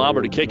Marcus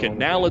Lauber to kick it.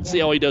 Now let's see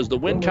how he does. The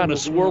wind kind of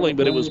swirling,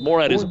 but it was more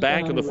at his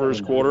back in the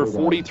first quarter.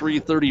 43,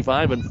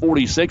 35, and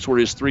 46 were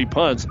his 3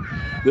 punts.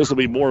 This will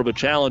be more of a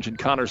challenge, and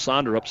Connor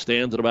Sonderup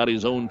stands at about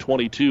his own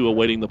 22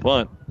 awaiting the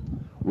punt.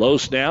 Low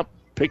snap.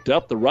 Picked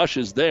up, the rush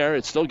is there.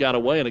 It still got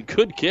away, and it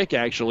could kick,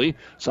 actually.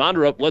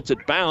 Sonderup lets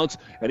it bounce,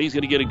 and he's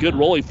going to get a good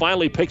roll. He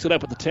finally picks it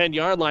up at the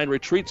 10-yard line,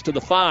 retreats to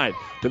the 5,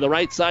 to the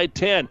right side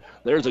 10.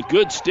 There's a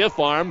good stiff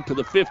arm to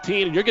the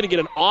 15, and you're going to get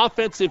an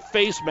offensive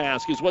face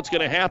mask is what's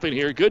going to happen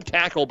here. Good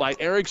tackle by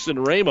Erickson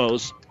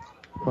Ramos.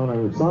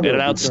 And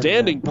an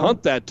outstanding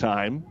punt that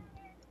time.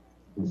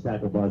 He's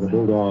tackled by the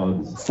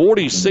Bulldogs.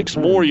 46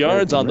 more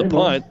yards on the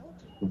punt.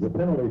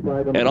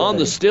 And on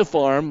the stiff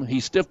arm,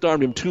 he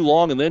stiff-armed him too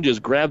long and then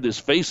just grabbed his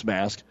face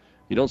mask.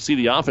 You don't see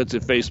the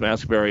offensive face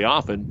mask very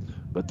often,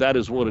 but that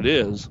is what it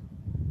is.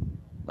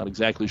 Not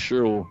exactly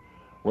sure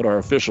what our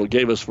official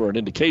gave us for an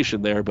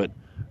indication there, but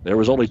there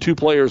was only 2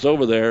 players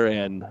over there,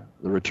 and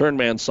the return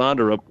man,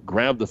 Sonderup,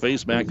 grabbed the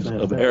face mask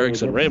of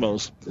Erickson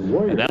Ramos,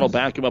 and that'll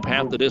back him up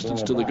half the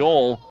distance to the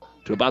goal,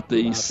 to about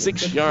the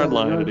 6-yard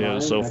line it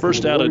is. So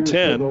first down and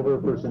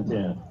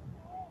 10.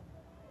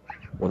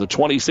 With a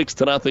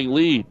 26-0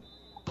 lead.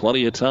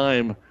 Plenty of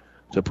time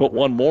to put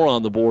one more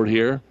on the board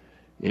here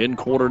in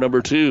quarter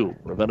number 2.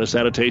 Ravenna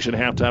Sanitation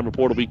halftime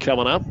report will be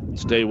coming up.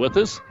 Stay with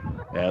us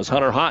as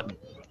Hunter Houghton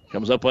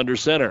comes up under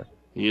center.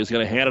 He is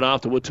going to hand it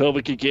off to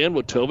Wojtovic again.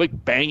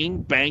 Wojtovic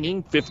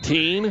banging,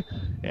 15,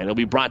 and he'll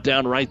be brought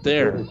down right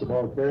there.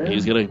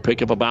 He's going to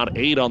pick up about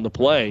 8 on the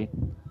play.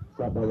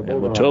 And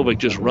Wojtovic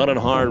just running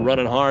hard,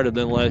 and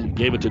then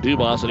gave it to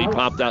Dubas, and he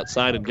popped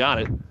outside and got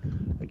it.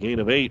 A gain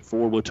of 8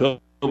 for Wojtovic.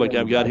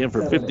 I've got him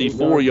for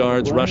 54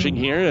 yards rushing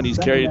here, and he's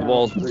carried the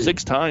ball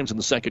 6 times in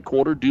the second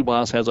quarter.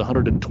 Dubas has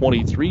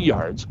 123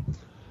 yards.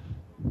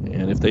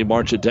 And if they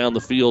march it down the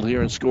field here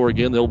and score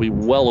again, they'll be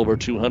well over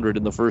 200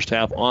 in the first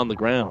half on the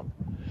ground.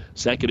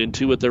 Second and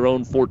 2 at their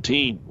own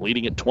 14,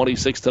 leading at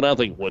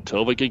 26-0.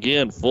 Wojtovic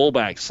again,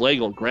 fullback.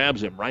 Slagle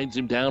grabs him, rides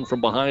him down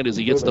from behind as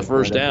he gets the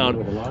first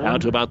down,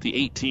 out to about the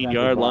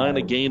 18-yard line,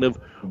 a gain of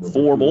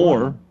 4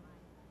 more.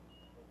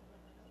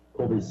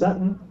 Colby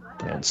Sutton.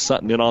 And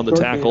Sutton in on the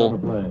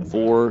tackle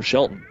for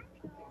Shelton.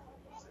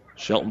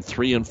 Shelton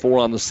 3-4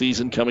 on the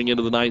season coming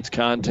into the night's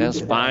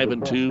contest.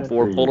 5-2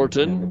 for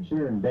Fullerton.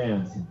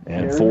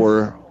 And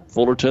for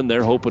Fullerton,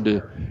 they're hoping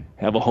to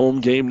have a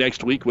home game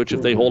next week, which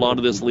if they hold on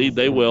to this lead,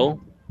 they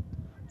will.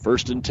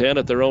 First and 10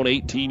 at their own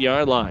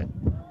 18-yard line.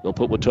 They'll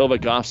put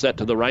Wojtovic offset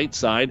to the right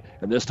side,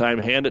 and this time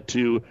hand it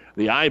to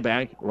the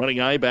I-back.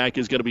 Running I-back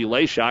is going to be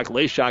Leshock.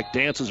 Leshock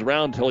dances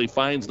around until he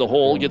finds the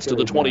hole, gets to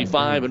the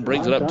 25, and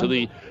brings it up to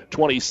the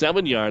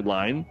 27-yard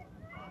line.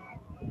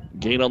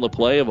 Gain on the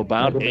play of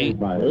about 8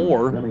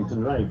 more.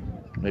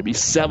 Maybe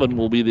 7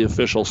 will be the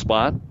official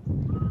spot.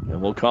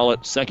 And we'll call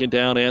it second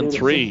down and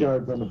 3. So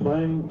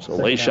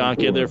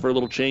Leshock in there for a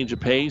little change of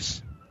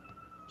pace.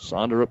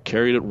 Sonderup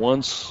carried it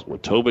once.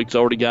 Wojtovic's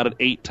already got it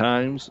 8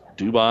 times.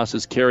 Dubas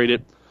has carried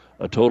it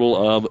a total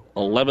of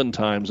 11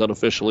 times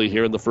unofficially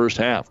here in the first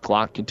half.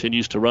 Clock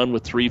continues to run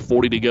with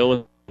 3:40 to go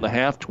in the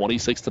half.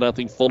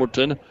 26-0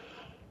 Fullerton.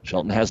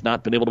 Shelton has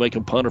not been able to make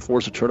a punt or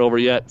force a turnover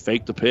yet.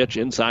 Fake the pitch,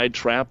 inside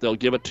trap. They'll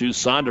give it to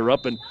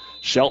Sonderup, and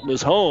Shelton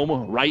is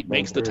home. Wright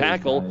makes the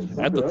tackle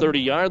at the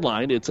 30-yard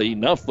line. It's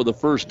enough for the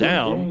first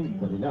down.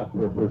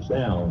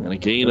 And a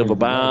gain of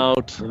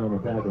about,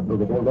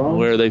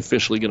 where are they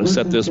officially going to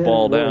set this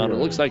ball down? It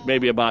looks like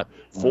maybe about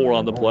 4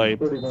 on the play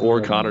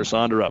for Connor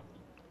Sonderup.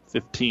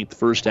 15th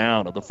first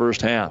down of the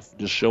first half.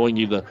 Just showing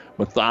you the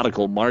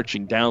methodical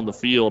marching down the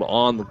field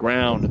on the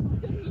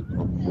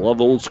ground.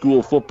 Love old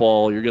school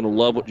football. You're going to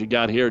love what you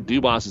got here.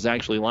 Dubas is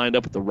actually lined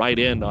up at the right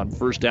end on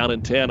 1st down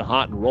and 10.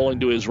 Houghton rolling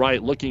to his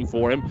right, looking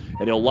for him,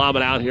 and he'll lob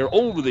it out here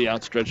over the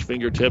outstretched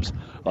fingertips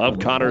of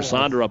Connor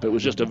Sonderup. It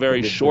was just a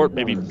very short,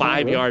 maybe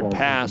 5-yard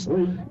pass,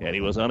 and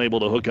he was unable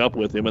to hook up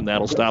with him, and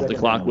that'll stop the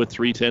clock with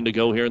 3:10 to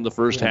go here in the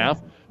first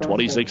half.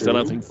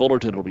 26-0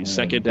 Fullerton. It'll be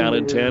 2nd down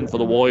and 10 for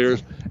the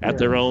Warriors at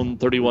their own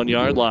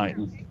 31-yard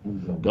line.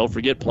 Don't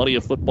forget, plenty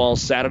of football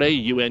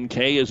Saturday. UNK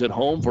is at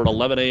home for an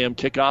 11 a.m.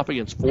 kickoff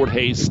against Fort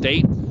Hays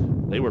State.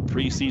 They were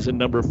preseason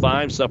number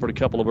 5, suffered a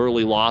couple of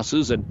early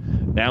losses,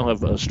 and now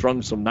have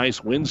strung some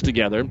nice wins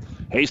together.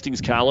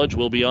 Hastings College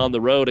will be on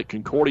the road at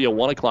Concordia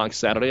 1 o'clock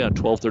Saturday on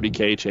 12:30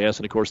 KHAS,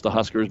 and, of course, the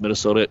Huskers,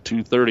 Minnesota at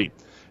 2:30.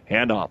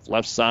 Handoff,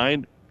 left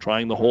side,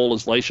 trying the hole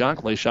is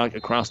Leishak. Leishak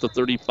across the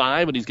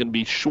 35, and he's going to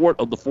be short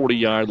of the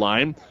 40-yard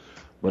line.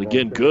 But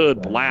again,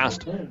 good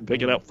blast,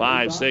 picking up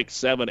 5, 6,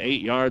 7,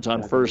 8 yards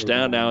on 1st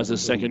down. Now as the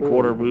second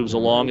quarter moves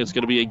along, it's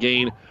going to be a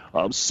gain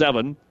of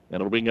 7, and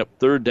it'll bring up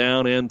 3rd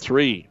down and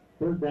 3.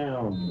 3rd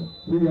down,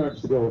 3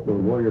 yards to go for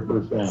Warrior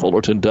 1st down.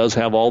 Fullerton does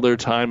have all their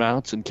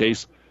timeouts in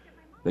case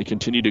they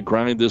continue to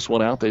grind this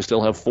one out. They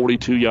still have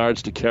 42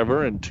 yards to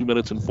cover and 2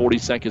 minutes and 40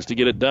 seconds to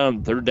get it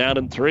done. 3rd down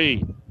and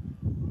 3.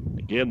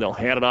 Again, they'll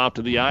hand it off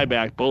to the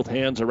I-back. Both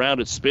hands around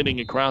it, spinning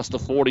across the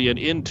 40 and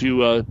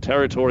into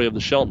territory of the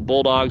Shelton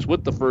Bulldogs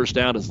with the 1st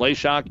down as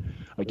Leishak,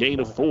 a gain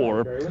of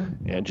 4,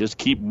 and just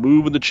keep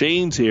moving the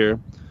chains here.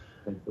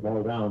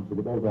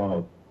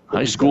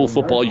 High school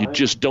football, you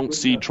just don't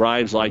see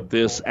drives like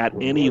this at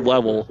any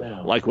level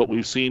like what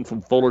we've seen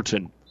from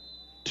Fullerton.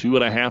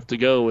 2.5 to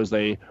go as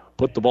they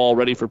put the ball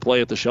ready for play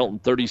at the Shelton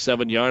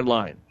 37-yard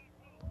line.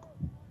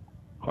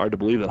 Hard to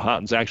believe that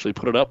Houghton's actually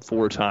put it up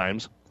 4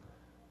 times.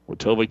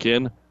 Wojtovich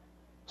in,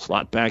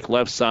 slot back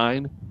left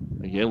side.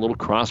 Again, a little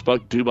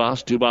crossbuck.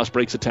 Dubas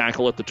breaks a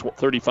tackle at the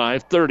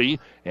 35-30,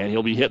 and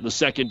he'll be hit in the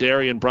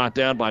secondary and brought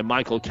down by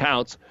Michael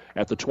Kautz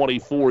at the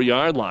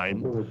 24-yard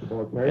line.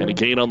 And a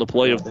gain on the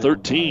play of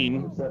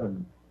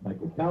 13.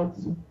 Michael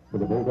Kautz for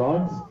the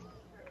Bulldogs.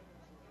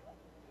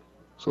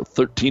 So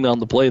 13 on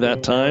the play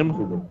that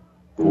time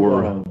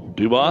for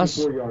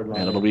Dubas,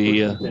 and it'll be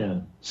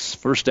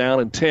 1st down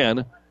and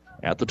 10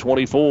 at the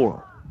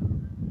 24.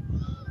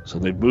 So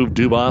they've moved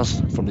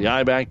Dubas from the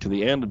I-back to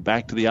the end and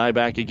back to the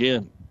I-back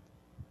again.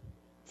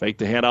 Fake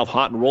the handoff.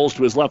 Houghton rolls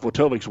to his left.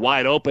 Wotovich's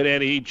wide open,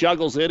 and he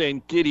juggles it,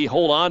 and did he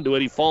hold on to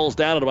it? He falls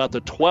down at about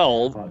the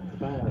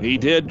 12. He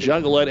did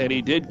juggle it, and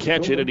he did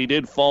catch it, and he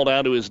did fall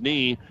down to his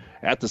knee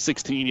at the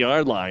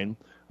 16-yard line.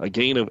 A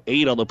gain of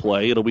 8 on the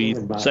play. It'll be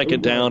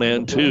 2nd down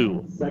and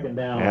 2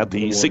 at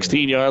the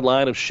 16-yard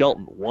line of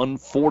Shelton.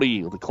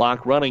 1:40, the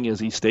clock running as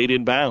he stayed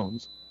in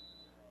bounds.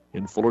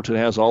 And Fullerton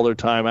has all their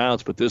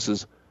timeouts, but this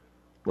is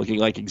looking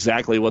like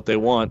exactly what they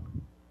want.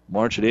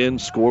 March it in,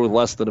 score with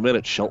less than a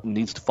minute. Shelton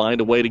needs to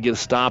find a way to get a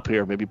stop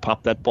here. Maybe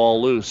pop that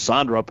ball loose.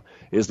 Sonderup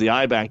is the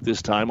I-back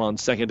this time on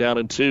 2nd down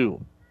and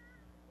 2.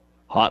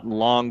 Houghton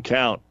long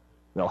count.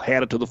 They'll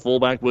hand it to the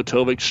fullback.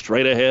 Wojtovich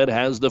straight ahead,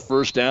 has the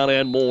 1st down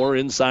and more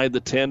inside the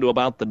 10 to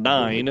about the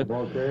 9.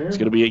 It's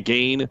going to be a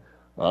gain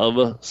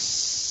of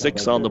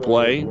 6 on the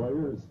play,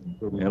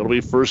 and it'll be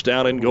 1st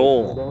down and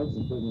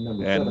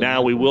goal. And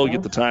now we will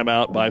get the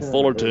timeout by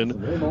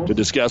Fullerton to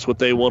discuss what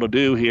they want to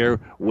do here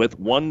with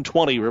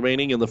 1:20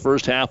 remaining in the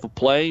first half of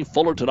play.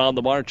 Fullerton on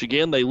the march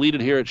again. They lead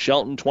it here at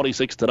Shelton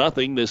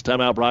 26-0. This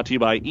timeout brought to you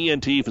by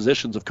ENT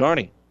Physicians of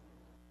Kearney.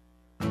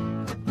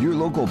 Your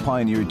local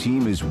Pioneer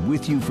team is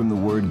with you from the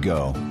word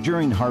go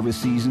during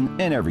harvest season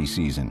and every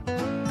season.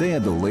 They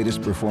have the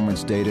latest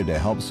performance data to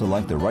help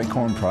select the right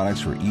corn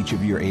products for each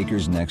of your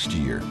acres next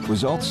year.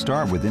 Results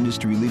start with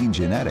industry-leading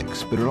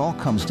genetics, but it all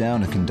comes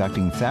down to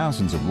conducting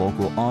thousands of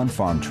local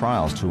on-farm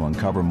trials to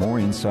uncover more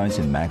insights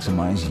and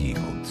maximize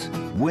yields.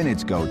 When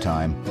it's go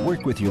time,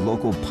 work with your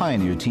local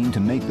Pioneer team to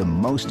make the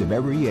most of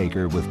every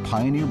acre with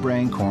Pioneer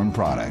brand corn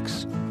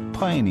products.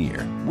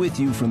 Pioneer, with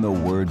you from the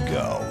word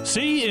go.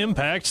 See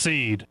Impact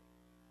Seed.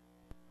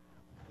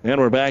 And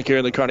we're back here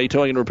in the Kearney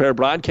Towing and Repair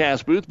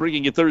broadcast booth,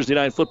 bringing you Thursday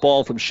night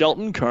football from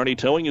Shelton. Kearney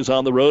Towing is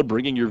on the road,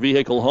 bringing your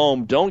vehicle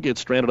home. Don't get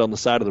stranded on the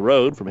side of the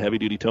road. From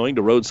heavy-duty towing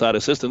to roadside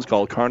assistance,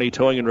 call Kearney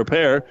Towing and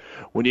Repair.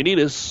 When you need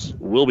us,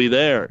 we'll be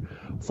there.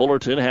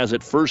 Fullerton has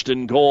it 1st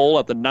and goal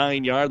at the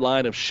 9-yard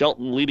line of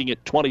Shelton, leading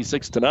it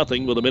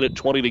 26-0 with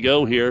 1:20 to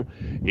go here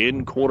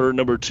in quarter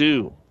number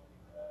 2.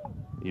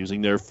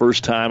 Using their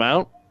first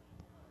timeout,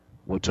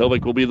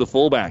 Wojtovich will be the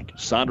fullback.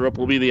 Sonderup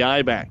will be the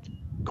I-back.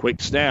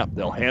 Quick snap.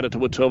 They'll hand it to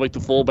Wojtovich, the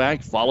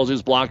fullback. Follows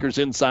his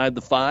blockers inside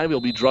the 5.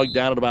 He'll be drugged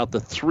down at about the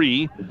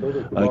 3.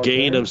 A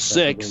gain of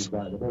 6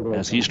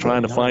 as he's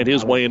trying to find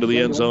his way into the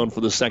end zone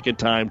for the 2nd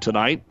time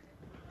tonight.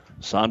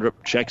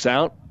 Sonderup checks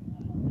out.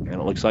 And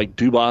it looks like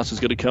Dubas is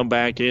going to come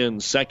back in.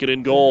 2nd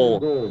and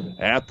goal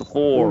at the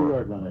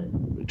 4.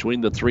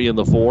 Between the 3 and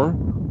the 4.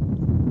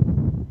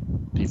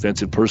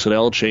 Defensive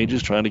personnel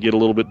changes, trying to get a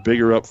little bit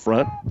bigger up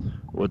front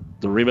with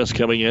the Remus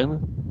coming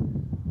in.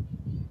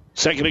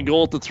 2nd and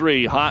goal at the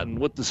 3. Houghton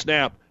with the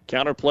snap.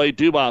 Counterplay,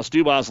 Dubas.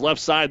 Dubas left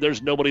side.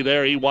 There's nobody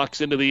there. He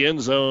walks into the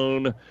end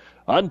zone.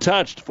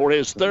 untouched for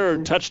his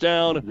third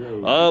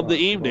touchdown of the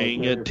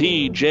evening.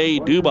 T.J.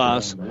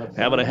 Dubas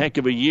having a heck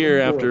of a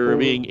year after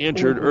being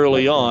injured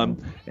early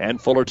on. And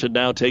Fullerton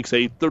now takes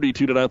a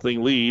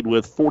 32-0 lead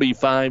with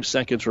 45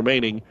 seconds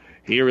remaining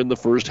here in the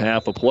first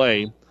half of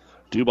play.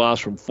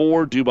 Dubas from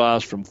 4,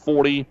 Dubas from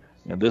 40,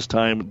 and this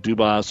time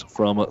Dubas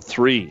from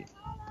 3.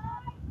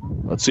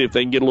 Let's see if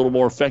they can get a little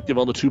more effective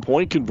on the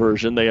 2-point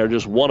conversion. They are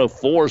just 1 of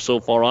 4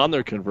 so far on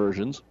their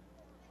conversions.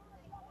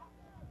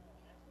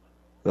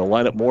 They'll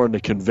line up more in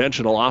the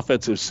conventional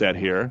offensive set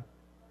here.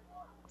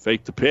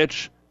 Fake the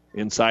pitch.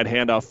 Inside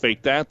handoff,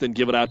 fake that, then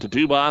give it out to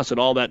Dubas, and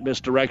all that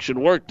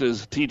misdirection worked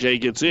as TJ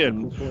gets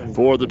in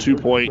for the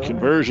 2-point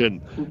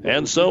conversion.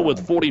 And so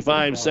with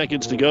 45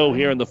 seconds to go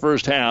here in the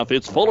first half,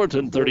 it's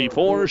Fullerton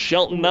 34,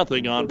 Shelton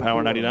nothing on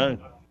Power 99.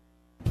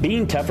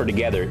 Being tougher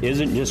together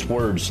isn't just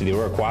words to the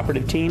Aurora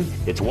Cooperative team.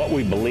 It's what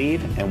we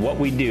believe and what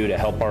we do to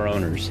help our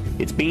owners.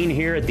 It's being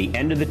here at the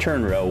end of the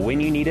turn row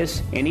when you need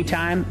us,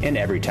 anytime and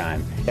every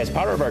time. As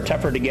part of our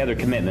Tougher Together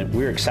commitment,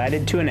 we're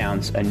excited to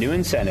announce a new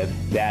incentive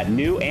that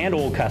new and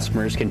old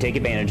customers can take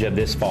advantage of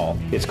this fall.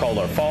 It's called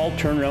our Fall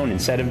Turn Row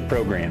Incentive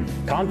Program.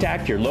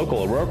 Contact your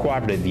local Aurora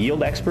Cooperative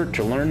yield expert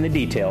to learn the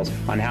details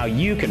on how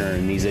you can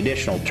earn these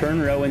additional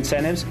turn row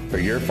incentives for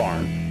your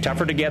farm.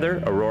 Tougher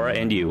Together, Aurora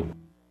and you.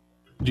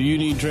 Do you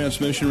need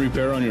transmission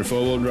repair on your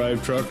 4-wheel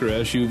drive truck or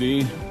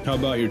SUV? How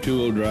about your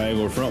 2-wheel drive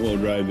or front-wheel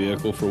drive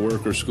vehicle for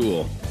work or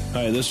school?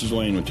 Hi, this is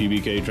Wayne with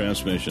TBK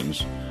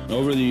Transmissions.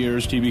 Over the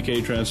years,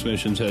 TBK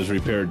Transmissions has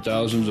repaired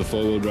thousands of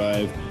 4-wheel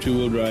drive,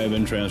 2-wheel drive,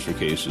 and transfer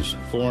cases,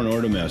 foreign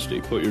or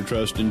domestic. Put your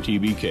trust in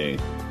TBK.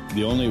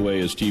 The only way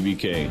is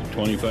TBK,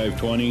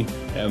 2520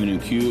 Avenue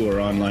Q, or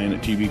online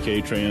at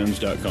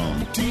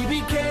tbktrans.com.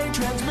 TBK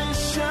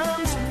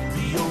Transmissions,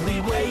 the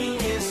only way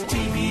is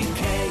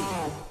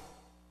TBK.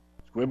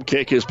 Swim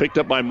kick is picked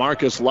up by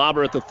Marcus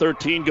Lauber at the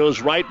 13, goes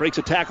right, breaks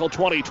a tackle,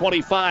 20,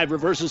 25,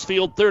 reverses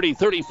field, 30,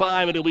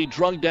 35, and he'll be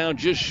drug down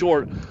just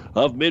short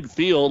of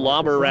midfield.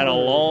 Lauber ran a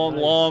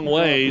long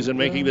ways, and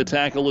making the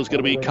tackle is going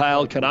to be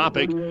Kyle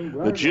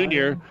Kanopic, the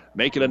junior,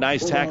 making a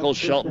nice tackle.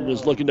 Shelton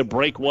was looking to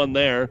break one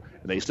there,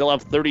 and they still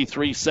have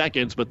 33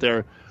 seconds, but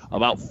they're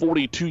about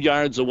 42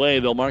 yards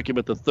away. They'll mark him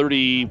at the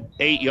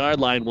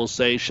 38-yard line, we'll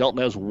say.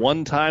 Shelton has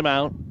one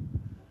timeout.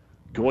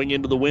 Going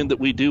into the win that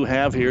we do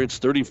have here, it's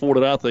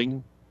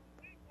 34-0.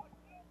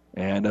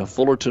 And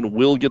Fullerton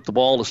will get the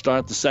ball to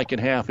start the second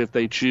half if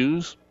they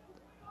choose.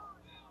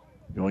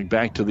 Going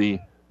back to the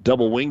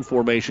double wing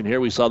formation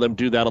here, we saw them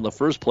do that on the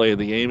first play of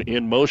the game.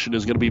 In motion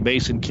is going to be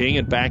Mason King,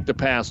 and back to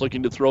pass,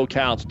 looking to throw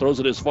Counts. Throws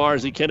it as far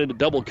as he can into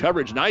double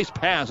coverage. Nice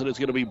pass, and it's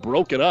going to be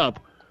broken up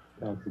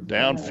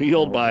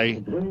downfield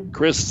by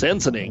Chris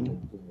Sensening.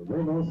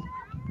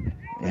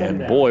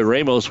 And boy,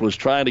 Ramos was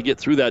trying to get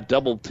through that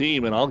double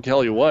team, and I'll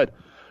tell you what,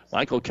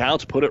 Michael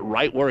Counts put it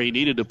right where he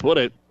needed to put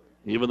it,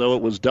 even though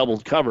it was double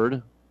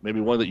covered. Maybe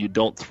one that you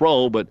don't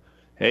throw, but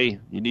hey,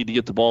 you need to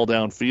get the ball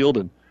downfield,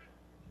 and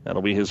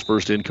that'll be his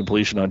first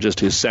incompletion on just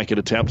his second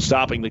attempt,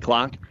 stopping the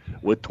clock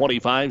with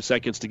 25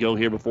 seconds to go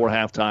here before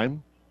halftime.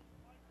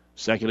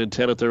 2nd and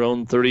 10 at their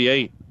own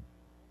 38.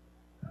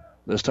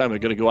 This time they're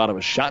going to go out of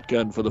a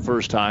shotgun for the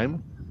first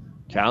time.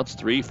 Counts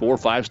 3, 4,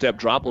 5-step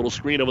drop, little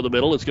screen over the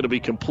middle. It's going to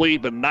be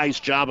complete, but nice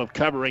job of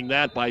covering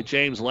that by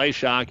James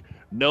Leyshock.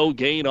 No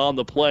gain on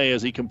the play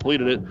as he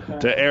completed it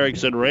to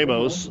Erickson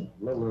Ramos.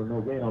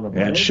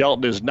 And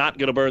Shelton is not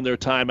going to burn their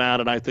timeout,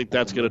 and I think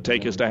that's going to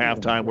take us to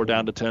halftime. We're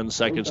down to 10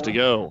 seconds to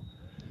go.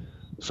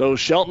 So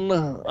Shelton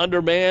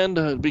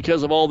undermanned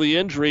because of all the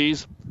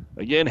injuries.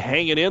 Again,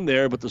 hanging in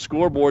there, but the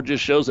scoreboard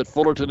just shows that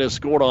Fullerton has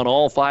scored on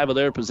all 5 of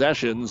their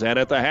possessions. And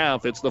at the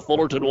half, it's the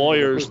Fullerton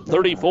Warriors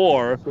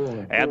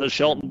 34 and the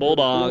Shelton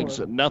Bulldogs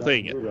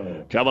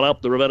nothing. Coming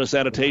up, the Ravenna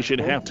Sanitation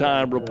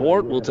halftime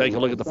report. We'll take a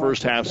look at the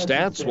first half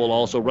stats. We'll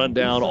also run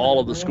down all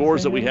of the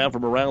scores that we have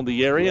from around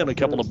the area and a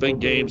couple of big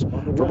games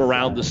from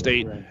around the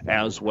state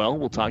as well.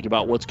 We'll talk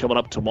about what's coming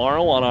up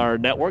tomorrow on our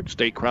network,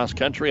 state cross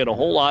country, and a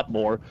whole lot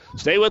more.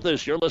 Stay with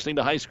us. You're listening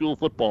to High School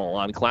Football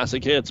on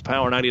Classic Hits,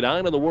 Power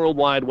 99, and the World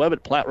Wide Web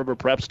at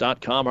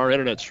PlatteRiverPreps.com. Our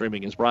internet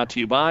streaming is brought to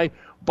you by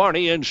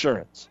Barney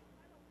Insurance.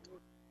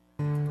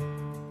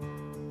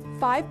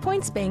 5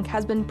 Points Bank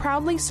has been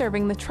proudly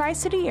serving the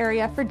Tri-City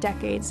area for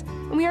decades,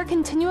 and we are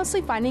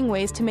continuously finding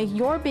ways to make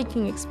your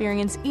banking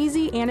experience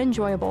easy and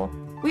enjoyable.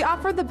 We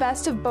offer the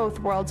best of both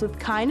worlds with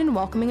kind and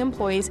welcoming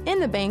employees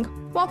in the bank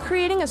while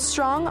creating a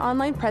strong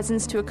online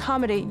presence to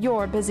accommodate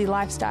your busy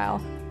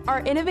lifestyle. Our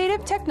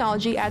innovative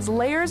technology adds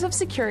layers of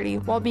security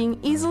while being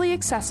easily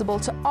accessible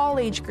to all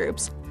age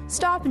groups.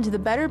 Stop into the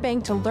Better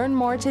Bank to learn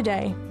more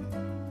today.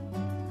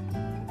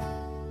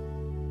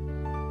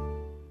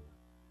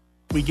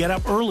 We get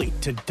up early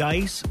to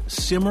dice,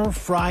 simmer,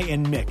 fry,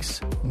 and mix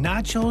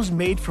nachos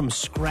made from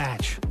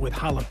scratch with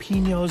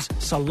jalapenos,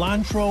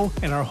 cilantro,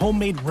 and our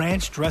homemade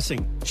ranch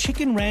dressing.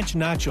 Chicken Ranch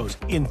Nachos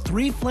in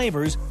 3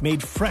 flavors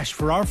made fresh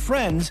for our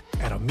friends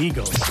at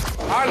Amigos.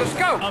 right, let's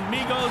go.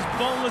 Amigos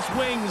Boneless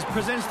Wings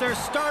presents their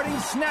starting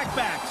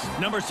snackbacks.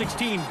 Number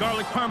 16,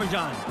 Garlic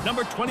Parmesan.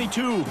 Number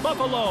 22,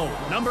 Buffalo.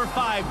 Number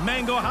 5,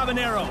 Mango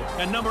Habanero.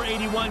 And number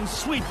 81,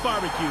 Sweet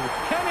Barbecue.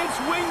 And it's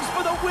wings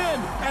for the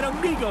win at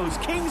Amigos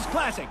King's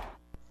Classic.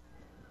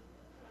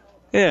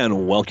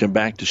 And welcome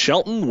back to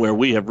Shelton, where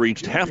we have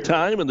reached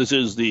halftime, and this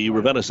is the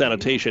Ravenna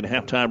Sanitation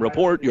Halftime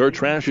Report. Your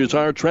trash is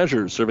our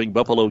treasure, serving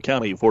Buffalo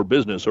County for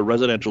business or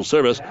residential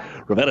service.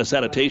 Ravenna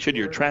Sanitation,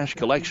 your trash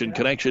collection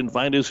connection.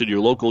 Find us in your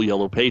local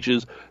Yellow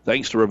Pages.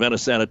 Thanks to Ravenna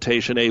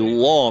Sanitation, a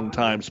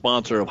longtime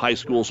sponsor of high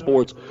school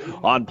sports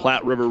on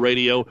Platte River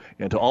Radio,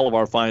 and to all of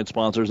our fine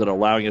sponsors that are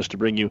allowing us to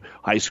bring you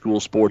high school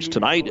sports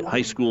tonight.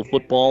 High school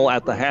football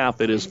at the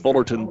half. It is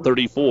Fullerton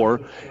 34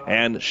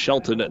 and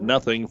Shelton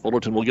nothing.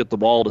 Fullerton will get the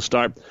ball to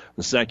start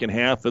the second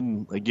half,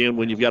 and again,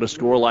 when you've got a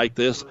score like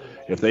this,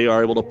 if they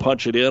are able to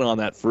punch it in on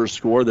that first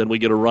score, then we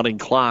get a running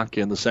clock,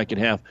 and the second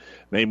half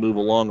may move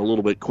along a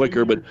little bit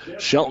quicker. But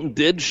Shelton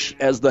did,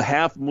 as the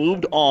half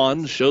moved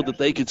on, showed that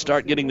they could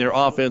start getting their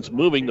offense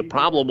moving. The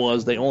problem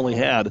was they only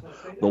had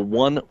the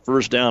one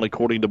first down,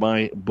 according to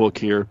my book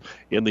here,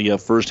 in the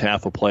first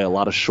half of play. A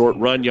lot of short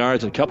run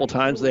yards, and a couple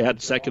times they had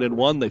 2nd and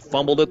 1. They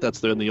fumbled it. That's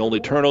then the only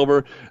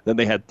turnover. Then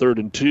they had 3rd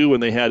and 2,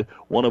 and they had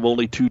one of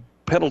only 2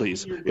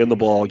 penalties in the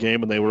ball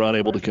game, and they were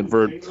unable to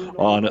convert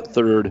on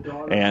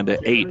 3rd and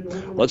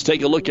 8. Let's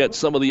take a look at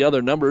some of the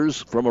other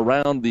numbers from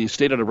around the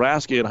state of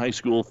Nebraska in high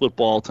school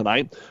football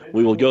tonight.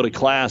 We will go to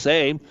Class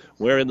A,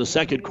 where in the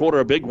second quarter,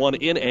 a big one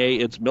in A,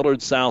 it's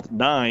Millard South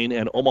 9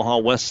 and Omaha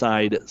West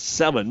Side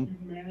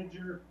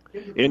 7.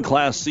 In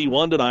Class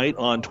C1 tonight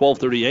on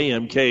 12:30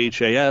 a.m.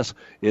 KHAS,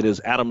 it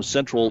is Adams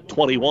Central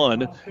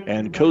 21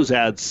 and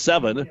Cozad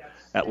 7.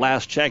 At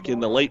last check in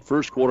the late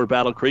first quarter,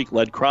 Battle Creek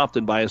led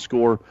Crofton by a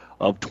score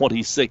of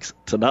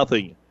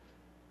 26-0.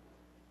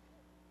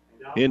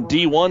 In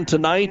D1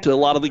 tonight, a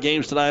lot of the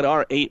games tonight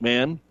are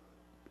 8-man.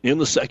 In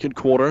the second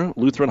quarter,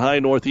 Lutheran High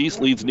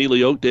Northeast leads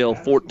Neely Oakdale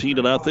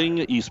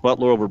 14-0. East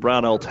Butler over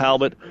Brownell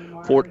Talbot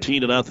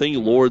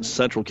 14-0. Lourdes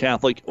Central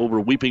Catholic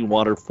over Weeping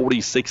Water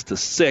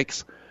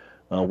 46-6.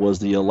 Was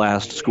the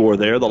last score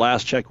there. The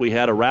last check we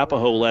had,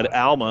 Arapahoe led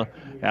Alma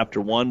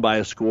after one by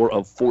a score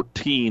of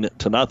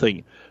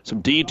 14-0.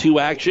 Some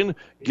D2 action.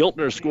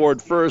 Giltner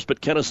scored first,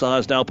 but Kennesaw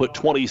has now put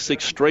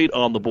 26 straight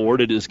on the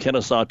board. It is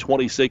Kennesaw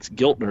 26,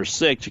 Giltner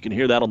 6. You can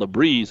hear that on the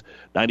breeze,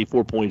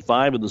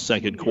 94.5 in the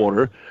second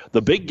quarter.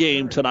 The big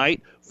game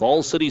tonight,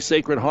 Falls City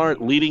Sacred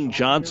Heart leading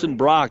Johnson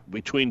Brock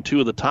between two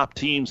of the top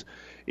teams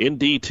in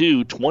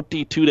D2,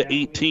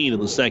 22-18 in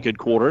the second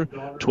quarter.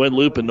 Twin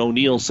Loop and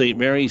O'Neill St.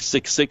 Mary,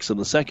 6-6 in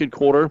the second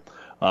quarter.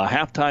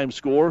 Halftime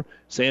score,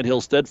 Sandhill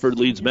Stedford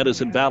leads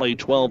Medicine Valley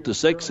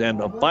 12-6.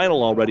 And a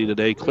final already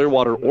today,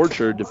 Clearwater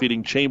Orchard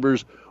defeating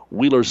Chambers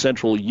Wheeler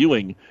Central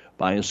Ewing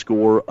by a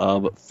score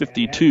of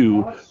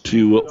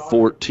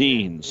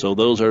 52-14. So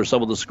those are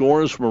some of the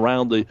scores from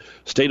around the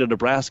state of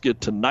Nebraska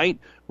tonight,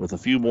 with a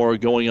few more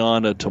going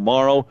on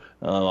tomorrow.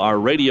 Our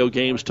radio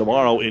games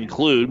tomorrow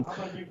include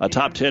a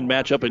top 10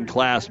 matchup in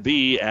Class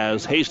B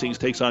as Hastings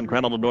takes on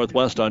Grand Island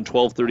Northwest on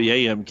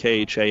 12:30 a.m.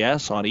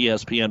 KHAS. On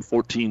ESPN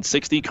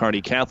 1460,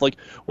 Kearney Catholic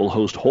will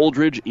host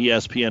Holdridge.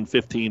 ESPN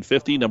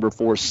 1550, number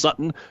 4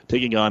 Sutton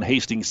taking on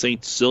Hastings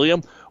St.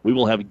 Cecilia. We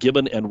will have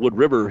Gibbon and Wood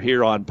River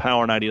here on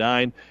Power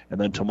 99, and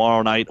then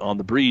tomorrow night on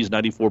the Breeze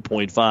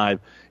 94.5,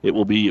 it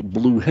will be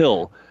Blue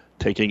Hill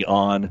taking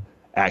on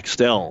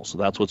Axtell. So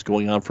that's what's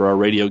going on for our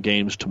radio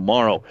games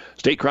tomorrow.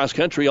 State cross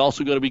country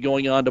also going to be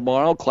going on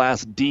tomorrow.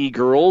 Class D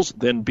girls,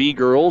 then B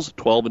girls,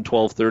 12 and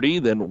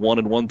 12:30, then 1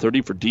 and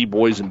 1:30 for D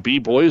boys and B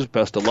boys.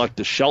 Best of luck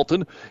to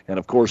Shelton. And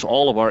of course,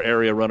 all of our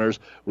area runners,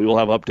 we will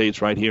have updates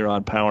right here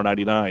on Power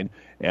 99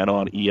 and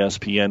on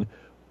ESPN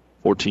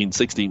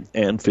 1460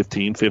 and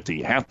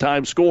 1550.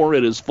 Halftime score,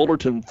 it is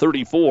Fullerton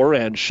 34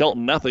 and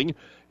Shelton nothing.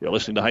 You're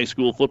listening to high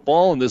school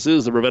football, and this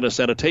is the Ravenna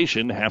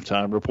Sanitation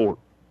Halftime Report.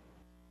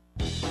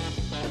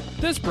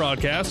 This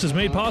broadcast is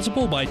made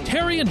possible by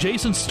Terry and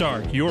Jason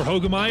Stark, your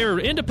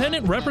Hogemeyer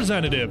independent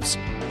representatives.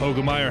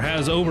 Hogemeyer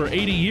has over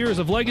 80 years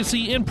of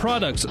legacy in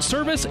products,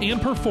 service,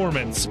 and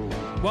performance.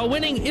 While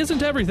winning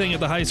isn't everything at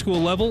the high school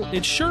level,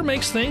 it sure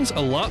makes things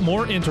a lot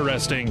more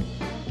interesting.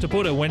 To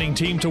put a winning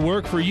team to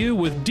work for you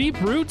with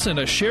deep roots and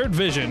a shared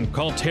vision,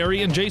 call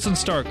Terry and Jason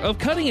Stark of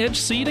Cutting Edge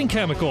Seed and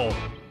Chemical.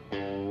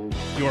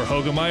 Your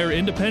Hogemeyer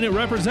independent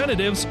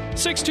representatives,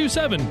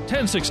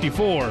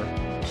 627-1064.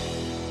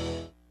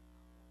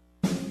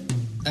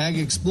 Ag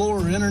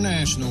Explorer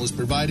International is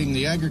providing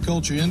the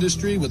agriculture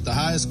industry with the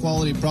highest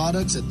quality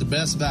products at the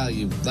best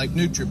value, like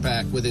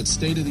NutriPack with its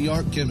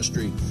state-of-the-art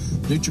chemistry.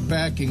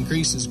 NutriPack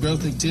increases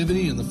growth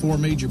activity in the 4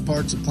 major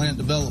parts of plant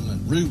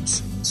development: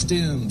 roots,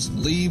 stems,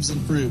 leaves,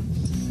 and fruit.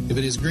 If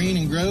it is green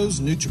and grows,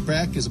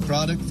 NutriPack is a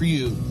product for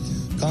you.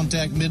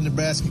 Contact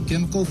Mid-Nebraska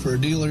Chemical for a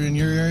dealer in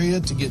your area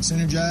to get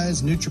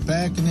Synergize,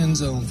 NutriPack, and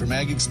Endzone from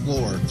Ag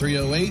Explorer,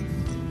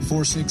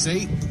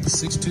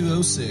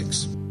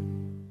 308-468-6206.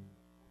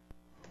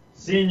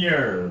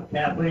 Senior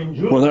Kathleen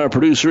Jewell. With our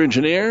producer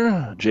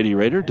engineer, J.D.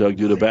 Rader, Doug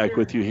Duda back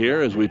with you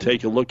here as we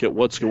take a look at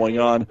what's going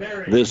on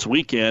this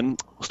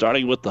weekend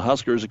Starting with the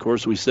Huskers, of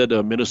course, we said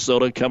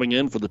Minnesota coming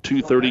in for the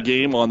 2:30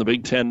 game on the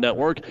Big Ten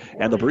Network,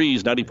 and the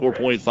Breeze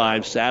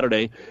 94.5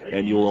 Saturday,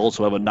 and you'll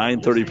also have a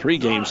 9:30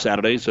 pregame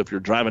Saturday. So if you're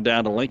driving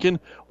down to Lincoln,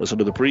 listen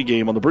to the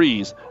pregame on the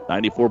Breeze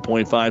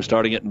 94.5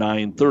 starting at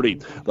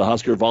 9:30. The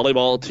Husker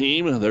volleyball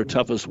team, their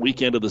toughest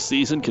weekend of the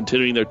season,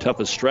 continuing their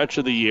toughest stretch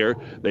of the year.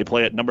 They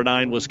play at number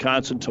 9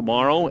 Wisconsin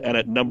tomorrow and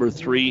at number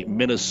 3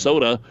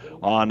 Minnesota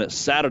on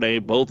Saturday.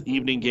 Both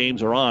evening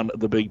games are on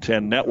the Big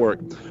Ten Network.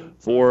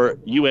 For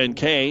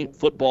UNK,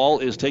 football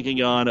is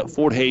taking on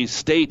Fort Hays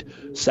State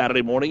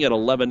Saturday morning at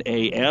 11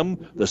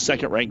 a.m. The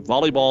second-ranked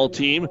volleyball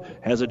team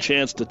has a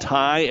chance to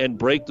tie and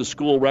break the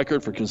school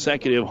record for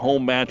consecutive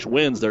home match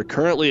wins. They're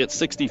currently at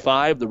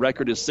 65. The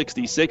record is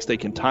 66. They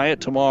can tie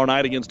it tomorrow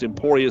night against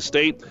Emporia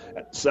State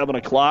at 7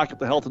 o'clock at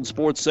the Health and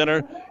Sports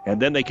Center,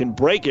 and then they can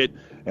break it.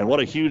 And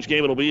what a huge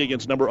game it'll be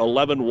against number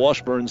 11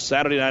 Washburn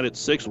Saturday night at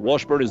 6.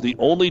 Washburn is the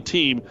only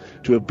team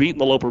to have beaten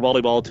the Loper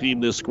volleyball team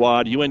this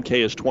squad. UNK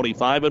is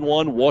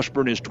 25-1.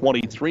 Washburn is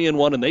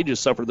 23-1, and they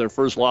just suffered their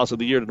first loss of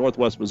the year to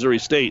Northwest Missouri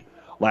State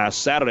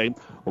last Saturday.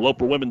 The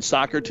Loper women's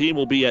soccer team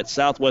will be at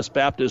Southwest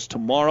Baptist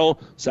tomorrow.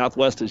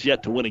 Southwest has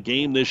yet to win a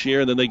game this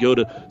year, and then they go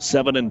to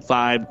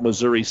 7-5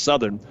 Missouri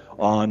Southern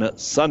on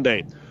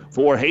Sunday.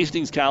 For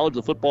Hastings College,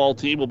 the football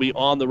team will be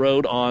on the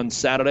road on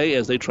Saturday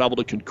as they travel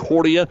to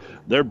Concordia.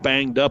 They're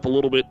banged up a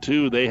little bit,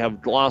 too. They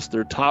have lost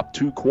their top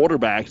 2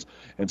 quarterbacks,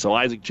 and so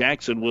Isaac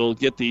Jackson will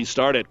get the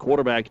start at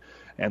quarterback.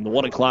 And the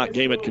 1 o'clock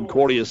game at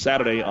Concordia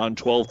Saturday on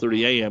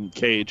 12:30 a.m.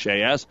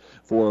 KHAS.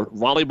 For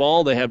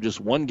volleyball, they have just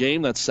one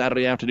game. That's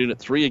Saturday afternoon at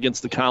 3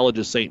 against the College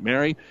of St.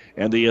 Mary.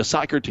 And the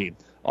soccer team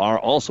are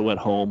also at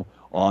home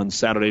on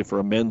Saturday for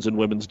a men's and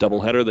women's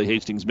doubleheader. The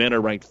Hastings men are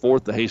ranked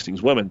 4th. The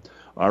Hastings women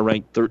are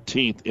ranked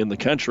 13th in the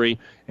country.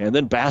 And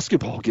then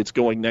basketball gets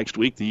going next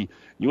week. The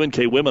UNK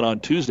women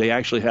on Tuesday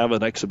actually have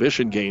an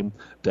exhibition game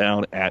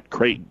down at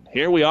Creighton.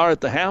 Here we are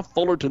at the half,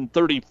 Fullerton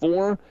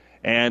 34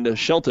 and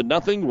Shelton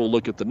nothing. We'll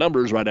look at the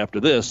numbers right after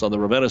this on the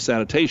Ravenna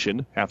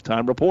Sanitation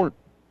Halftime Report.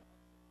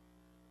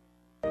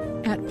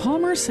 At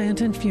Palmer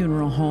Santon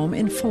Funeral Home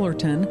in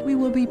Fullerton, we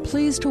will be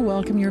pleased to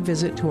welcome your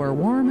visit to our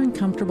warm and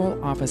comfortable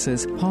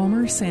offices.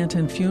 Palmer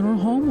Santon Funeral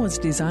Home was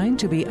designed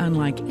to be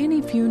unlike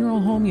any funeral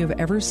home you've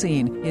ever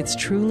seen. It's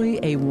truly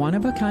a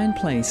one-of-a-kind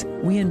place.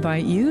 We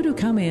invite you to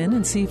come in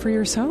and see for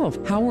yourself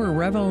how we're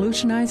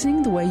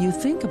revolutionizing the way you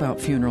think about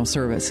funeral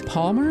service.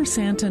 Palmer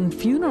Santon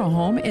Funeral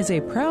Home is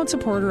a proud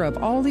supporter of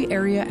all the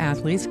area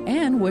athletes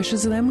and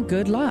wishes them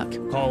good luck.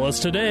 Call us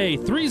today,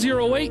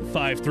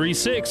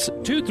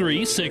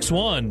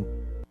 308-536-2361.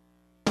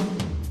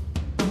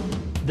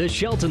 The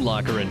Shelton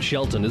Locker in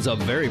Shelton is a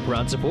very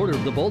proud supporter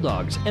of the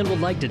Bulldogs and would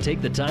like to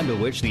take the time to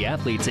wish the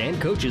athletes and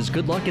coaches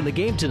good luck in the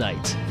game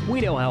tonight. We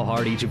know how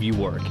hard each of you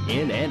work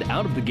in and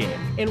out of the game,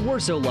 and we're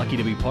so lucky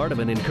to be part of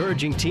an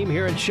encouraging team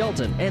here in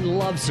Shelton and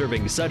love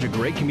serving such a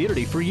great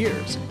community for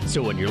years.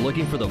 So when you're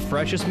looking for the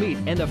freshest meat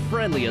and the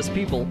friendliest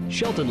people,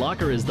 Shelton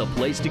Locker is the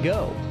place to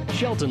go.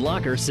 Shelton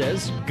Locker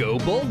says, go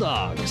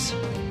Bulldogs!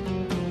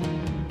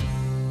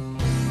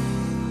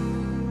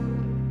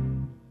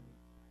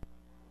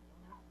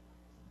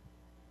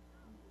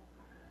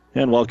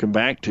 And welcome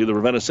back to the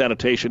Ravenna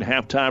Sanitation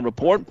Halftime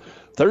Report.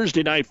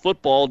 Thursday night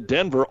football,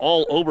 Denver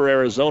all over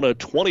Arizona,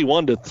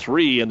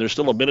 21-3, and there's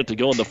still a minute to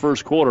go in the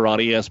first quarter on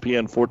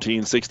ESPN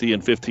 1460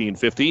 and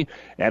 1550.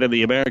 And in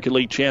the American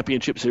League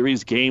Championship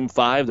Series, Game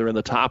 5, they're in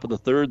the top of the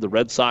third. The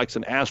Red Sox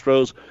and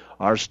Astros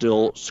are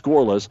still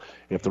scoreless.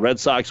 If the Red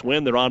Sox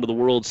win, they're on to the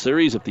World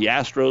Series. If the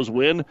Astros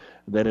win,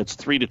 then it's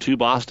 3-2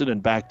 Boston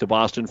and back to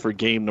Boston for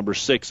game number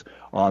 6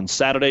 on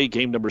Saturday.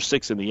 Game number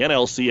 6 in the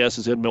NLCS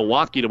is in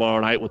Milwaukee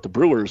tomorrow night with the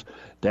Brewers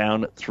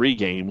down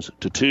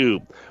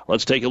 3-2.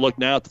 Let's take a look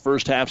now at the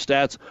first half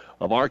stats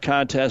of our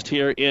contest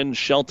here in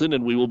Shelton,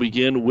 and we will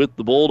begin with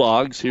the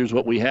Bulldogs. Here's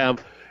what we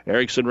have.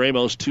 Erickson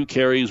Ramos, 2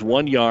 carries,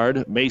 1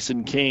 yard.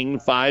 Mason King,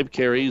 5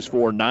 carries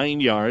for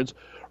 9 yards.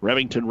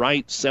 Remington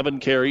Wright, 7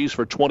 carries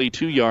for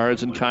 22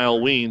 yards. And Kyle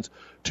Weens,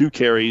 2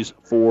 carries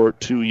for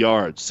 2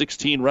 yards.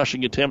 16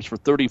 rushing attempts for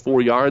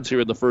 34 yards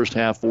here in the first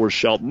half for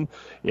Shelton.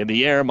 In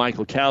the air,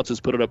 Michael Counts has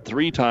put it up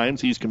 3 times.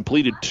 He's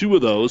completed 2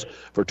 of those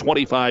for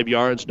 25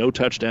 yards, no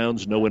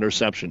touchdowns, no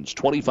interceptions.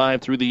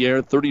 25 through the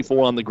air,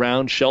 34 on the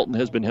ground. Shelton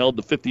has been held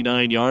to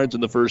 59 yards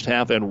in the first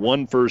half and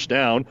 1 first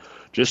down.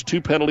 Just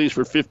 2 penalties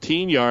for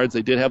 15 yards.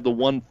 They did have the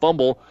 1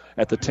 fumble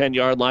at the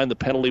 10-yard line. The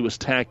penalty was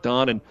tacked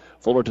on, and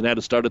Fullerton had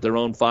to start at their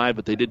own 5,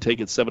 but they did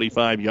take it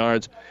 75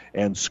 yards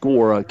and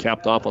score,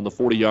 capped off on the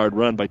 40-yard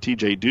run by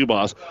T.J.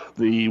 Dubas.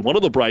 One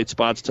of the bright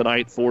spots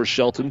tonight for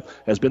Shelton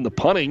has been the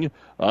punting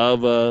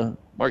of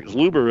Mark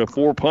Zluber,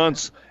 4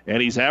 punts, and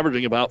he's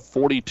averaging about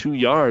 42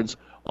 yards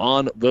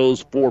on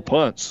those 4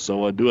 punts.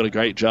 So doing a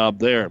great job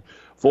there.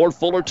 For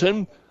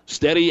Fullerton,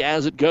 Steady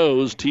as it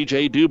goes,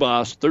 T.J.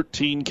 Dubas,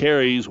 13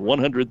 carries,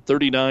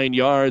 139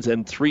 yards,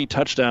 and 3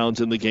 touchdowns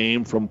in the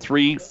game from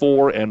 3,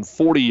 4, and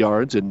 40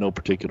 yards in no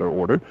particular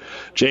order.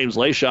 James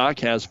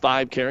Leshock has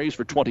 5 carries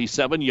for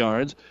 27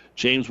 yards.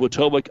 James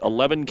Watovic,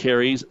 11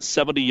 carries,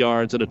 70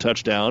 yards, and a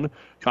touchdown.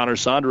 Connor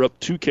Sonderup,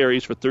 2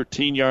 carries for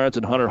 13 yards,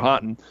 and Hunter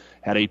Houghton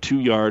had a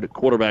 2-yard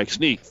quarterback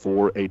sneak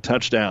for a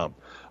touchdown.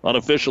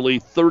 Unofficially,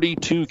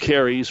 32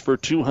 carries for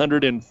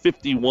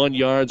 251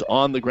 yards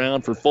on the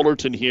ground for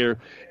Fullerton here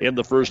in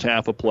the first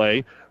half of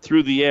play.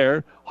 Through the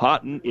air,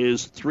 Houghton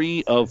is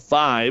 3 of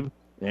 5,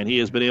 and he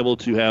has been able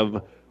to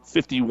have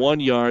 51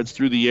 yards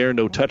through the air,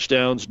 no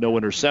touchdowns, no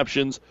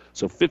interceptions.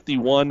 So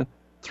 51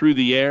 through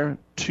the air,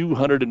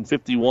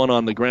 251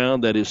 on the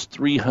ground. That is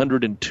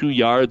 302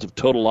 yards of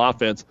total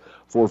offense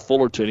for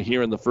Fullerton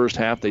here in the first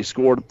half. They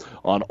scored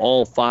on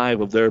all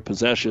 5 of their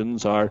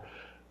possessions. Our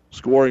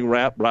scoring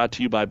wrap brought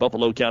to you by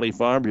Buffalo County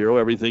Farm Bureau.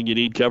 Everything you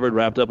need covered,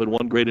 wrapped up in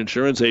one great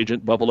insurance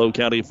agent, Buffalo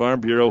County Farm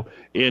Bureau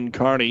in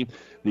Kearney.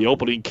 The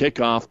opening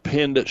kickoff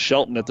pinned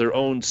Shelton at their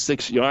own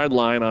 6-yard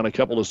line on a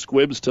couple of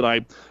squibs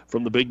tonight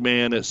from the big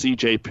man at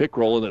C.J.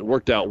 Pickrell, and it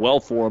worked out well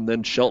for him.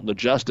 Then Shelton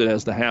adjusted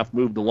as the half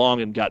moved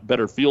along and got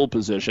better field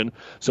position.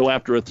 So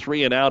after a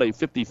 3-and-out, a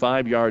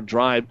 55-yard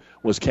drive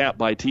was capped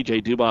by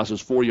T.J.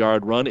 Dubas's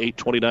 4-yard run.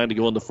 8:29 to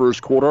go in the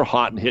first quarter.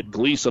 Houghton hit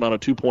Gleason on a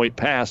 2-point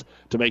pass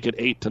to make it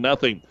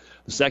 8-0.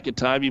 The second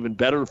time, even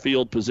better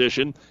field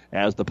position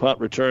as the punt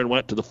return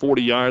went to the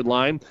 40-yard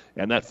line,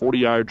 and that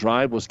 40-yard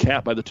drive was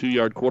capped by the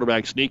 2-yard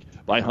quarterback sneak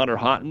by Hunter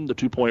Houghton. The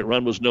 2-point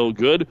run was no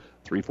good.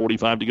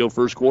 3:45 to go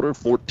first quarter,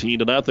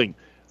 14-0.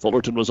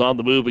 Fullerton was on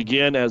the move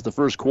again as the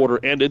first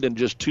quarter ended, and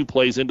just 2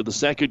 plays into the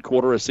second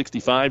quarter, a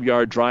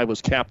 65-yard drive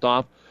was capped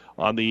off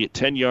on the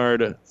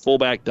 10-yard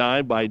fullback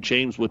dive by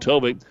James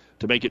Watovic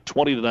to make it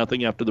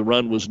 20-0 after the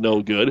run was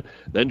no good.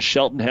 Then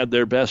Shelton had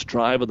their best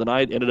drive of the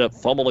night, ended up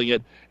fumbling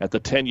it at the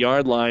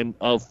 10-yard line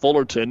of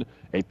Fullerton.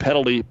 A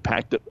penalty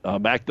backed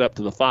up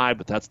to the 5,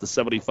 but that's the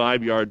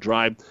 75-yard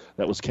drive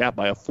that was capped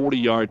by a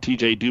 40-yard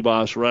T.J.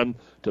 Dubas run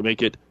to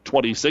make it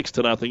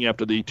 26-0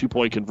 after the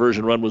 2-point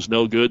conversion run was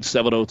no good.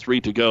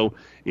 7:03 to go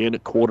in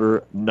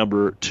quarter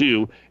number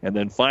 2. And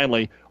then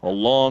finally, a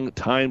long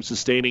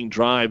time-sustaining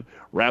drive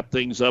wrapped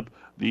things up.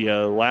 The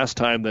last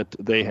time that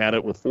they had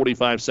it with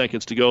 45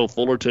 seconds to go,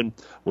 Fullerton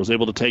was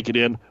able to take it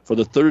in for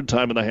the third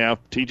time in the half.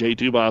 T.J.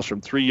 Dubas from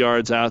 3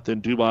 yards out,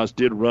 then Dubas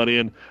did run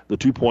in the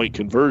 2-point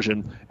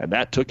conversion, and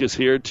that took us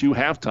here to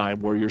halftime,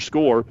 where your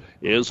score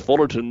is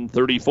Fullerton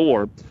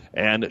 34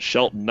 and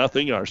Shelton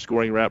nothing. Our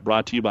scoring wrap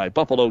brought to you by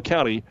Buffalo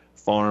County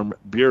Farm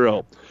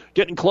Bureau.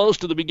 Getting close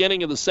to the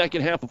beginning of the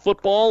second half of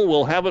football.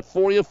 We'll have it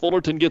for you.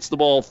 Fullerton gets the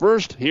ball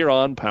first here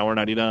on Power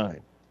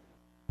 99.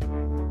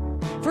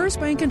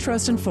 First Bank &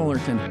 Trust in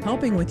Fullerton.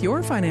 Helping with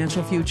your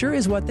financial future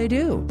is what they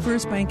do.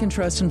 First Bank &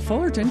 Trust in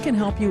Fullerton can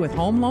help you with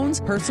home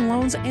loans, personal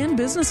loans, and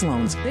business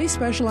loans. They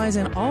specialize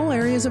in all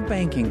areas of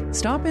banking.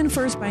 Stop in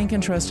First Bank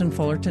 & Trust in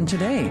Fullerton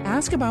today.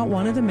 Ask about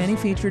one of the many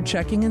featured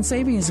checking and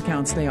savings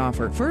accounts they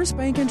offer. First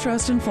Bank &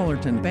 Trust in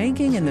Fullerton.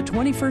 Banking in the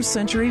 21st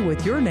century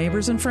with your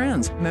neighbors and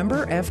friends.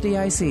 Member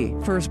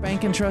FDIC. First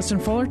Bank & Trust in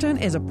Fullerton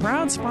is a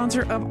proud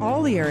sponsor of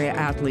all the area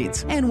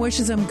athletes and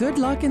wishes them good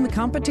luck in the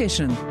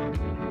competition.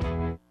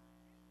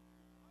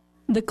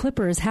 The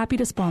Clipper is happy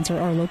to sponsor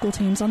our local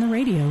teams on the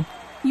radio.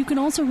 You can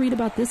also read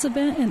about this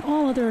event and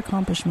all other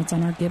accomplishments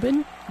on our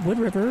Gibbon, Wood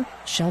River,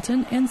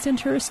 Shelton, and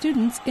Centura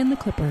students in the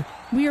Clipper.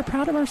 We are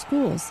proud of our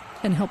schools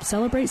and help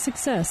celebrate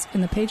success in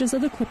the pages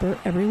of the Clipper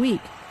every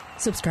week.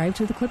 Subscribe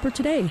to the Clipper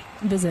today.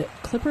 Visit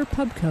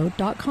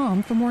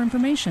clipperpubco.com for more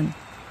information.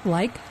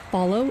 Like,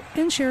 follow,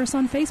 and share us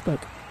on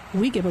Facebook.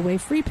 We give away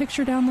free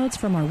picture downloads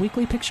from our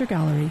weekly picture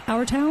gallery.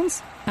 Our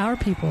towns, our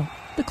people.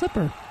 The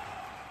Clipper.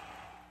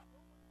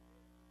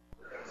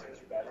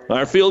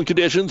 Our field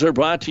conditions are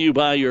brought to you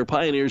by your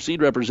Pioneer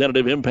Seed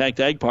representative, Impact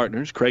Ag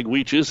Partners, Craig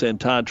Weeches and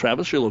Todd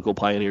Travis, your local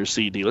Pioneer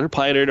Seed dealer.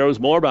 Pioneer knows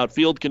more about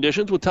field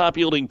conditions with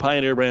top-yielding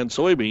Pioneer brand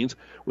soybeans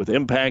with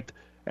Impact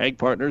Ag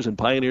Partners and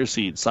Pioneer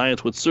Seed.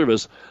 Science with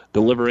service,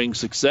 delivering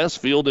success.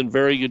 Field in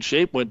very good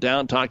shape. Went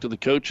down, talked to the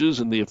coaches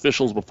and the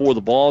officials before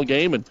the ball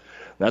game, and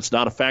that's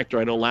not a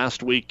factor. I know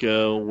last week we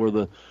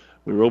were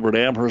over at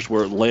Amherst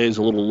where it lays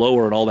a little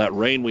lower, and all that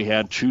rain we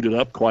had chewed it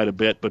up quite a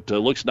bit. But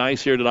looks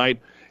nice here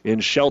tonight in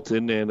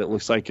Shelton, and it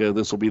looks like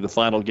this will be the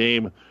final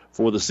game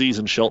for the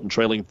season. Shelton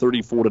trailing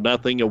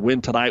 34-0. A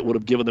win tonight would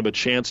have given them a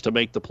chance to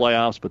make the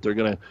playoffs, but they're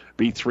going to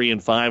be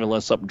 3-5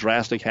 unless something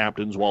drastic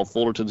happens, while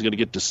Fullerton's going to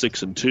get to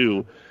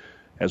 6-2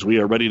 as we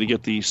are ready to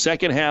get the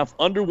second half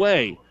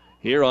underway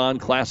here on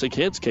Classic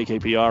Hits,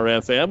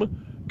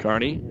 KKPR-FM,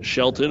 Kearney,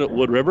 Shelton,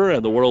 Wood River,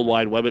 and the World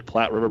Wide Web at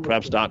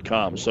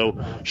PlatteRiverPreps.com.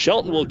 So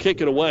Shelton will kick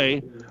it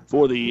away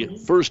for the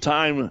first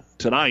time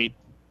tonight.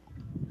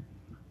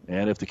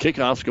 And if the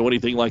kickoffs go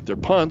anything like their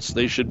punts,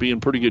 they should be in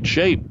pretty good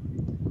shape.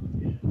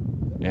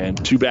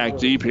 And 2 back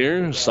deep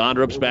here.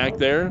 Sondrup's back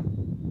there.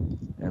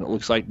 And it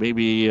looks like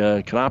maybe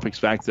Konopik's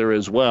back there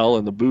as well.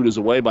 And the boot is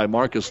away by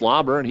Marcus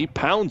Lauber, and he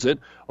pounds it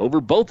over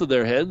both of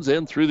their heads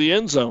and through the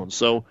end zone.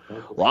 So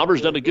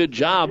Lauber's done a good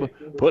job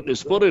putting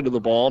his foot into the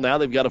ball. Now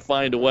they've got to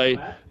find a way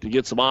to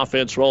get some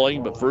offense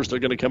rolling. But first they're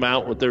going to come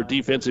out with their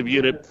defensive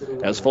unit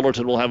as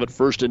Fullerton will have it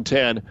 1st and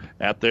 10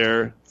 at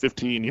their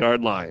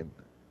 15-yard line.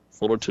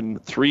 Fullerton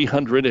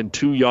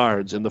 302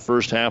 yards in the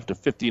first half to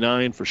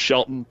 59 for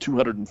Shelton,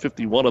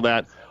 251 of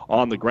that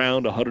on the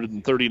ground,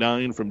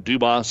 139 from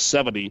Dubas,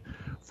 70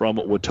 from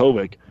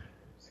Wojtovich,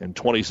 and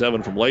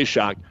 27 from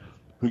Leishak,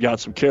 who got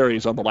some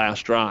carries on the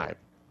last drive.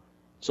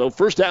 So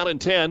 1st down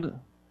and 10.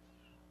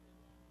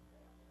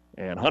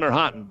 And Hunter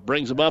Houghton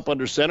brings him up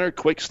under center.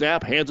 Quick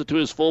snap, hands it to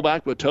his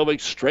fullback. Wojtovich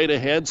straight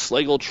ahead.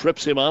 Slagle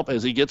trips him up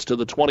as he gets to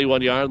the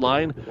 21-yard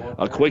line.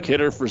 A quick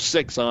hitter for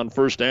 6 on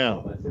 1st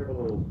down.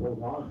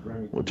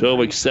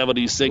 Wojtovich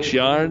 76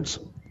 yards.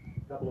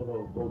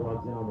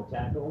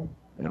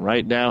 And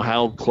right now,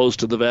 how close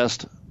to the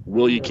vest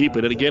will you keep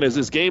it? And again, as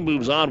this game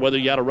moves on, whether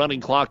you got a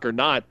running clock or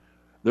not,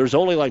 there's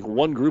only like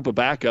one group of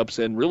backups,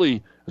 and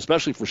really,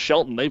 especially for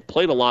Shelton, they've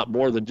played a lot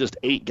more than just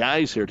 8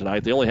 guys here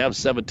tonight. They only have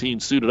 17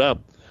 suited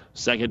up.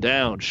 2nd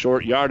down,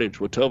 short yardage.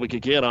 Wojtovich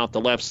again off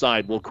the left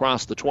side will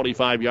cross the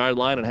 25-yard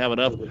line and have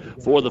enough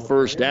for the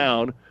 1st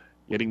down.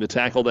 Getting the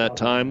tackle that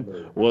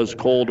time was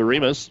Cole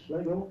Doremus.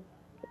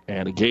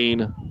 And a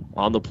gain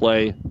on the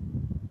play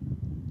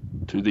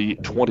to the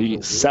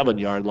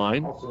 27-yard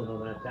line.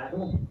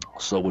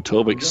 So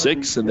Wojtovich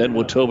 6, and then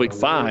Wojtovich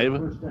 5.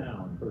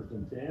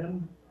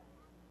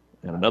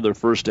 And another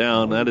 1st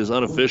down. That is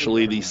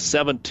unofficially the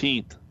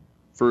 17th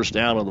 1st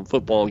down of the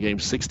football game.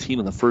 16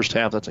 in the first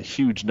half. That's a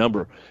huge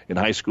number in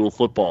high school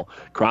football.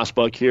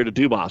 Crossbuck here to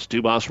Dubas.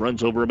 Dubas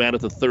runs over a man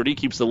at the 30,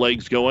 keeps the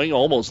legs going,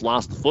 almost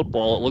lost the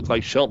football. It looked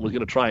like Shelton was going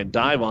to try and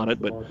dive on it,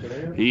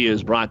 but he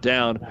is brought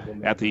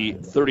down at the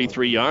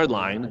 33-yard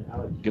line.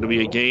 Going to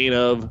be a gain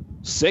of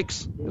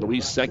 6. It'll be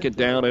 2nd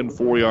down and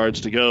 4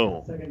 yards to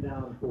go.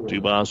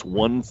 Dubas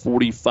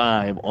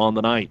 145 on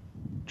the night.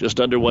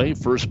 Just underway,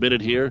 1st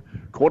minute here.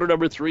 Quarter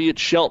number 3 at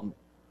Shelton.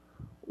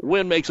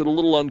 Wind makes it a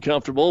little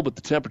uncomfortable, but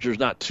the temperature's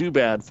not too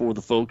bad for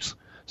the folks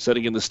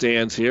sitting in the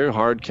stands here.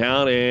 Hard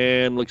count,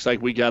 and looks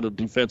like we got a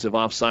defensive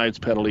offsides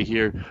penalty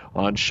here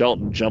on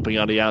Shelton, jumping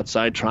on the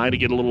outside, trying to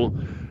get a little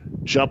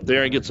jump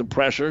there and get some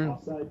pressure.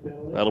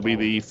 That'll be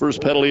the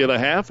first penalty of the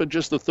half and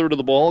just the 3rd of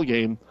the ball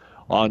game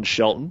on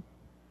Shelton.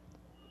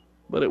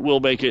 But it will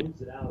make it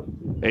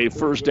a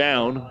 1st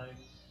down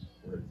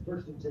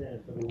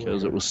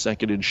because it was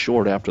 2nd and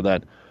short after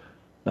that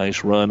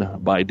nice run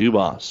by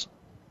Dubas.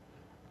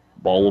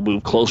 Ball will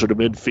move closer to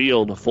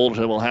midfield.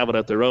 Fullerton will have it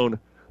at their own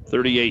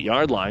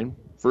 38-yard line.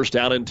 1st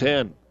down and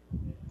 10.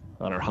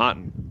 Hunter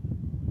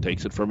Houghton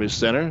takes it from his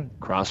center.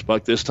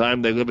 Crossbuck this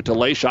time. They give it to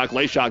Leishak.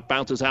 Leishak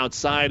bounces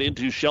outside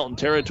into Shelton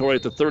territory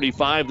at the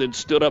 35, then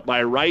stood up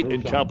by Wright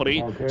and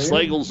company.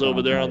 Slagle's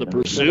over there on the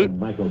pursuit.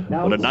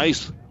 What a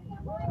nice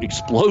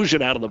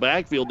explosion out of the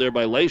backfield there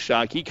by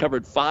Leishak. He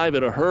covered 5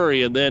 in a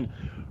hurry and then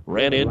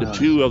ran into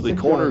 2 of the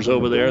corners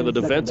over there, the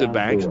defensive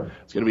backs.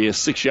 It's going to be a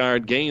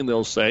 6-yard gain,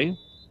 they'll say.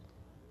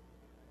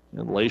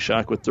 And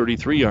Leishak with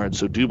 33 yards.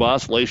 So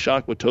Dubas,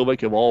 Leishak,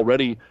 Wojtovich have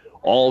already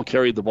all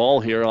carried the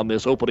ball here on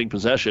this opening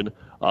possession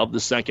of the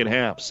second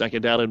half.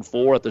 2nd down and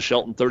 4 at the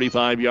Shelton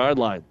 35-yard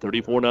line.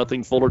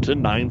 34-0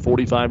 Fullerton,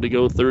 9:45 to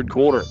go, 3rd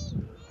quarter.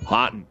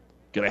 Houghton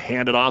going to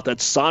hand it off.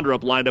 That's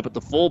Sondrup lined up at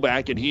the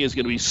fullback, and he is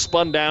going to be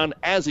spun down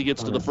as he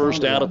gets to the 1st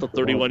down at the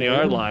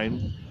 31-yard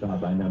line.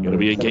 Going to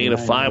be a gain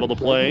of 5 on the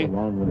play.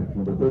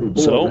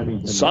 So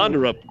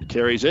Sondrup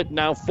carries it.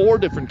 Now 4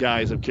 different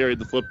guys have carried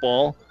the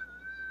football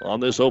on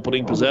this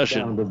opening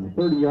possession.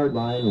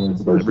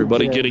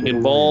 Everybody getting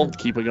involved,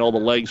 keeping all the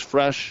legs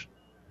fresh,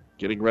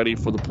 getting ready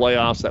for the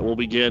playoffs that will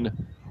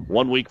begin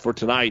 1 week for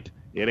tonight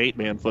in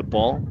 8-man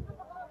football.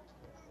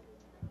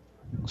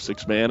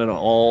 6-man and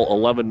all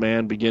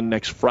 11-man begin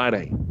next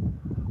Friday.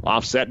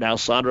 Offset now,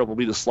 Sondrup will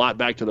be the slot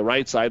back to the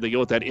right side. They go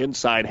with that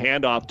inside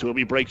handoff to him.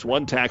 He breaks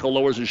 1 tackle,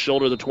 lowers his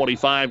shoulder to the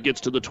 25,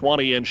 gets to the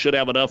 20, and should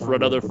have enough for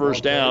another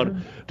 1st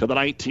down to the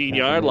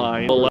 19-yard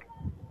line.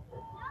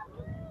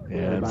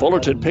 And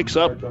Fullerton picks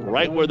up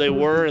right where they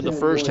were in the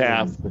first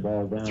half.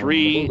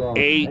 3,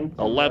 8,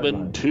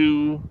 11,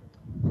 2.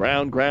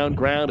 Ground,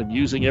 and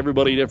using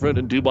everybody different.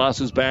 And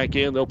Dubas is back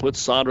in. They'll put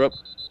Sondrup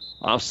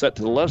offset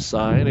to the left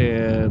side.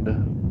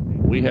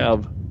 And we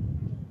have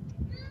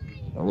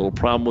a little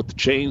problem with the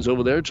chains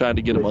over there, trying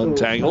to get them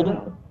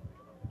untangled.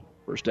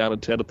 1st down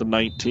and 10 at the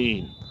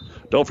 19.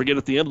 Don't forget,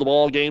 at the end of the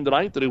ball game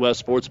tonight, the New West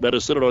Sports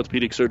Medicine and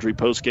Orthopedic Surgery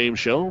post-game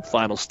show.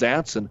 Final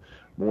stats and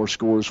more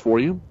scores for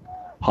you.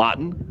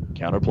 Houghton,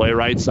 counterplay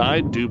right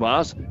side.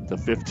 Dubas, the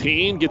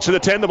 15, gets to the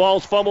 10. The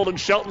ball's fumbled, and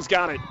Shelton's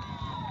got it.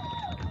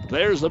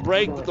 There's the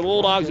break that the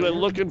Bulldogs have been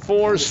looking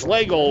for.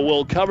 Slagle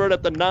will cover it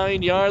at the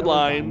 9-yard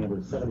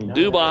line.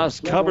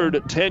 Dubas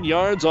covered 10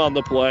 yards on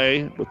the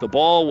play, but the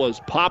ball was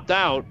popped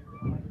out.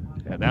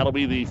 And that'll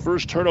be the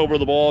first turnover of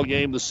the ball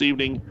game this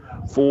evening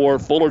for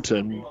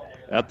Fullerton,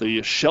 at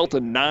the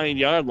Shelton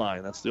 9-yard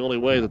line. That's the only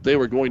way that they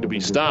were going to be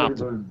stopped.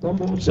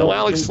 So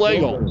Alex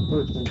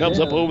Slagle comes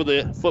up over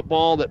the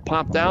football that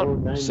popped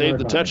out, saved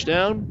the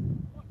touchdown.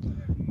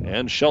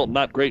 And Shelton,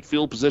 not great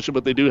field position,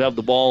 but they do have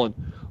the ball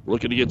and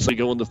looking to get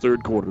go in the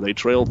third quarter. They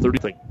trail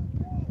 30.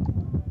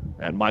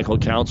 And Michael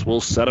Counts will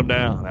set him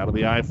down out of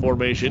the I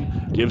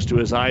formation, gives to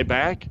his I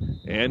back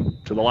and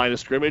to the line of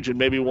scrimmage, and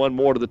maybe one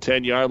more to the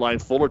 10-yard line.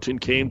 Fullerton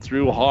came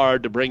through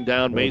hard to bring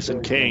down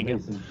Mason King.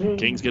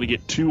 King's going to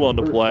get 2 on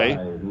the play.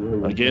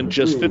 Again,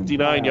 just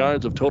 59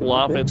 yards of total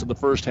offense in the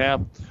first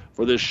half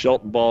for this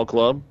Shelton ball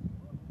club.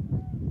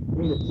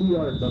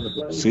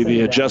 See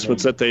the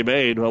adjustments that they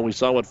made. Well, we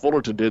saw what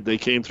Fullerton did. They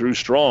came through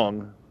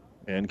strong,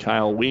 and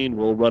Kyle Ween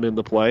will run in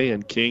the play,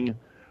 and King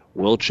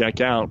will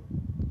check out.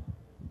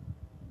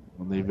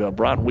 When they've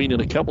brought Ween in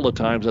a couple of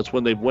times, that's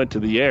when they've went to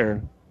the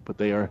air, but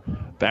they are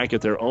back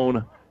at their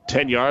own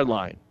 10-yard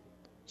line.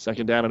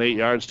 2nd down and 8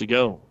 yards to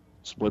go.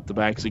 Split the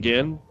backs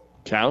again.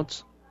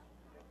 Counts.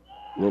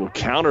 A little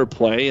counter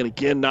play, and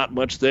again, not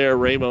much there.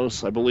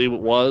 Ramos, I believe it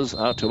was,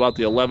 out to about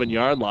the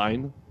 11-yard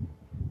line.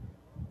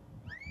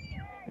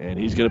 And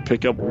he's going to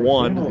pick up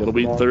 1. It'll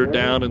be 3rd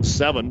down and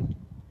 7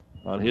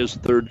 on his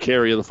 3rd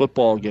carry of the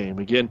football game.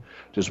 Again,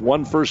 just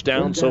 1 first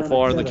down so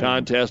far in the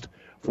contest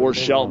for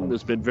Shelton.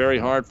 It's been very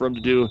hard for him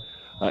to do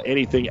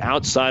anything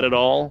outside at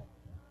all.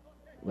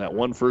 That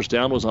 1 first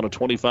down was on a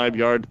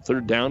 25-yard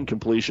 3rd down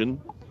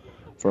completion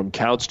from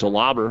Couts to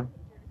Lauber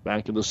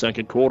back in the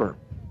 2nd quarter.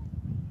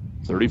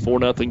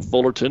 34-0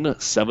 Fullerton,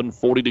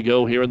 7:40 to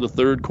go here in the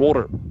 3rd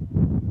quarter.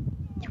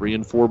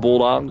 3-4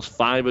 Bulldogs,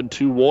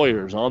 5-2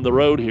 Warriors on the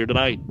road here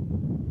tonight.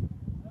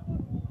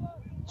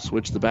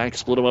 Switch the back,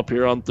 split them up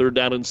here on 3rd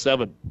down and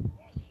 7.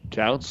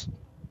 Counts.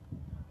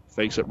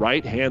 Fakes it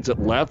right, hands it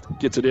left,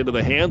 gets it into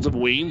the hands of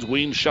Weens.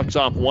 Weens shucks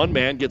off one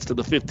man, gets to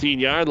the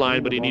 15-yard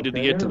line, but he needed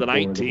to get to the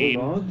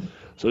 19.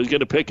 So he's going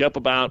to pick up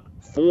about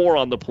 4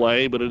 on the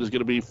play, but it is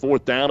going to be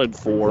 4th down and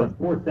 4.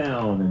 4th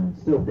down and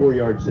still 4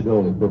 yards to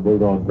go for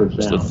Bulldog first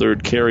down. It's the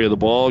 3rd carry of the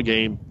ball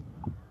game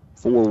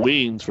for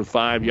Weens for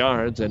 5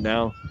 yards, and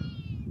now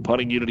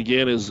punting unit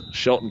again as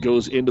Shelton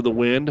goes into the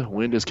wind.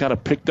 Wind has kind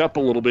of picked up a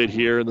little bit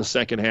here in the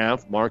second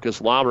half. Marcus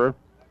Lauber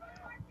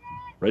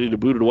ready to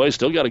boot it away.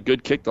 Still got a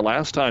good kick the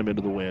last time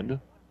into the wind.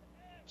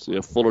 See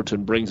if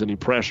Fullerton brings any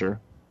pressure.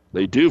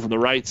 They do from the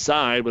right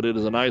side, but it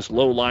is a nice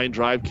low line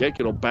drive kick.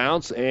 It'll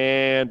bounce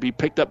and be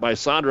picked up by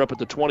Sonder up at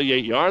the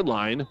 28-yard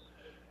line.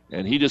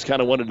 And he just kind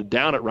of wanted to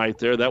down it right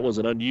there. That was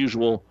an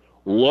unusual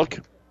look.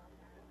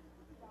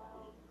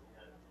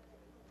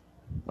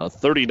 A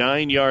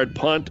 39-yard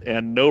punt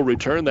and no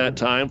return that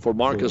time for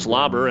Marcus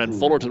Lauber, and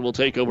Fullerton will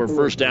take over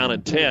 1st down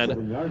and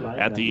 10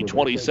 at the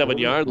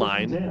 27-yard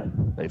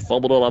line. They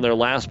fumbled it on their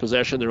last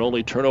possession, their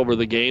only turnover of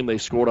the game. They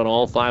scored on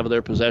all 5 of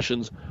their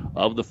possessions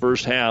of the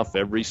first half.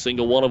 Every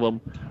single one of them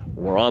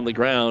were on the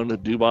ground.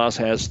 Dubas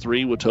has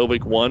 3,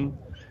 Witovic 1,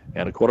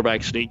 and a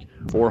quarterback sneak.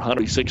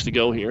 406 to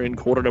go here in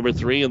quarter number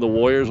 3, and the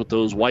Warriors with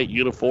those white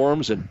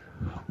uniforms and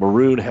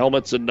maroon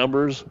helmets and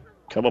numbers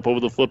come up over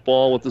the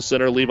football with the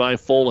center, Levi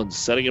Follins,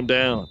 setting him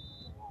down.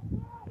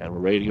 And we're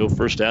ready to go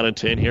 1st down and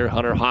 10 here.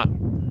 Hunter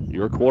Houghton,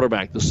 your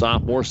quarterback, the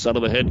sophomore, son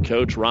of the head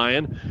coach,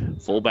 Ryan.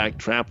 Fullback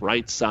trap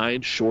right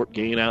side, short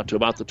gain out to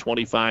about the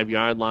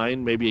 25-yard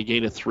line. Maybe a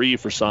gain of 3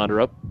 for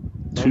Sonderup.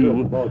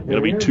 2,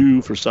 it'll be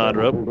 2 for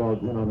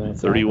Sonderup.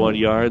 31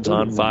 yards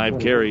on 5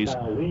 carries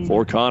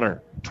for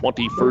Connor.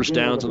 20 first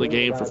downs in the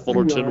game for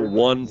Fullerton,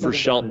 1 for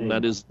Shelton.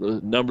 That is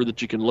the number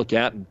that you can look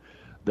at and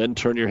then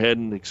turn your head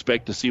and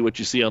expect to see what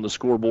you see on the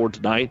scoreboard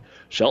tonight.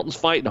 Shelton's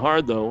fighting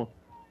hard, though.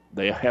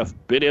 They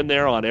have been in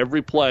there on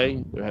every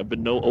play. There have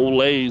been no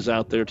olays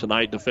out there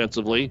tonight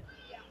defensively.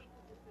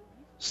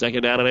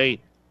 2nd down and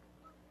 8.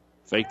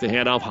 Fake the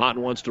handoff.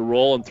 Houghton wants to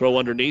roll and throw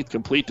underneath.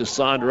 Complete to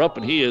Sonderup,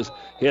 and he is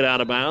hit out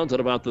of bounds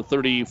at about the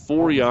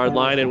 34-yard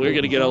line, and we're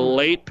going to get a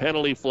late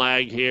penalty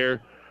flag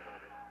here.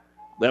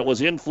 That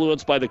was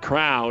influenced by the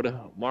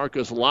crowd.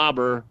 Marcus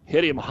Lauber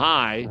hit him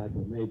high.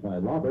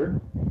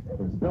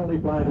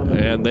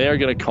 And they are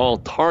going to call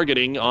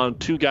targeting on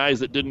 2 guys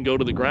that didn't go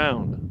to the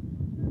ground.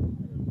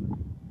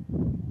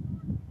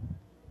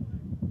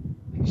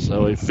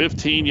 So a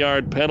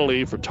 15-yard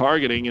penalty for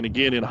targeting. And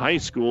again, in high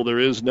school, there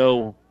is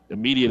no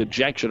immediate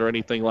ejection or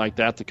anything like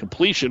that. The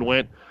completion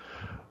went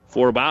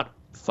for about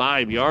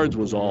 5 yards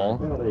was all.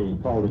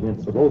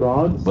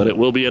 But it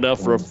will be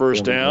enough for a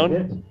 1st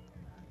down.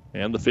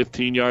 And the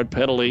 15-yard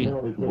penalty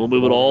will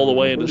move it all the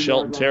way into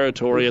Shelton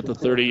territory at the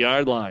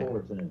 30-yard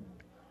line.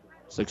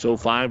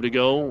 6:05 to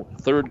go,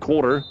 3rd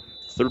quarter,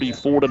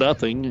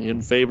 34-0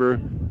 in favor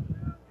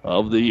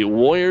of the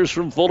Warriors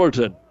from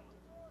Fullerton.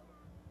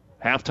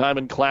 Halftime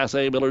in Class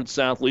A, Millard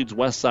South leads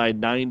Westside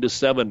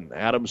 9-7.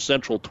 Adams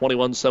Central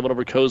 21-7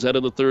 over Cozehead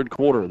in the 3rd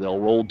quarter. They'll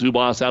roll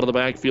Dubas out of the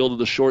backfield to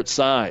the short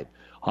side.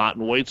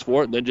 Houghton waits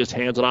for it and then just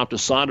hands it off to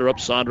Sonderup.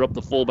 Sonderup,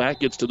 the fullback,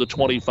 gets to the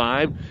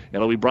 25, and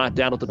it'll be brought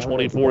down at the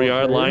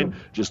 24-yard line.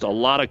 Just a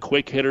lot of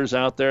quick hitters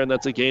out there, and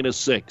that's a gain of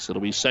 6. It'll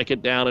be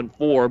 2nd down and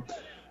 4.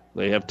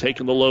 They have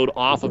taken the load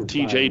off of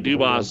T.J.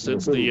 Dubas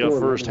since the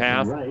first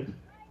half.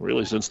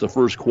 really since the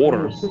first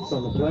quarter.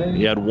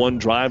 He had one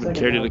drive and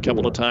carried it a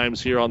couple of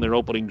times here on their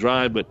opening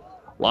drive, but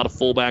a lot of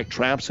fullback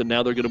traps, and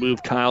now they're going to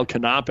move Kyle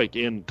Knopick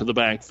into the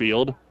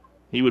backfield.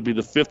 He would be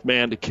the fifth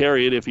man to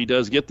carry it if he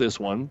does get this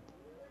one,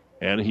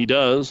 and he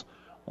does.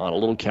 On a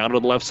little counter to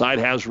the left side,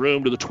 has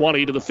room to the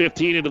 20, to the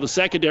 15, into the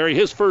secondary.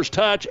 His first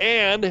touch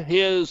and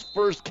his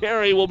first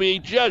carry will be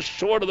just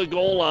short of the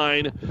goal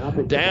line,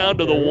 down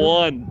to the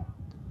 1.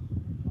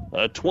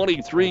 A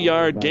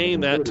 23-yard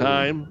gain that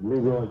time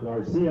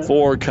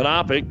for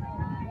Knopick.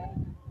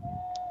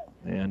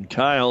 And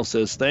Kyle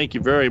says, thank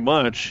you very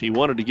much. He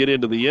wanted to get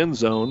into the end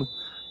zone.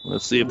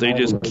 Let's see if they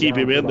just keep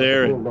him in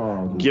there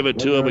and give it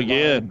to him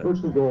again.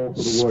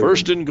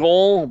 First and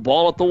goal,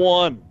 ball at the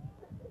 1.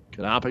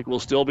 Knopick will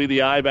still be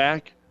the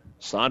I-back.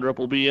 Sondrup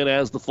will be in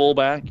as the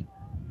fullback.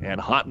 And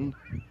Houghton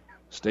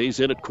stays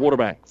in at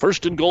quarterback.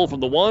 First and goal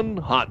from the 1.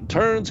 Houghton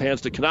turns,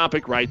 hands to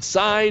Knopick right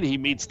side. He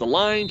meets the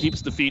line,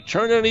 keeps the feet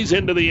turning, and he's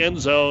into the end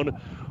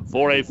zone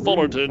for a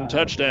Fullerton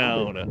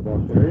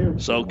touchdown.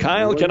 So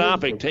Kyle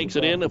Knopick takes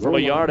it in from a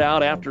yard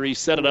out after he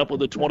set it up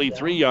with a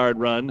 23-yard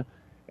run.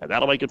 And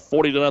that'll make it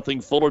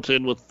 40-0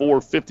 Fullerton with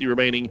 4:50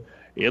 remaining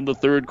in the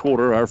third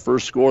quarter. Our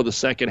first score of the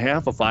second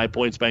half, a 5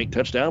 Points Bank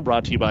touchdown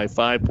brought to you by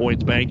 5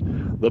 Points Bank,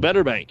 the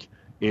better bank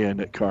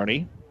in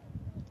Kearney.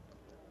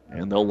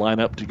 And they'll line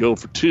up to go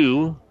for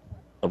 2.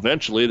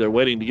 Eventually, they're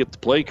waiting to get the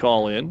play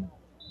call in,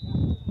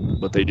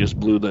 but they just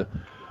blew the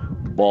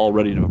ball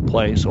ready to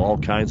play, so all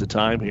kinds of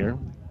time here.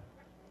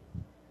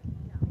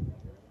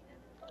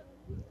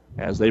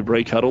 As they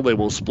break huddle, they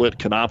will split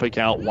Knopick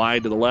out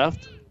wide to the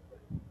left.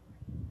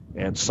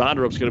 And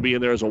Sondrup's going to be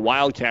in there as a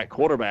Wildcat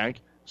quarterback.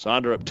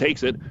 Sondrup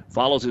takes it,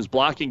 follows his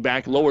blocking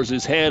back, lowers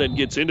his head, and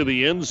gets into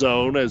the end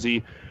zone as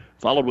he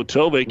followed with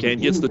Tovik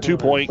and gets the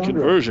 2-point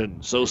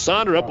conversion. So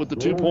Sondrup with the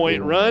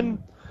 2-point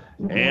run,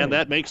 and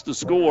that makes the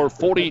score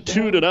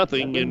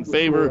 42-0 in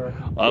favor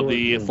of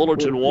the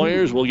Fullerton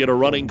Warriors. We'll get a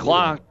running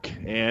clock,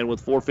 and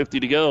with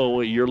 4:50 to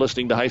go, you're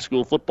listening to high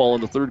school football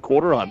in the third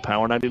quarter on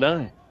Power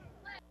 99.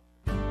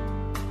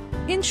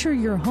 Insure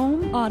your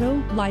home, auto,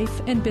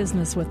 life, and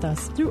business with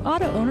us through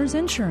Auto Owners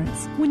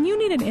Insurance. When you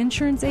need an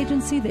insurance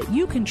agency that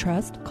you can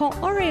trust, call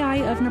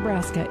RAI of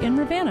Nebraska in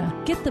Ravenna.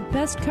 Get the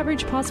best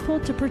coverage possible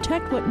to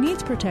protect what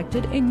needs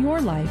protected in your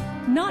life.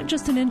 Not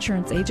just an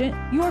insurance agent,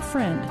 your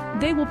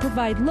friend. They will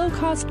provide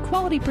low-cost,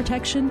 quality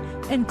protection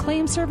and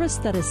claim service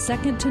that is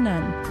second to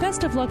none.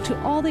 Best of luck to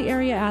all the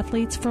area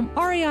athletes from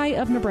RAI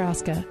of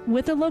Nebraska,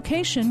 with a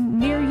location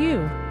near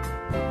you.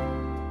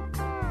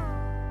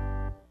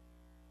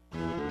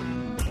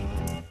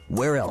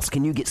 Where else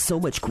can you get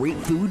so much great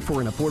food for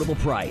an affordable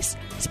price?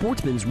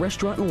 Sportsman's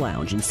Restaurant and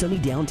Lounge in sunny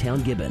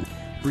downtown Gibbon.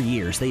 For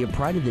years, they have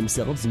prided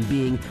themselves in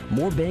being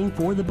more bang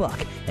for the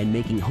buck and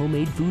making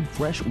homemade food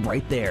fresh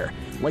right there.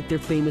 Like their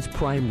famous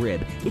prime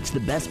rib. It's the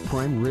best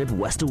prime rib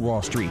west of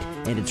Wall Street,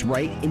 and it's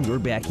right in your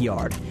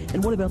backyard.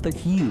 And what about their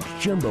huge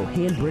jumbo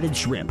hand-breaded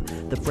shrimp?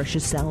 The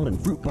freshest salad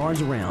and fruit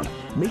bars around.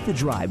 Make the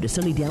drive to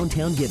sunny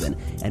downtown Gibbon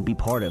and be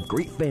part of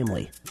great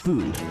family,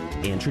 food,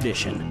 and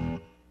tradition.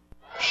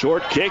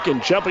 Short kick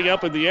and jumping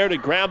up in the air to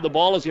grab the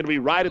ball is going to be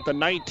right at the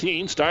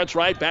 19. Starts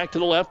right back to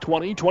the left,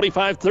 20,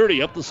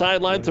 25-30. Up the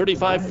sideline,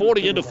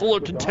 35-40 into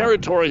Fullerton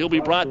territory. He'll be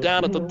brought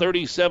down at the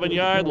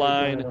 37-yard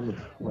line.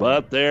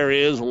 But there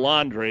is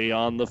Laundry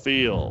on the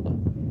field.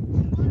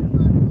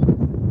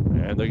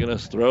 And they're going to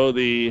throw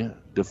the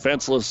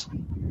defenseless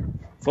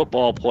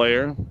football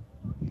player,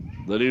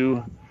 the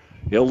new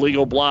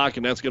illegal block,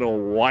 and that's going to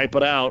wipe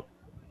it out.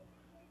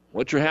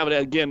 What you're having,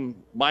 again,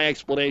 my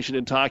explanation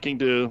in talking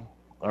to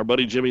our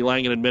buddy Jimmy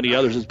Langan and many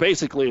others is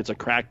basically it's a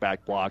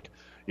crackback block.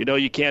 You know,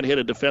 you can't hit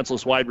a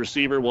defenseless wide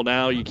receiver. Well,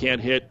 now you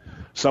can't hit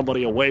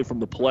somebody away from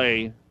the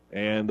play.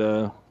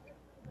 And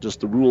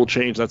just the rule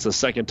change, that's the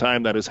second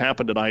time that has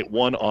happened tonight,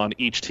 one on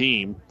each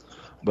team.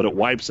 But it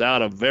wipes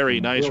out a very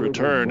nice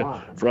return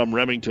from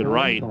Remington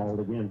Wright.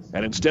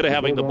 And instead of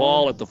having the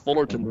ball at the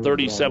Fullerton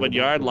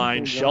 37-yard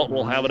line, Shelton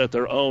will have it at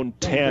their own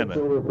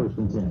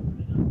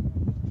 10.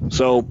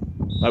 So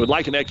I would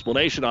like an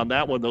explanation on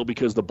that one, though,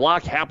 because the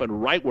block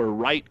happened right where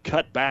Wright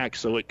cut back,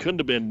 so it couldn't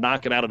have been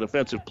knocking out a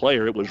defensive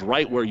player. It was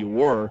right where you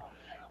were,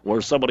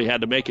 where somebody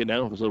had to make it.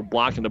 Now, if it was a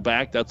block in the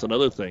back, that's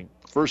another thing.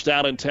 First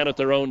down and 10 at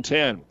their own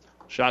 10.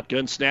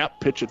 Shotgun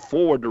snap, pitch it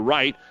forward to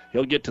Wright.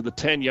 He'll get to the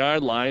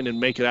 10-yard line and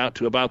make it out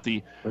to about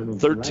the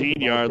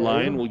 13-yard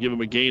line. We'll give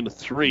him a gain of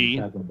 3.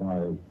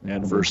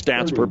 And for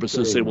stats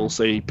purposes, they will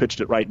say he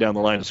pitched it right down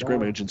the line of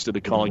scrimmage instead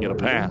of calling it a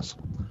pass.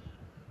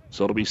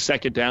 So it'll be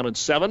second down and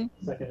 7.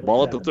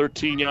 Ball at the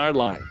 13-yard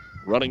line.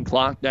 Running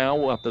clock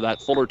now after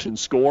that Fullerton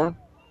score.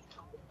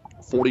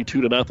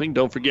 42-0.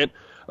 Don't forget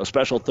a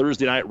special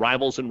Thursday night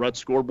Rivals and Ruts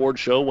scoreboard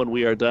show when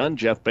we are done.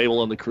 Jeff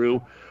Babel and the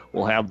crew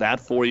will have that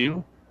for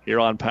you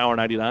here on Power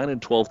 99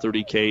 and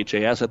 1230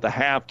 KHAS. At the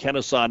half,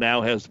 Kennesaw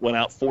now went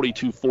out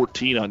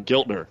 42-14 on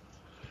Giltner.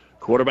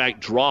 Quarterback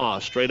draw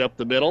straight up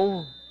the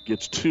middle.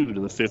 Gets 2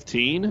 to the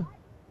 15.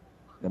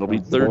 It'll be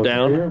third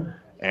down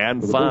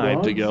and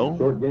 5 to go.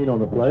 Short gain on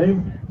the play.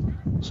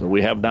 So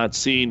we have not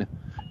seen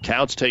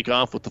Couts take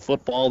off with the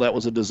football. That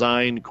was a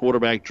design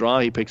quarterback draw.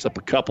 He picks up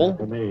a couple.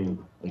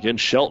 Again,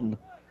 Shelton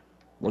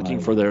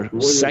looking for their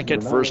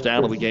second first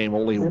down of the game.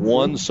 Only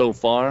one so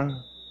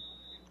far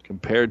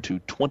compared to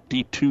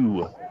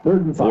 22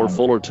 for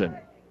Fullerton.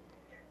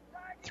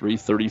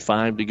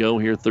 3:35 to go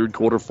here, third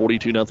quarter,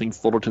 42-0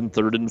 Fullerton,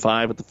 3rd and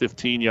 5 at the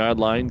 15-yard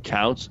line.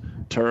 Couts,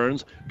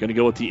 turns, going to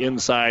go with the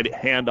inside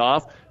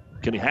handoff.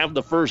 Can he have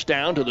the first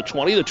down to the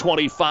 20, the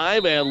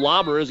 25, and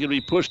Lauber is going to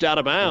be pushed out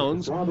of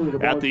bounds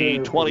at the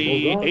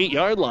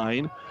 28-yard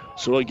line.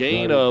 So a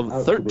gain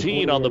of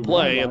 13 on the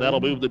play, and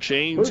that'll move the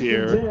chains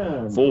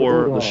here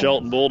for the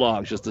Shelton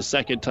Bulldogs. Just the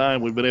second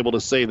time we've been able to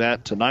say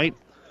that tonight.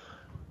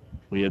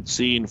 We had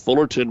seen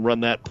Fullerton run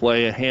that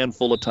play a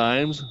handful of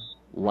times,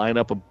 line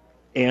up a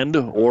end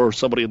or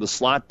somebody in the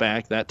slot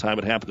back. That time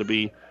it happened to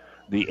be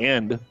the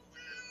end.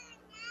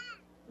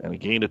 And a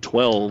gain of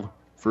 12.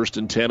 1st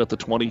and 10 at the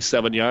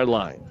 27-yard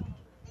line.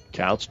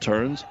 Couts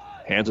turns,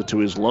 hands it to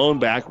his lone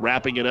back.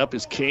 Wrapping it up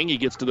is King. He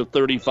gets to the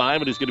 35,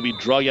 and he's going to be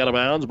drug out of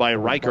bounds by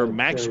Riker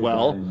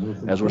Maxwell,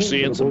 as we're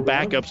seeing some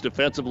backups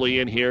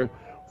defensively in here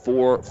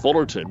for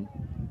Fullerton.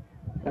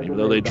 Even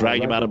though they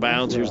drag him out of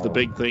bounds, here's the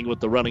big thing with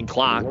the running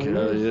clock.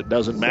 It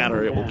doesn't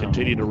matter. It will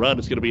continue to run.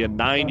 It's going to be a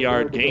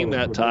 9-yard gain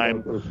that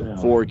time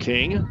for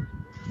King.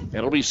 And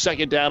it'll be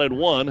 2nd down and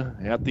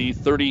 1 at the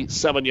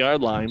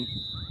 37-yard line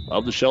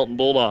of the Shelton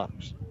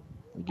Bulldogs.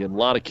 Again, a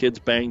lot of kids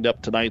banged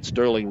up tonight.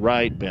 Sterling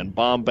Wright, Ben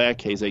Bombeck,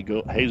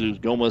 Jesus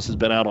Gomez has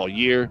been out all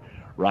year,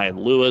 Ryan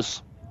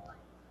Lewis.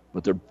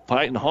 But they're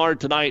fighting hard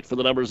tonight for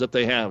the numbers that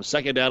they have.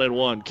 2nd down and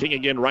 1. King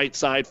again, right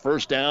side,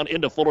 first down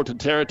into Fullerton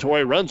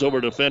territory. Runs over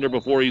a defender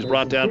before he's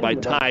brought down by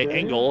Ty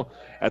Engel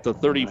at the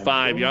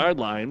 35-yard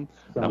line.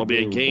 That'll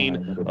be a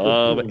gain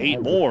of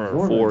 8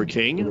 more for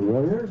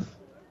King.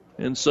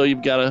 And so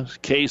you've got a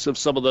case of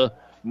some of the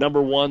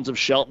number 1s of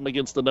Shelton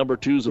against the number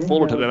 2s of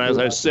Fullerton. And as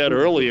I said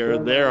earlier,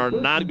 there are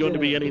not going to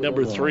be any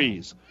number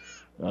 3s.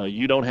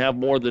 You don't have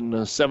more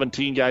than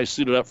 17 guys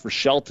suited up for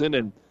Shelton,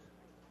 and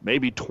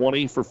maybe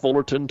 20 for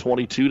Fullerton,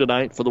 22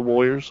 tonight for the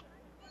Warriors.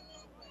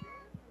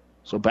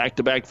 So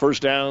back-to-back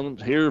first down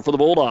here for the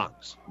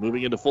Bulldogs.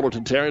 Moving into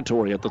Fullerton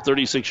territory at the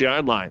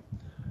 36-yard line.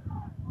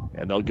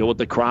 And they'll go with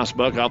the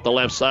crossbuck off the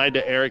left side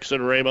to Erickson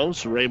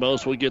Ramos.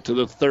 Ramos will get to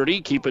the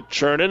 30, keep it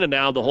churning, and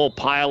now the whole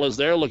pile is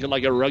there looking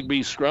like a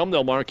rugby scrum.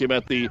 They'll mark him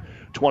at the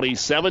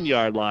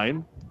 27-yard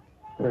line.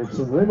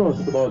 Erickson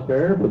Ramos about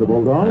there for the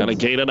Bulldogs. And a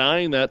gain of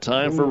 9 that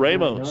time for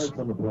Ramos.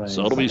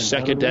 So it'll be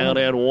 2nd down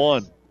and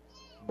 1.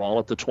 Ball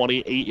at the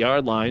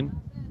 28-yard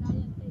line.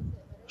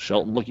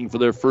 Shelton looking for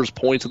their first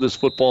points of this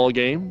football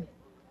game.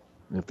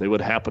 If they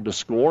would happen to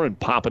score and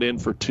pop it in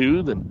for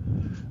 2,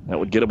 then that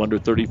would get them under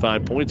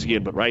 35 points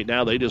again. But right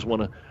now they just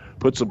want to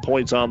put some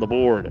points on the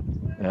board.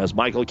 As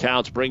Michael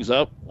Couts brings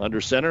up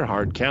under center,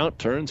 hard count,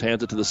 turns,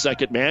 hands it to the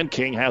second man.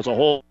 King has a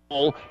hole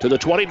to the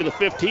 20, to the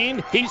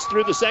 15. He's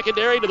through the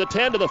secondary to the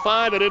 10, to the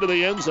 5, and into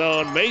the end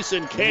zone.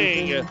 Mason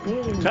King,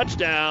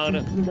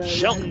 touchdown,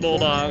 Shelton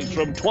Bulldogs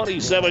from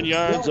 27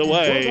 yards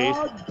away.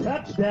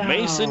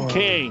 Mason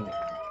King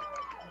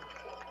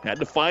had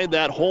to find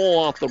that hole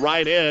off the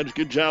right edge.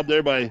 Good job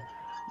there by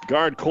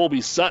guard Colby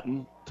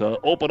Sutton to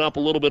open up a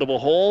little bit of a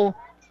hole.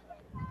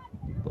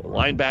 The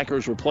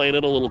linebackers were playing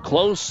it a little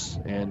close,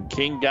 and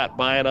King got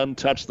by it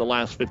untouched the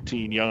last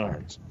 15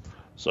 yards.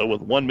 So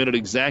with 1 minute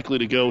exactly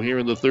to go here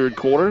in the third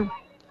quarter,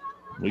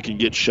 we can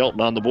get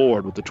Shelton on the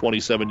board with the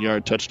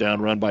 27-yard touchdown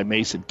run by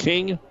Mason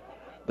King.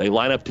 They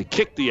line up to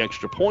kick the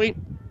extra point.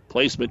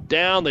 Placement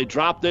down. They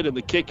dropped it, and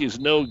the kick is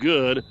no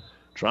good.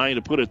 Trying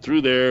to put it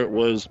through there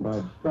was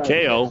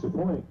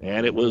KO,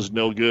 and it was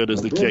no good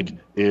as the kick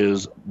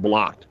is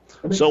blocked.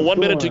 So 1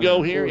 minute to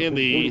go here in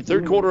the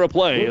third quarter of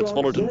play. It's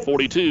Fullerton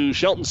 42,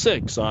 Shelton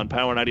 6 on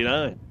Power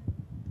 99.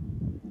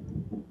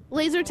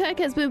 LaserTech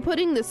has been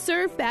putting the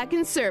serve back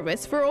in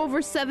service for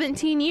over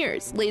 17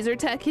 years.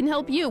 LaserTech can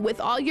help you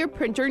with all your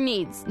printer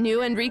needs,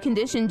 new and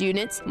reconditioned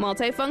units,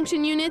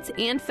 multifunction units,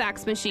 and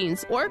fax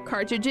machines, or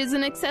cartridges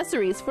and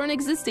accessories for an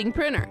existing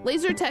printer.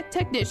 LaserTech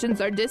technicians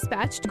are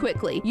dispatched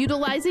quickly,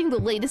 utilizing the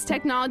latest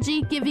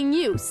technology, giving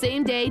you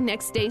same-day,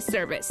 next-day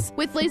service.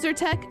 With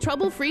LaserTech,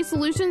 trouble-free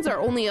solutions are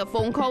only a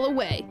phone call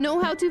away.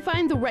 Know how to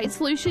find the right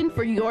solution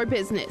for your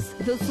business.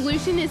 The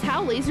solution is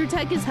how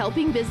LaserTech is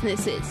helping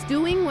businesses,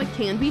 doing what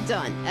can be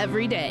done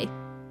every day.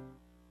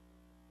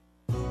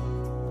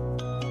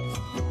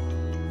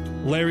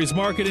 Larry's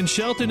Market in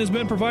Shelton has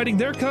been providing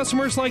their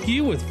customers like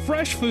you with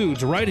fresh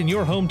foods right in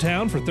your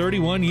hometown for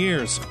 31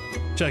 years.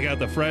 Check out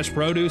the fresh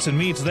produce and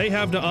meats they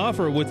have to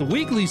offer. With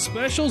weekly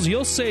specials,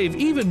 you'll save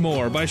even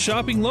more by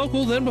shopping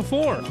local than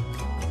before.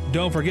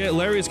 Don't forget,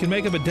 Larry's can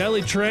make up a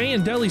deli tray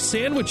and deli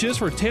sandwiches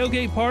for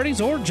tailgate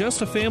parties or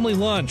just a family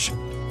lunch.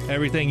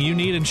 Everything you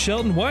need in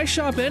Shelton, why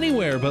shop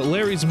anywhere but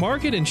Larry's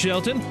Market in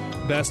Shelton?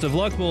 Best of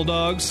luck,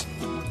 Bulldogs.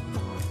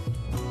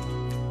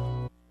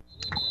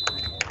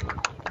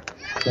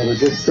 Got a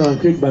good strong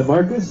kick by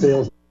Marcus.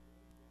 Sails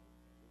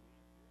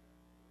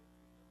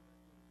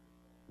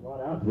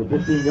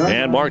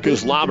And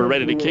Marcus Lauber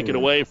ready to kick it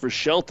away for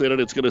Shelton, and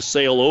it's going to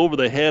sail over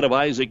the head of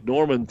Isaac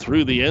Norman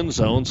through the end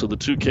zone. So the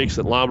two kicks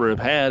that Lauber have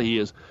had, he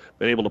has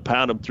been able to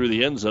pound them through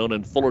the end zone,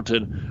 and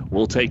Fullerton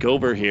will take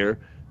over here,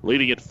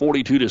 leading it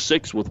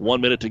 42-6 with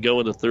 1 minute to go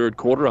in the third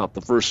quarter, off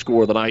the first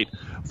score of the night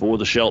for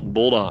the Shelton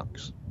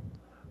Bulldogs.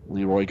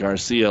 Leroy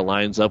Garcia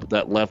lines up at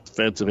that left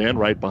defensive end.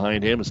 Right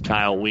behind him is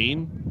Kyle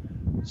Ween.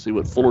 See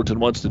what Fullerton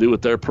wants to do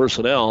with their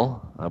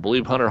personnel. I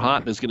believe Hunter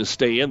Houghton is going to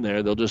stay in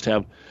there. They'll just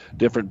have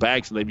different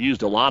backs, and they've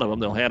used a lot of them.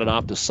 They'll hand it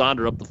off to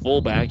Sonder up the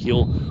fullback.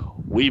 He'll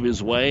weave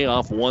his way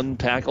off one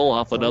tackle,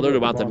 off another to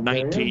about the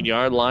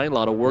 19-yard line. A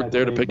lot of work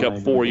there to pick up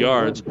 4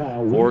 yards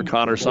for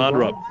Connor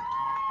Sondrup.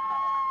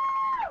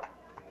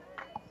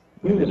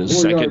 It is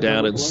second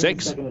down and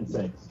 6.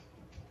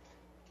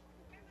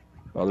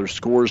 Other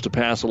scores to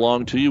pass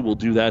along to you. We'll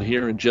do that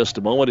here in just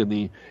a moment. In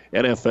the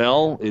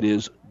NFL, it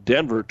is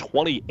Denver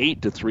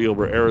 28-3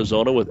 over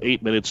Arizona with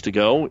 8 minutes to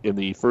go in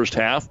the first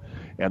half.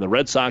 And the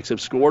Red Sox have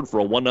scored for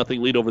a 1-0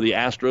 lead over the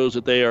Astros,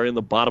 that they are in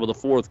the bottom of the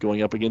fourth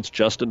going up against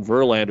Justin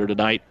Verlander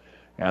tonight.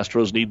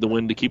 Astros need the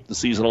win to keep the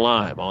season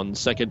alive. On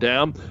second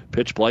down,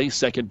 pitch play,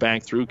 second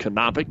back through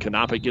Knopick.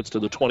 Knopick gets to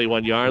the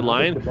 21-yard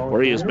line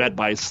where he is met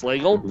by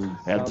Slagle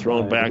and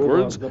thrown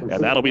backwards.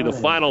 And that'll be the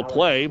final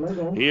play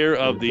here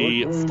of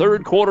the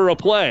third quarter of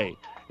play.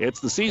 It's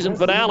the season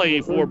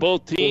finale for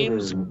both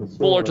teams.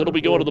 Fullerton will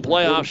be going to the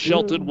playoffs.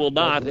 Shelton will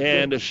not,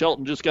 and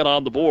Shelton just got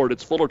on the board.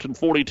 It's Fullerton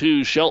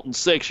 42, Shelton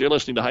 6. You're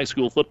listening to High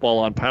School Football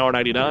on Power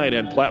 99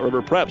 and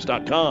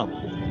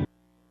PlatteRiverPreps.com.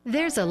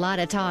 There's a lot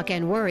of talk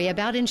and worry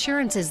about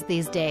insurances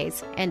these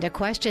days, and a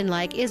question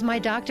like, is my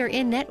doctor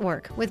in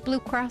network with Blue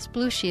Cross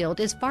Blue Shield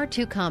is far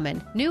too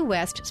common. New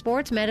West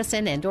Sports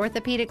Medicine and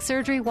Orthopedic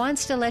Surgery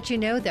wants to let you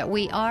know that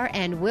we are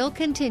and will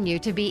continue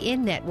to be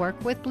in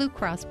network with Blue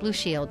Cross Blue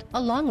Shield,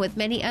 along with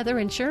many other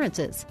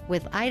insurances.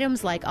 With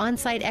items like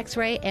on-site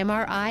x-ray,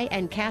 MRI,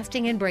 and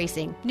casting and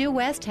bracing, New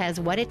West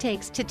has what it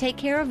takes to take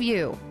care of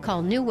you.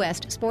 Call New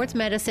West Sports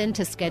Medicine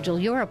to schedule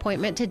your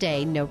appointment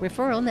today. No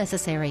referral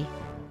necessary.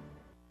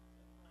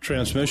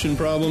 Transmission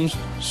problems,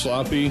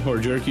 sloppy or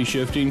jerky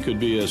shifting could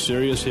be a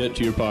serious hit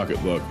to your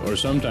pocketbook, or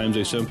sometimes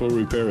a simple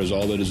repair is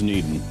all that is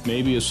needed.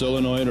 Maybe a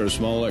solenoid or a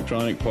small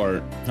electronic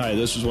part. Hi,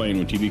 this is Wayne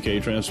with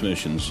TBK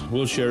Transmissions.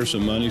 We'll share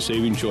some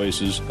money-saving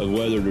choices of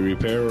whether to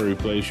repair or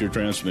replace your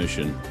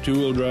transmission.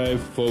 Two-wheel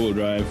drive, four-wheel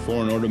drive,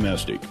 foreign or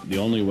domestic. The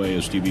only way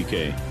is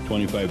TBK.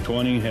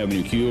 2520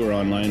 Avenue Q or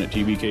online at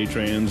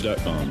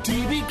tbktrans.com.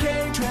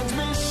 TBK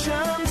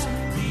Transmissions,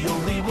 the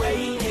only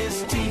way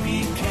is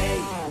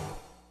TBK.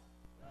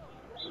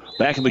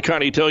 Back in the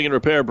Kearney Towing and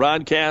Repair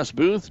broadcast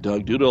booth,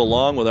 Doug Duda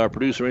along with our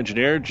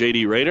producer-engineer,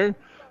 J.D. Rader.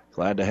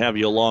 Glad to have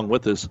you along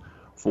with us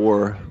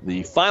for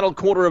the final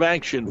quarter of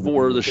action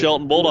for the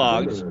Shelton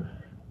Bulldogs.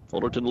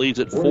 Fullerton leads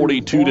at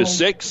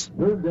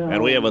 42-6,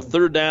 and we have a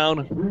third down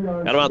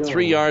and about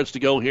 3 yards to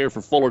go here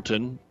for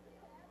Fullerton,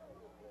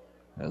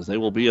 as they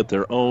will be at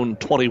their own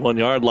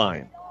 21-yard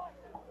line.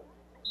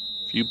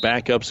 A few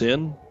backups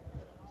in,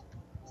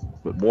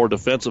 but more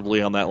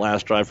defensively on that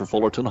last drive for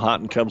Fullerton.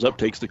 Houghton comes up,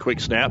 takes the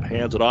quick snap,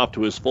 hands it off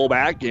to his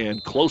fullback,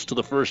 and close to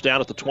the first down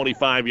at the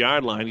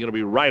 25-yard line. Going to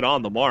be right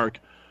on the mark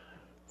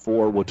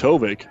for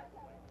Wojtovich.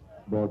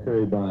 Ball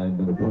carried by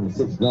number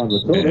 26, John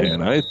Wojtovich.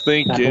 And I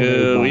think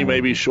we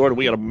may be short.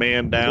 We got a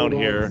man down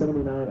here,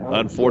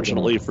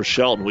 unfortunately, for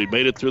Shelton. We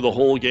made it through the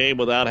whole game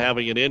without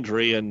having an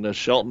injury, and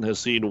Shelton has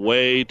seen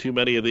way too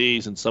many of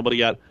these, and somebody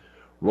got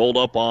rolled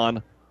up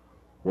on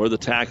where the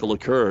tackle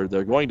occurred.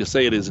 They're going to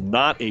say it is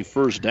not a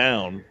first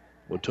down.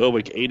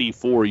 Wojtovich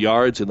 84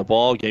 yards in the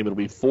ball game. It'll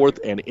be 4th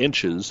and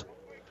inches.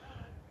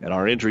 And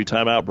our injury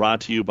timeout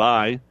brought to you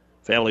by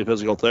Family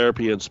Physical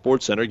Therapy and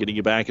Sports Center, getting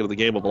you back into the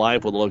game of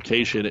life with a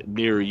location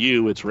near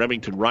you. It's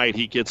Remington Wright.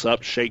 He gets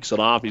up, shakes it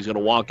off. He's going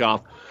to walk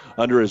off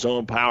under his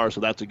own power,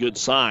 so that's a good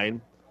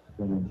sign.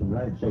 And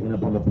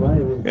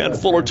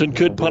Fullerton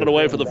could punt it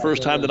away for the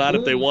first time tonight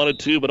if they wanted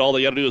to, but all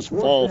they got to do is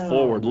fall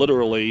forward,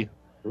 literally.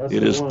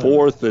 It is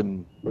 4th,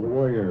 and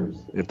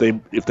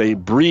if they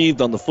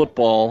breathed on the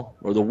football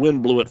or the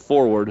wind blew it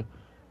forward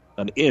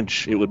an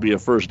inch, it would be a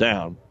first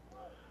down.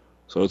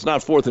 So it's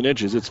not 4th and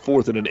inches, it's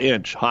 4th and an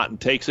inch. Houghton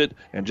takes it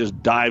and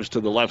just dives to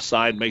the left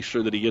side, makes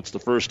sure that he gets the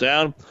first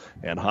down,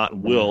 and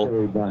Houghton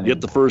will get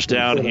the first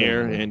down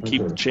here and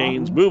keep the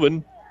chains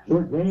moving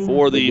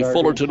for the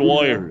Fullerton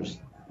Warriors.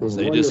 As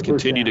they just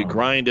continue to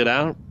grind it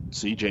out.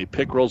 C.J.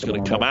 Pickrell's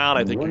going to come out.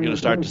 I think you're going to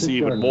start to see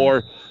even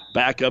more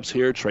backups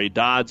here. Trey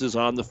Dodds is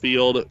on the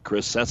field.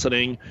 Chris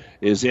Sessening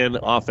is in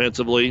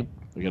offensively.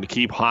 They're going to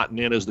keep Houghton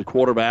in as the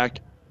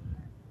quarterback.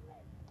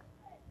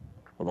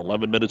 With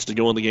 11 minutes to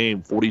go in the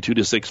game,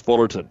 42-6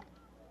 Fullerton.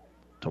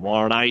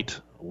 Tomorrow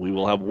night, we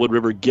will have Wood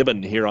River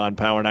Gibbon here on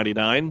Power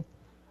 99.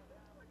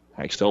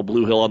 Axtell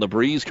Blue Hill on the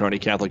breeze. Kearney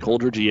Catholic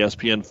Holdridge,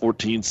 ESPN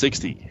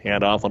 1460.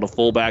 Handoff on a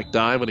fullback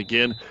dive, and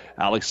again,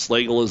 Alex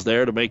Slagle is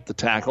there to make the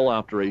tackle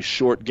after a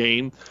short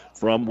gain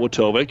from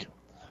Wojtovich.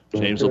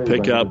 James will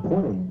pick up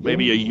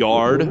maybe a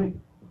yard.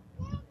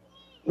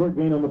 Short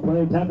gain on the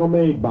play. Tackle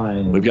made by...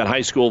 We've got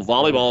high school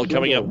volleyball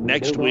coming up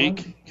next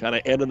week, kind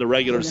of ending the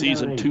regular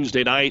season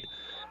Tuesday night.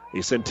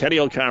 A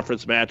Centennial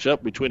Conference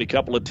matchup between a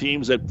couple of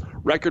teams that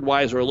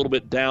record-wise are a little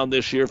bit down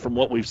this year from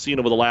what we've seen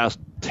over the last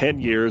 10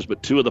 years,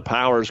 but two of the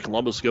powers,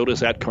 Columbus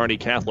Scotus at Kearney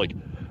Catholic,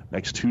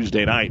 next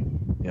Tuesday night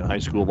in high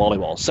school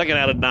volleyball. Second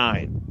out of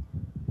 9.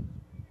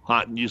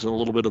 Houghton using a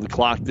little bit of the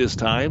clock this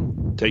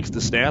time. Takes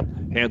the snap,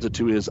 hands it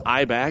to his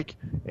I-back,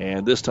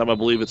 and this time I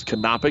believe it's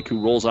Kanopic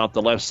who rolls out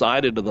the left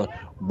side into the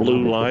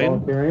blue line.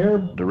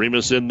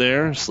 Doremus in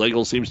there.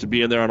 Slagle seems to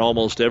be in there on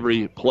almost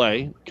every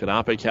play.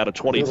 Kanopic had a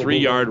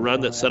 23-yard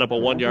run that set up a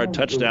 1-yard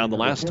touchdown the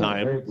last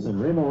time.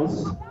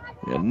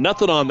 And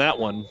nothing on that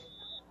one.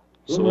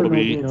 So it'll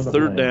be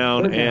third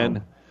down,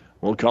 and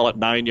we'll call it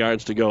 9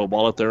 yards to go.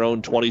 Ball at their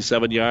own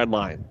 27-yard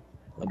line.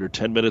 Under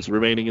 10 minutes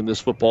remaining in this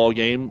football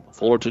game.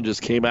 Fullerton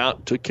just came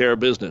out, took care of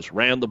business.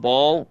 Ran the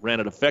ball, ran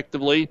it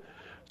effectively.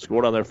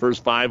 Scored on their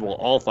first 5, well,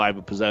 all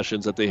 5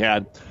 possessions that they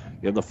had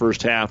in the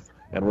first half.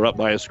 And we're up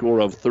by a score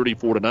of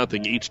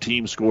 34-0. Each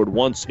team scored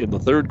once in the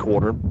third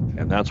quarter,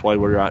 and that's why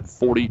we're at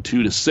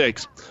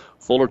 42-6.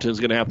 Fullerton's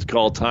going to have to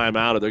call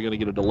timeout, or they're going to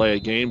get a delay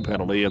of game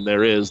penalty, and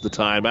there is the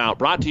timeout.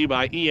 Brought to you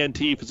by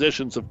ENT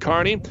Physicians of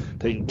Kearney,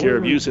 taking care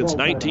of you since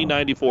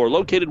 1994.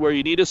 Located where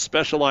you need us,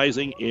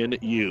 specializing in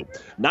you.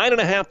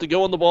 9.5 to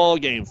go in the ball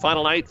game.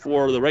 Final night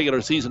for the regular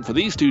season for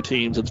these two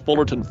teams. It's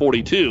Fullerton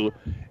 42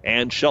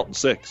 and Shelton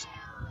 6.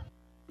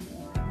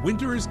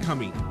 Winter is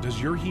coming. Does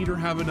your heater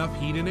have enough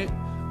heat in it?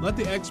 Let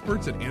the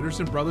experts at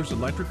Anderson Brothers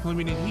Electric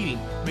Plumbing and Heating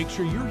make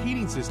sure your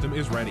heating system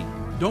is ready.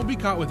 Don't be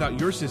caught without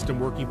your system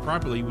working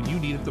properly when you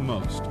need it the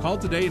most. Call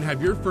today and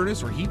have your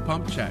furnace or heat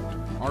pump checked.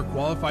 Our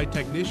qualified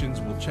technicians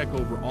will check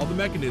over all the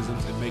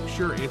mechanisms and make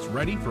sure it's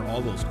ready for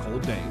all those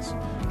cold days.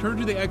 Turn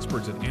to the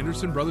experts at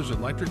Anderson Brothers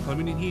Electric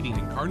Plumbing and Heating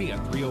in Kearney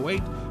at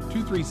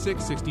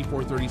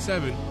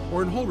 308-236-6437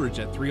 or in Holdridge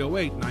at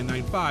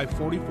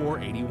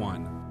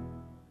 308-995-4481.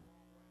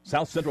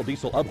 South Central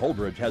Diesel of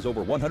Holdridge has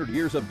over 100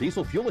 years of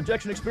diesel fuel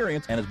injection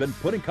experience and has been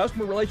putting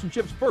customer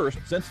relationships first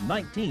since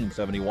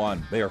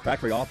 1971. They are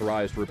factory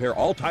authorized to repair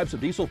all types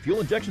of diesel fuel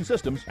injection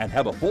systems and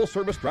have a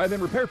full-service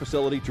drive-in repair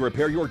facility to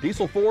repair your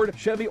diesel Ford,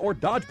 Chevy, or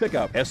Dodge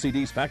pickup.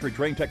 SCD's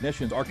factory-trained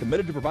technicians are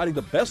committed to providing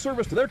the best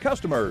service to their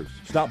customers.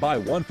 Stop by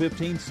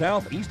 115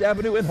 South East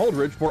Avenue in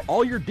Holdridge for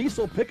all your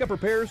diesel pickup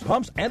repairs,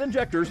 pumps and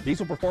injectors,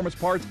 diesel performance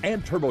parts,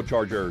 and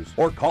turbochargers.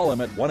 Or call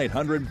them at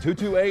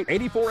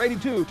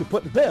 1-800-228-8482 to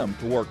put them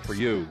to work for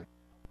you.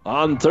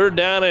 On third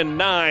down and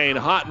 9,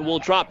 Houghton will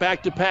drop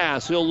back to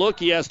pass. He'll look.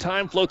 He has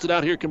time. Floats it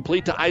out here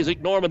complete to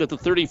Isaac Norman at the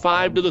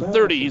 35 to the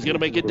 30. He's going to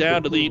make it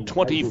down to the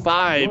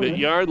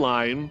 25-yard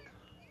line.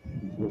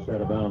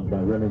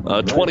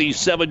 A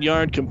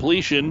 27-yard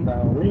completion.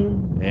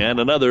 And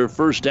another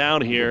first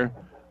down here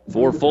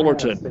for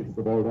Fullerton.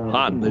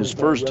 Houghton, his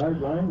first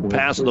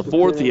pass of the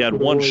fourth. He had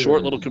one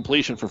short little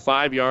completion for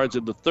 5 yards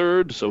in the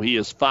third. So he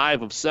is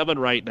 5 of 7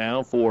 right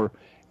now for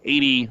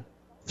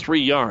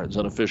 83 yards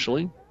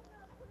unofficially.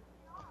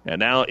 And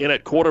now in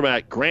at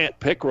quarterback, Grant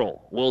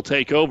Pickrell will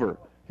take over.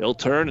 He'll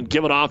turn and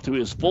give it off to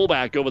his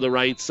fullback over the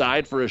right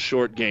side for a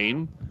short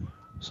gain.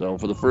 So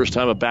for the first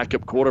time, a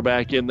backup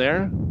quarterback in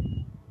there.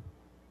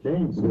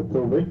 James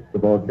Witovic, the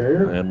ball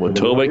carrier. And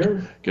Witovic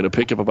going to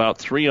pick up about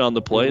 3 on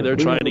the play. They're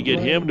trying to get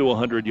him to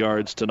 100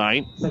 yards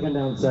tonight. Second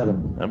down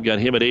 7. I've got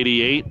him at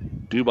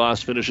 88.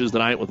 Dubas finishes the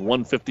night with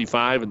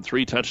 155 and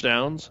 3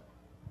 touchdowns.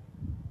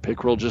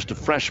 Pickrell just a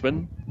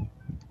freshman.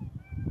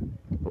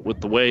 But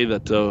with the way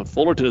that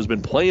Fullerton has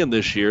been playing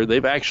this year,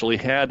 they've actually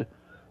had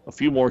a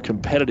few more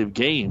competitive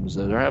games.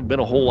 There haven't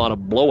been a whole lot of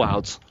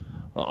blowouts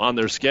on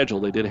their schedule.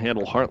 They did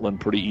handle Heartland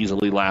pretty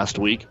easily last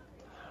week.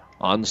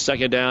 On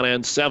second down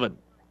and 7,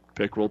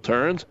 Pickrell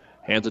turns,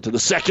 hands it to the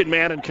second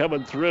man, and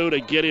coming through to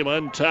get him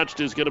untouched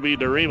is going to be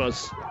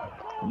Doremus.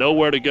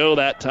 Nowhere to go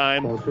that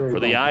time for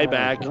the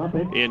I-back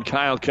in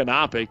Kyle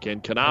Kanopic,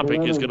 and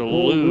Kanopic is going to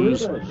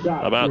lose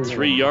about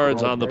 3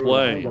 yards on the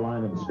play.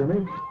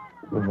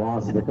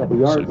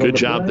 So good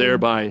job there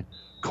by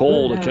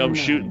Cole to come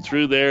shooting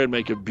through there and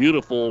make a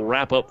beautiful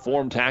wrap-up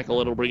form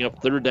tackle. It'll bring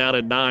up third down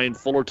and 9.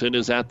 Fullerton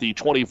is at the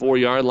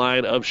 24-yard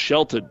line of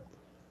Shelton.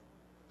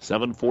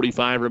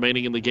 7:45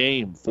 remaining in the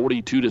game.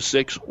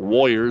 42-6,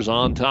 Warriors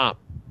on top.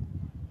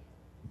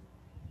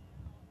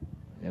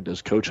 And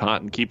does Coach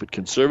Houghton keep it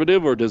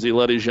conservative, or does he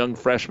let his young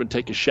freshman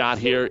take a shot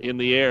here in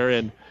the air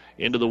and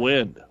into the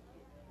wind?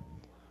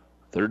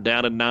 Third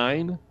down and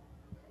 9.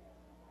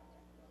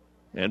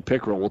 And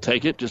Pickrell will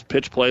take it. Just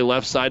pitch play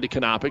left side to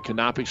Kanopic.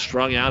 Kanopic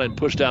strung out and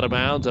pushed out of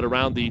bounds at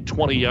around the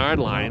 20-yard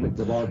line.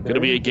 Going to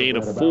be a gain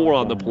of 4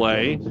 on the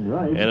play.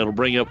 And it'll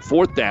bring up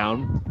fourth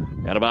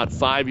down at about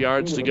 5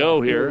 yards to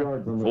go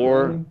here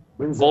for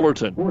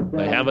Fullerton.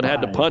 They haven't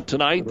had to punt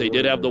tonight. They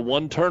did have the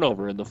 1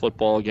 turnover in the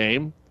football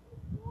game.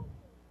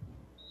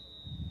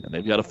 And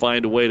they've got to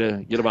find a way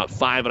to get about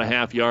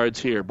 5.5 yards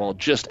here. Ball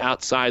just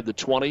outside the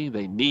 20.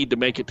 They need to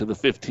make it to the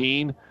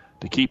 15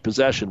 to keep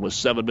possession with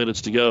 7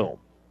 minutes to go.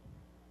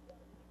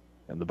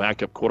 And the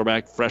backup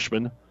quarterback,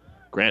 freshman,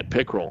 Grant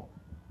Pickrell.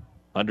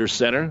 Under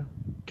center,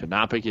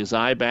 Kanopic is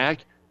I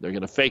back. They're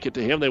going to fake it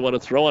to him. They want to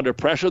throw under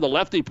pressure. The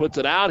lefty puts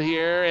it out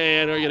here,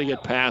 and they're going to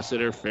get pass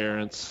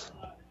interference.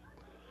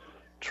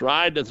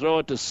 Tried to throw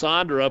it to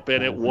Sondrup,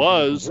 and it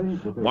was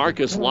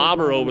Marcus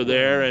Lauber over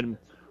there, and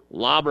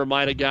Lauber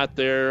might have got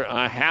there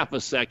a half a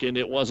second.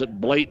 It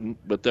wasn't blatant,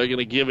 but they're going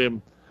to give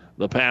him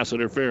the pass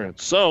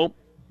interference. So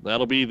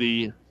that'll be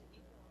the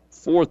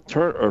fourth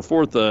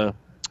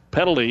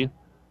penalty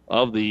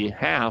of the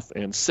half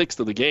and sixth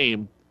of the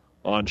game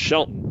on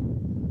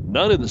Shelton.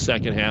 None in the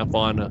second half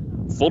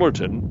on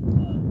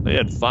Fullerton. They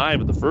had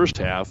 5 in the first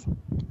half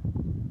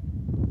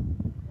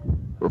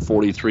for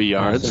 43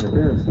 yards.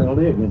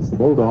 Penalty against the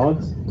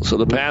Bulldogs. So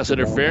the pass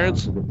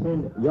interference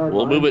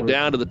will move it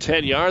down to the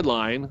 10-yard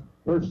line.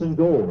 First and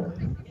goal.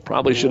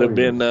 Probably should have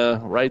been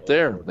right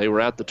there. They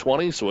were at the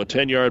 20, so a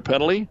 10-yard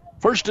penalty.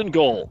 First and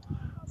goal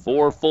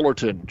for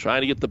Fullerton.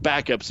 Trying to get the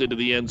backups into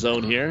the end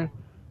zone here.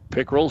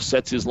 Pickrell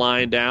sets his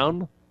line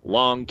down.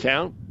 Long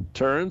count.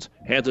 Turns.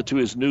 Hands it to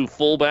his new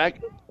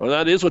fullback. Or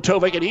that is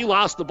Wojtovich, and he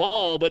lost the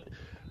ball, but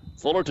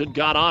Fullerton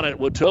got on it.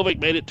 Wojtovich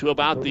made it to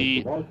about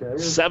the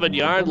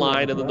 7-yard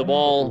line, and then the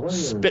ball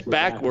spit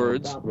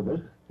backwards.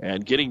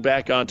 And getting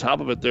back on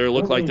top of it there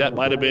looked like that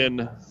might have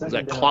been, was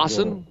that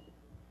Clausen?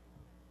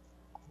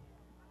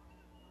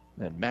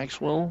 And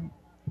Maxwell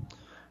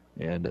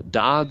and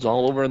Dodds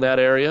all over in that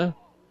area.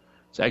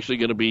 It's actually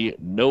going to be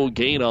no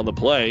gain on the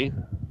play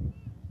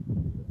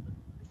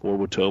for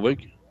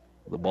Wojtovich.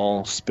 The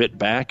ball spit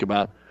back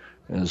about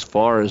as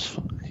far as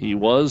he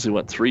was. He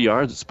went 3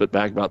 yards. It spit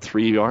back about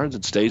 3 yards.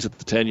 It stays at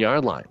the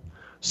 10-yard line.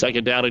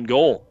 Second down and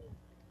goal.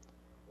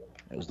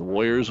 As the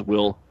Warriors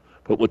will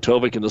put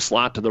Wojtovich in the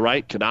slot to the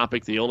right.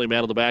 Knopick, the only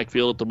man in the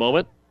backfield at the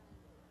moment.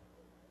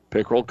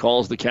 Pickrell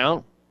calls the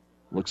count.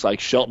 Looks like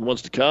Shelton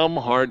wants to come.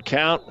 Hard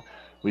count.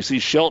 We see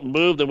Shelton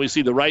move. Then we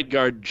see the right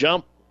guard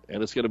jump.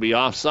 And it's going to be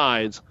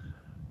offsides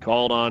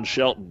called on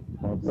Shelton.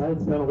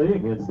 Offsides penalty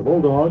against the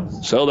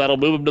Bulldogs. So that'll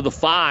move him to the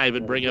 5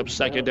 and bring up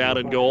second down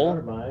and goal.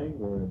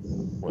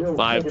 With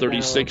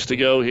 5:36 to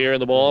go here in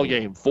the ball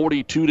game.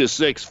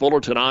 42-6.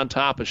 Fullerton on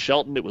top of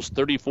Shelton. It was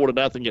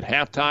 34-0 at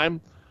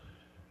halftime.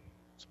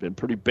 It's been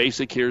pretty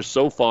basic here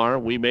so far.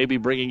 We may be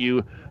bringing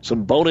you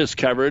some bonus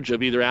coverage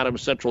of either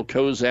Adams Central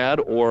Cozad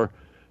or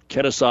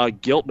Kennesaw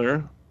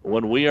Giltner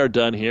when we are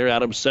done here.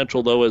 Adams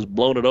Central, though, has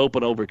blown it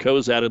open over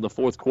Cozad in the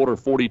fourth quarter,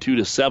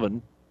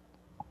 42-7.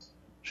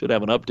 Should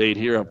have an update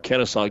here of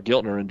Kennesaw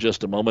Giltner in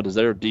just a moment as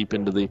they're deep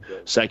into the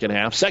second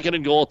half. Second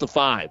and goal at the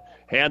 5.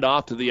 Hand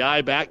off to the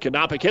I-back.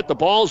 Knopick hit. The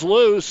ball's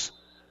loose,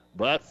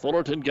 but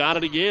Fullerton got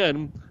it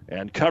again.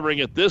 And covering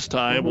it this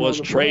time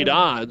was Trey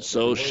Dodds.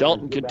 So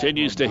Shelton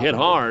continues to hit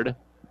hard.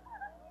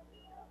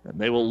 And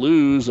they will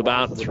lose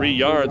about 3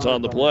 yards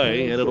on the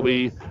play, and it'll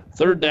be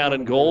third down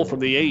and goal from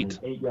the 8.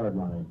 8-yard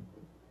line.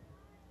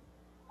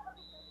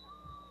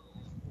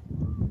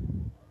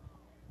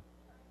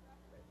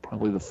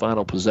 Probably the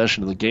final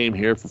possession of the game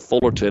here for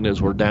Fullerton as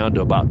we're down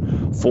to about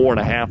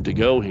 4.5 to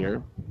go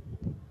here.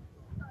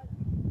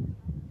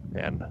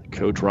 And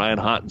Coach Ryan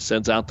Houghton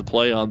sends out the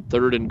play on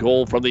third and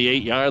goal from the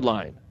 8-yard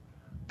line.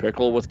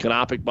 Pickrell with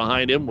Knopick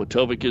behind him,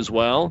 Wojtovich as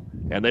well.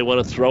 And they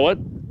want to throw it.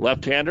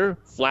 Left-hander,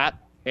 flat.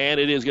 And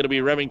it is going to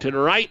be Remington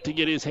Wright to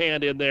get his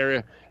hand in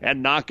there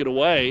and knock it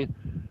away.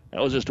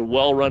 That was just a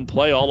well-run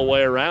play all the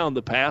way around.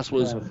 The pass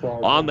was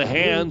on the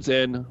hands,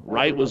 and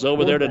Wright was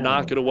over there to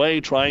knock it away,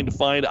 trying to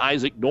find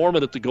Isaac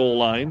Norman at the goal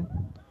line.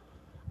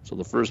 So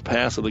the first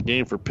pass of the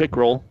game for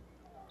Pickrell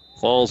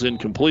falls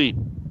incomplete.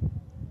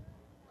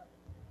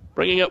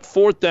 Bringing up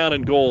fourth down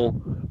and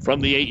goal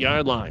from the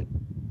 8-yard line.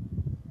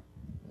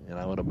 And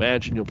I would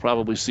imagine you'll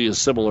probably see a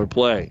similar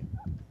play.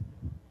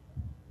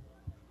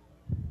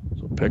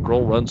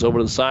 Pickrell runs over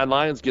to the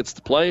sidelines, gets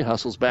the play,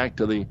 hustles back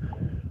to the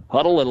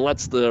huddle, and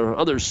lets the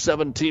other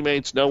 7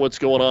 teammates know what's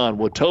going on.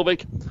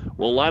 Wojtovich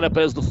will line up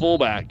as the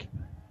fullback.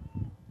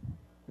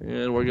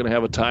 And we're going to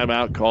have a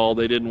timeout call.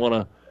 They didn't want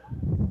to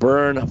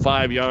burn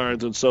 5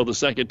 yards, and so the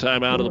second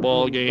timeout of the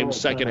ball game,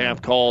 second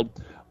half called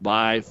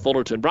by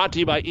Fullerton. Brought to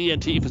you by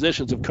ENT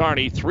Physicians of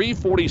Kearney.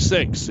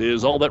 3:46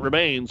 is all that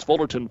remains.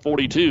 Fullerton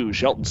 42,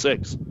 Shelton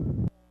 6.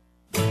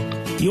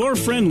 Your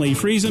friendly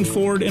Friesen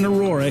Ford in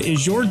Aurora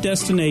is your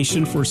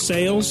destination for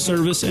sales,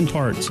 service, and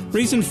parts.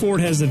 Friesen Ford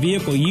has the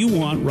vehicle you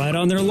want right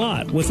on their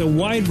lot with a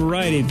wide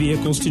variety of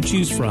vehicles to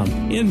choose from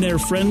and their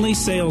friendly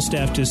sales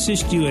staff to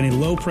assist you in a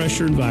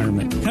low-pressure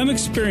environment. Come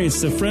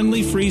experience the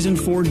friendly Friesen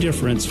Ford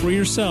difference for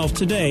yourself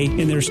today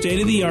in their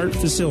state-of-the-art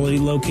facility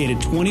located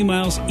 20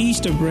 miles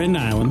east of Grand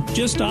Island,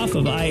 just off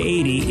of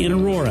I-80 in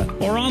Aurora,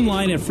 or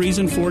online at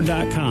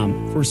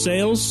FriesenFord.com. For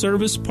sales,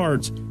 service,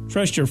 parts,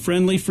 trust your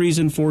friendly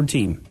Friesen Ford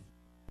team.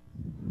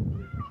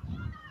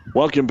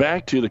 Welcome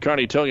back to the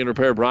Kearney Towing and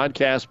Repair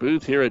broadcast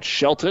booth here at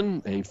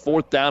Shelton. A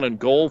fourth down and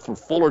goal for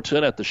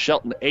Fullerton at the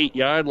Shelton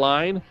 8-yard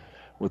line.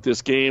 With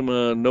this game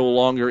no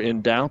longer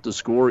in doubt, the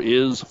score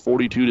is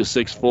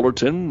 42-6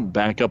 Fullerton.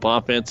 Backup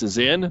offense is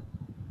in.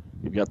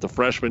 You've got the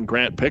freshman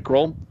Grant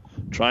Pickrell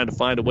trying to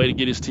find a way to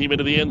get his team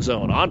into the end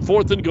zone. On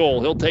 4th and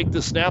goal, he'll take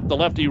the snap. The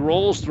lefty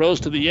rolls, throws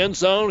to the end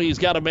zone. He's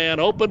got a man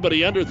open, but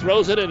he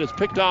underthrows it, and it's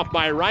picked off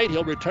by Wright.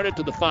 He'll return it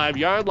to the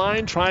 5-yard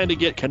line, trying to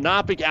get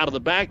Knopick out of the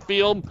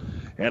backfield.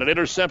 And an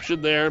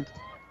interception there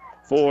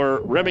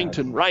for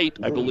Remington Wright,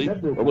 I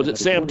believe. Or was it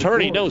Sam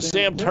Turney? No,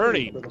 Sam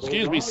Turney.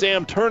 Excuse me,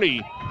 Sam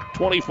Turney,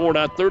 24,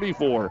 not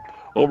 34.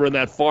 Over in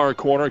that far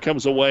corner,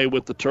 comes away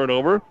with the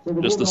turnover.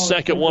 Just the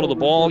second one of the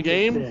ball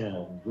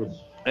game.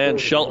 And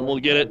Shelton will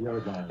get it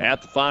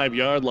at the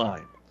 5-yard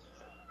line.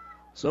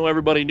 So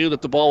everybody knew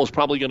that the ball was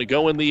probably going to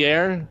go in the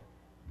air.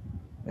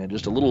 And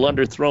just a little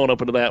underthrown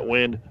up into that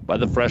wind by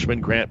the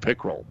freshman Grant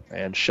Pickrell.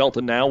 And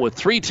Shelton now with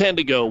 3:10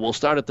 to go will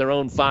start at their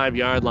own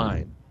 5-yard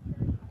line.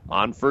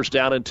 On 1st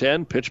down and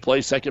 10, pitch play,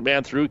 second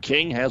man through.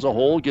 King has a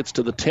hole, gets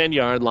to the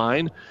 10-yard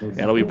line. And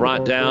it'll be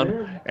brought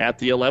down at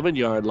the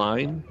 11-yard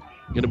line.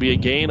 Going to be a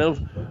gain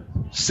of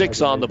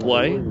 6 on the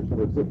play.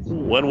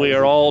 When we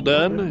are all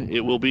done, it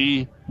will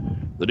be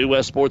the New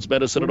West Sports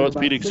Medicine and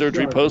Orthopedic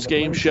Surgery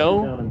postgame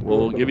show.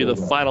 We'll give you the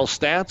final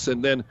stats,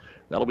 and then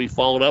that'll be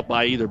followed up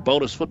by either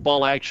bonus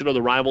football action or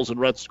the Rivals and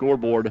Reds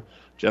scoreboard.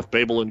 Jeff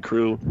Babel and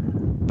crew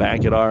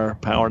back at our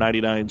Power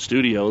 99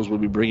 studios will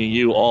be bringing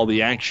you all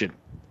the action.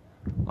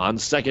 On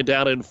 2nd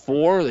down and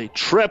 4, they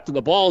tripped and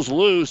the ball's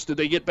loose. Did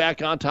they get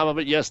back on top of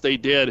it? Yes, they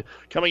did.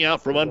 Coming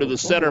out from under the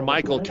center,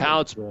 Michael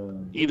Couts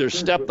either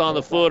stepped on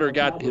the foot or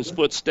got his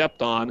foot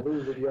stepped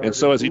on. And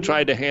so as he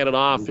tried to hand it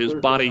off, his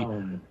body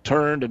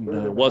turned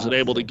and wasn't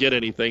able to get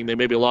anything. They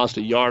maybe lost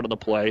a yard on the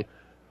play.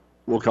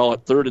 We'll call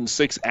it 3rd and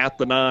 6 at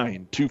the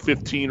 9.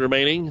 2:15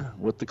 remaining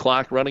with the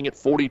clock running at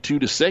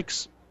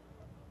 42-6.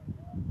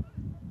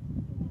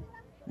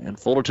 And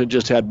Fullerton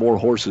just had more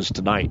horses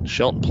tonight.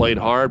 Shelton played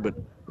hard, but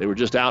they were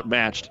just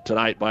outmatched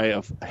tonight by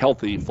a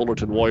healthy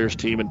Fullerton Warriors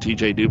team and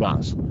T.J.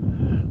 Dubas.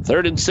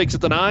 3rd and 6 at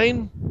the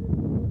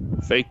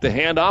 9. Faked the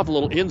handoff, a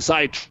little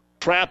inside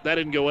trap. That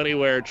didn't go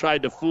anywhere.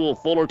 Tried to fool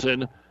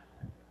Fullerton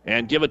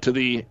and give it to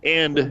the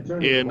end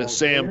in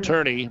Sam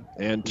Turney.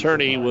 And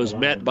Turney was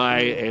met by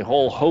a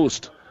whole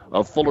host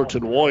of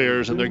Fullerton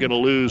Warriors, and they're going to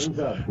lose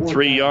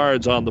 3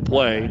 yards on the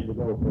play.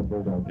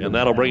 And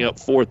that'll bring up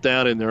 4th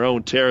down in their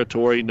own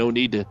territory. No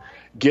need to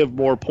give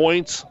more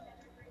points.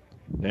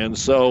 And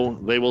so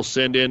they will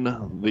send in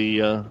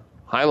the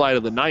highlight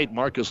of the night,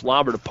 Marcus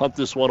Lauber, to punt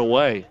this one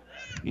away.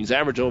 He's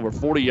averaged over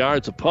 40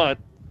 yards a punt.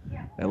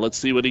 And let's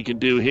see what he can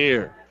do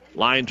here.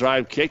 Line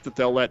drive kick that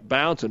they'll let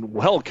bounce, and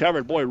well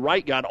covered. Boy,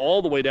 Wright got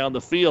all the way down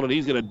the field, and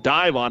he's going to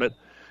dive on it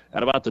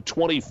at about the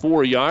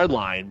 24-yard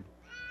line.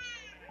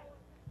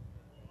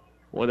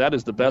 Boy, that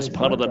is the best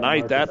punt of the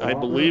night. That, I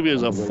believe,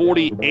 is a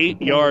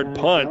 48-yard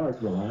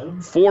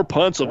punt. 4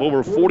 punts of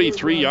over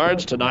 43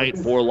 yards tonight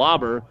for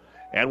Lauber.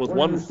 And with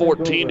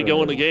 1:14 to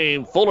go in the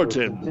game,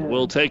 Fullerton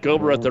will take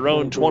over at their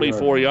own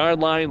 24-yard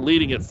line,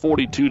 leading at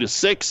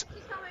 42-6.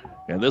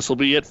 And this will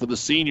be it for the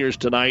seniors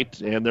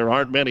tonight. And there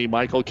aren't many.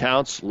 Michael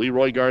Counts,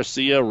 Leroy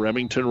Garcia,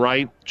 Remington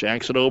Wright,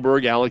 Jackson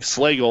Oberg, Alex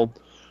Slagle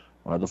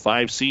are the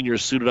 5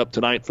 seniors suited up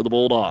tonight for the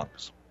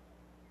Bulldogs.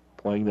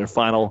 Playing their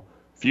final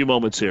few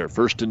moments here.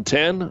 1st and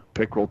 10.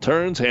 Pickrell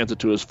turns, hands it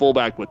to his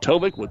fullback,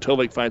 Witovic.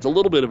 Witovic finds a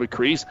little bit of a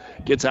crease,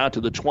 gets out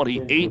to the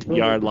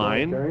 28-yard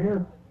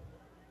line.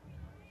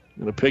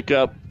 Going to pick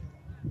up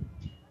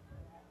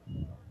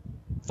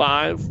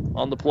 5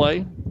 on the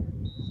play.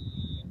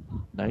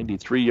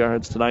 93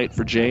 yards tonight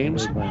for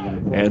James.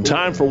 And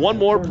time for one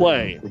more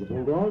play.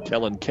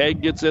 Kellen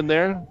Kegg gets in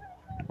there.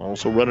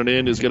 Also running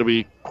in is going to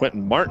be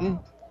Quentin Martin.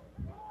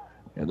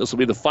 And this will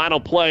be the final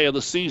play of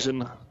the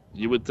season,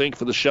 you would think,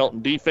 for the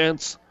Shelton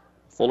defense.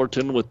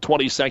 Fullerton, with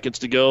 20 seconds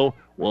to go,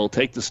 will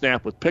take the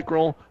snap with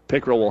Pickrell.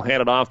 Pickrell will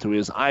hand it off to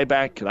his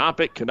I-back,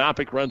 Knopick.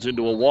 Knopick runs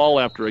into a wall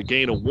after a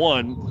gain of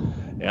 1.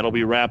 And it'll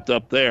be wrapped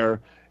up there.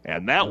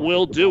 And that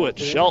will do it.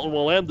 Shelton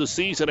will end the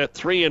season at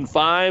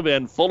 3-5,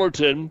 and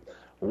Fullerton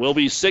will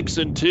be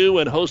 6-2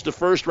 and host a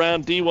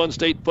first-round D1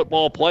 state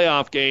football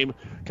playoff game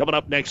coming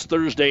up next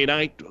Thursday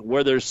night.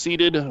 Where they're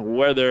seated,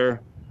 where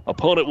their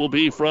opponent will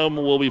be from,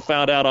 will be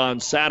found out on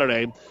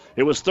Saturday.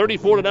 It was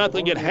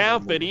 34-0 at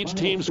half, and each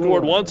team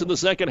scored once in the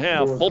second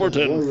half.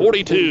 Fullerton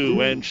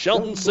 42 and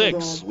Shelton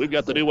 6. We've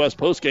got the New West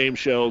postgame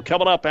show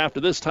coming up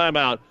after this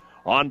timeout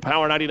on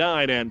Power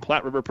 99 and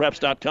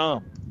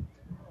PlatteRiverPreps.com.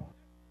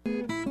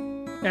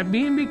 At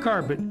B&B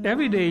Carpet,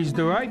 every day is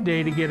the right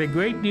day to get a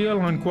great deal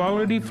on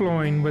quality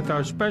flooring with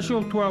our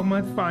special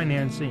 12-month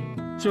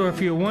financing. So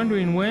if you're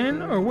wondering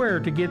when or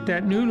where to get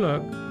that new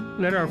look,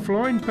 let our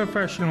flooring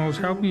professionals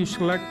help you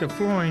select the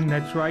flooring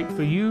that's right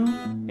for you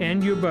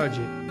and your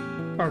budget.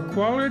 Our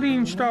quality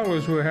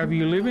installers will have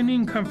you living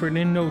in comfort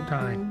in no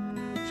time.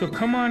 So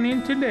come on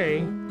in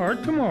today or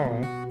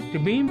tomorrow to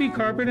B&B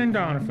Carpet in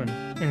Donovan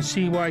and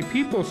see why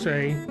people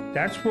say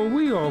that's where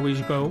we always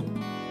go.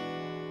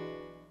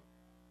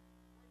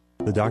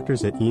 The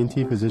doctors at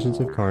ENT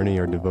Physicians of Kearney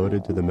are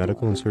devoted to the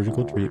medical and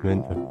surgical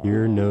treatment of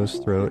ear, nose,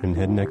 throat, and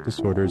head and neck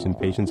disorders in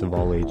patients of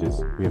all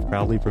ages. We have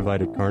proudly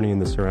provided Kearney and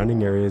the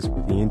surrounding areas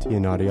with ENT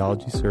and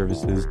audiology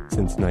services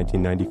since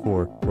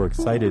 1994. We're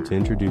excited to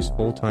introduce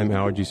full-time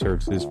allergy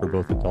services for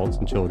both adults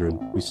and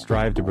children. We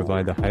strive to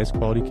provide the highest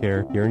quality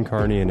care here in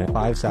Kearney and at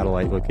 5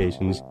 satellite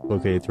locations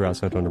located throughout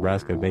central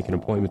Nebraska. Make an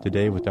appointment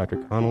today with Dr.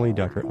 Connolly,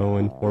 Dr.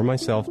 Owen, or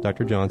myself,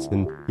 Dr.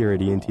 Johnson, here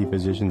at ENT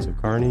Physicians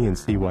of Kearney, and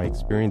see why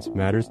experience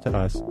matters to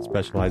us,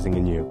 specializing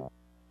in you.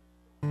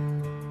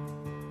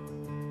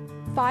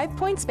 5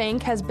 Points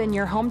Bank has been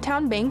your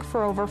hometown bank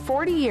for over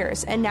 40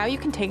 years, and now you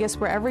can take us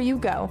wherever you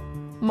go.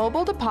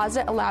 Mobile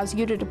Deposit allows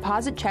you to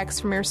deposit checks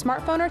from your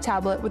smartphone or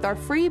tablet with our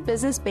free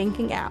business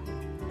banking app.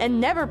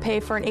 And never pay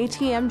for an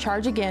ATM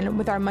charge again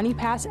with our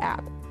MoneyPass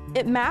app.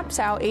 It maps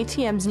out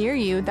ATMs near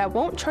you that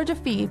won't charge a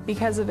fee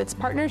because of its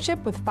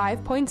partnership with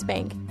 5 Points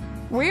Bank.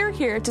 We're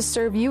here to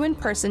serve you in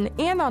person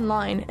and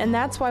online, and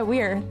that's why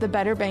we're the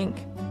better bank.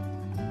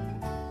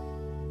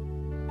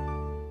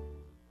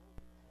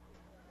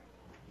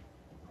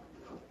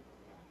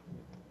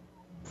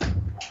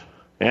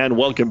 And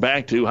welcome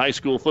back to high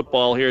school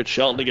football here at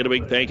Shelton. Again, a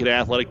big thank you to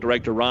Athletic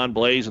Director Ron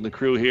Blaze and the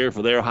crew here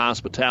for their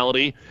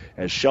hospitality,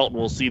 as Shelton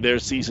will see their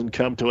season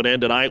come to an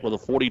end tonight with a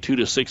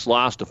 42-6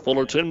 loss to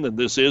Fullerton. And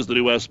this is the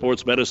New West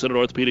Sports Medicine and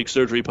Orthopedic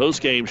Surgery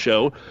postgame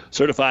show.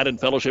 Certified and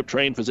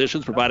fellowship-trained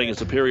physicians providing a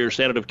superior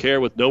standard of care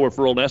with no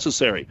referral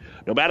necessary.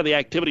 No matter the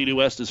activity, New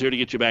West is here to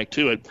get you back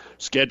to it.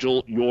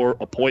 Schedule your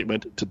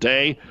appointment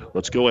today.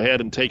 Let's go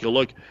ahead and take a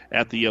look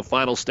at the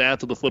final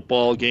stats of the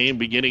football game,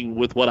 beginning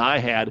with what I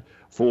had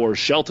for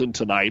Shelton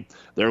tonight.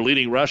 Their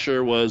leading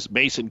rusher was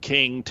Mason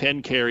King,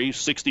 10 carries,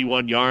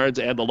 61 yards,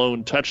 and the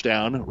lone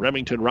touchdown.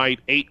 Remington Wright,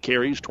 8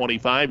 carries,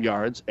 25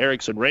 yards.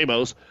 Erickson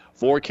Ramos,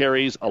 4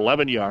 carries,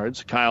 11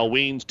 yards. Kyle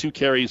Weens, 2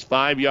 carries,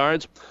 5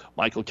 yards.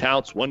 Michael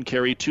Couts, 1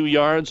 carry, 2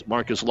 yards.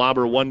 Marcus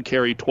Lauber, 1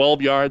 carry,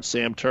 12 yards.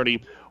 Sam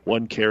Turney,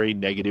 1 carry,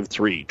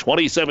 -3.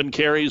 27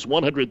 carries,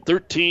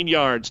 113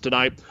 yards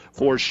tonight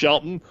for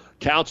Shelton.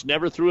 Couts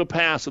never threw a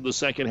pass in the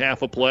second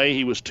half of play.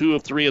 He was 2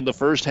 of 3 in the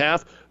first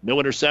half. No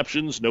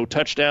interceptions, no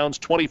touchdowns,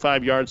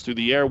 25 yards through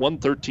the air,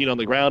 113 on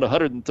the ground,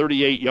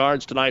 138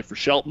 yards tonight for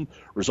Shelton,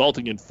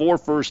 resulting in 4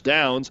 first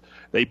downs.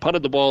 They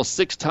punted the ball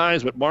 6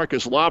 times, but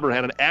Marcus Lauber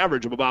had an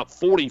average of about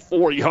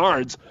 44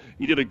 yards.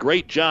 He did a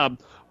great job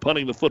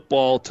punting the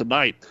football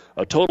tonight.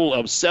 A total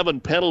of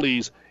 7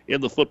 penalties in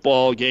the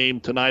football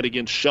game tonight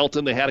against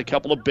Shelton. They had a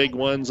couple of big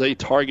ones, a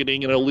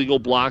targeting and illegal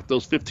block,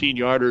 those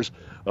 15-yarders.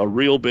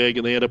 Real big,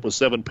 and they end up with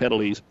 7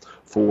 penalties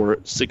for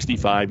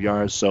 65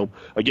 yards. So,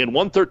 again,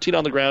 113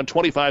 on the ground,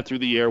 25 through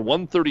the air,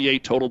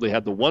 138 total. They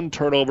had the 1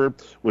 turnover,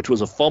 which was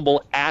a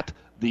fumble at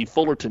the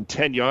Fullerton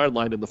 10-yard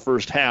line in the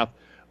first half,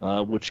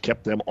 which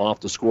kept them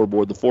off the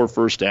scoreboard. The 4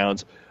 first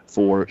downs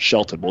for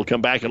Shelton. We'll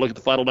come back and look at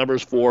the final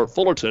numbers for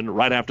Fullerton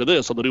right after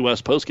this on the New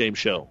West Postgame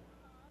Show.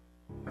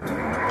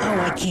 Oh,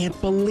 I can't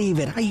believe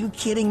it. Are you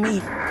kidding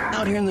me?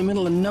 Out here in the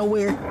middle of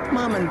nowhere,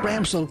 Mom and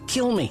Gramps will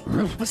kill me.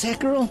 What's that,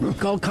 girl?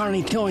 Call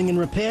Kearney Towing and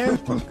Repair?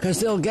 Because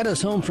they'll get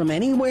us home from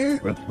anywhere?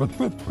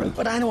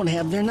 But I don't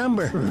have their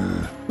number.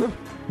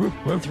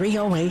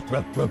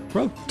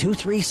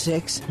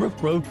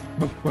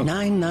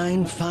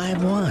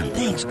 308-236-9951.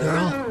 Thanks,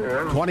 girl.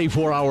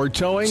 24-hour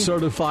towing,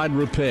 certified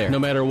repair. No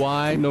matter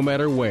why, no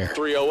matter where.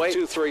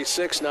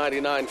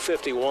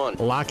 308-236-9951.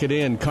 Lock it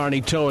in,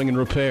 Kearney Towing and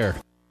Repair.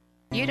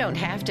 You don't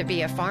have to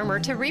be a farmer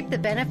to reap the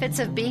benefits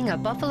of being a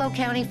Buffalo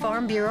County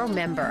Farm Bureau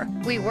member.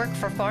 We work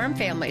for farm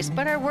families,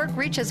 but our work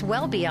reaches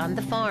well beyond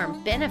the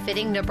farm,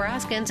 benefiting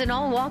Nebraskans in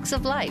all walks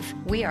of life.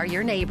 We are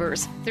your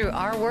neighbors. Through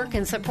our work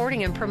in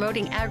supporting and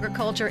promoting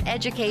agriculture,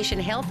 education,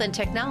 health, and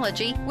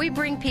technology, we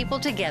bring people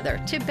together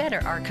to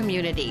better our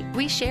community.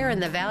 We share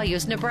in the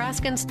values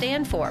Nebraskans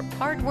stand for: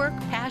 hard work,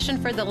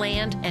 passion for the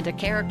land, and a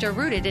character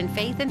rooted in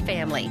faith and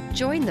family.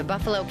 Join the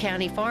Buffalo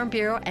County Farm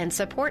Bureau and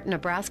support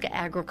Nebraska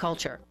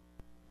agriculture.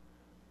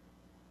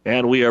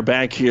 And we are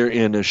back here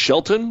in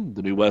Shelton,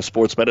 the New West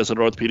Sports Medicine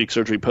and Orthopedic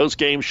Surgery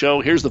postgame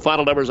show. Here's the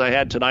final numbers I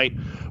had tonight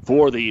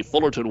for the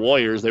Fullerton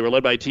Warriors. They were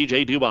led by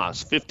T.J.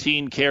 Dubas,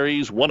 15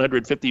 carries,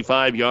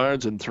 155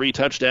 yards, and 3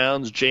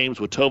 touchdowns. James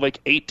Witovic,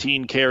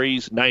 18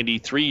 carries,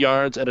 93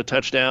 yards, and a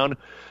touchdown.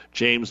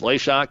 James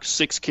Leshock,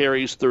 6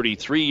 carries,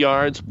 33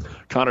 yards.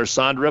 Connor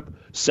Sondrup,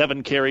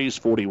 7 carries,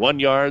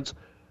 41 yards.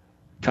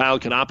 Kyle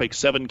Kanopik,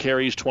 7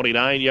 carries,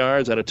 29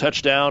 yards, and a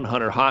touchdown.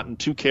 Hunter Houghton,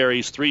 2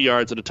 carries, 3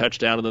 yards, and a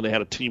touchdown. And then they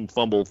had a team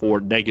fumble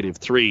for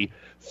 -3.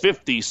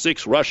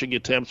 56 rushing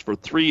attempts for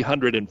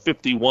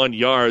 351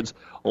 yards.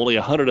 Only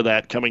 100 of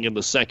that coming in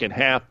the second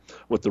half,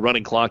 with the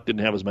running clock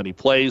didn't have as many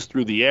plays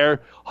through the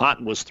air.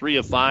 Houghton was 3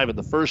 of 5 in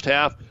the first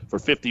half for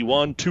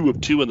 51, 2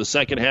 of 2 in the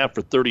second half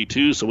for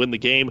 32. So in the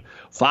game,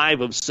 5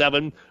 of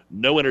 7,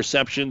 no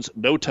interceptions,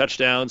 no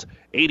touchdowns,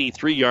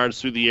 83 yards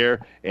through the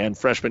air, and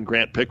freshman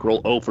Grant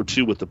Pickrell 0 for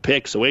 2 with the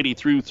pick. So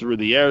 83 through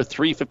the air,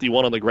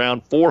 351 on the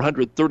ground,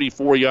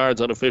 434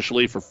 yards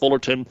unofficially for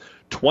Fullerton,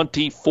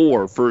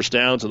 24 first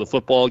downs in the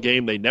football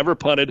game. They never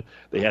punted.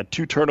 They had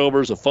 2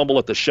 turnovers, a fumble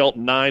at the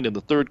Shelton 9 in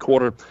the third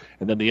quarter,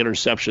 and then the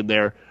interception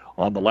there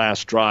on the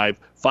last drive.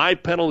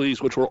 5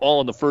 penalties, which were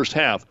all in the first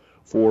half,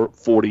 for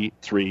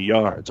 43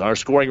 yards. Our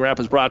scoring wrap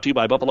is brought to you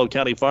by Buffalo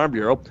County Farm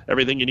Bureau.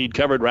 Everything you need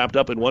covered, wrapped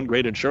up in one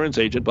great insurance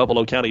agent,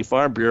 Buffalo County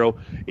Farm Bureau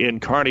in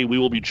Kearney. We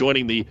will be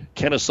joining the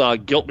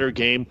Kennesaw-Giltner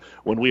game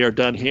when we are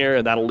done here,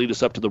 and that'll lead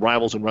us up to the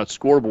Rivals and Ruts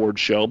scoreboard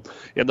show.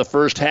 In the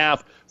first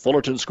half,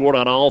 Fullerton scored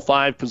on all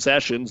 5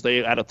 possessions. They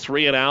had a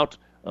 3-and-out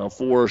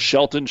for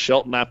Shelton.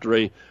 Shelton, after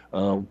a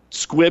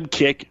squib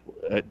kick,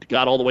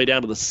 got all the way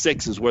down to the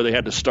 6 is where they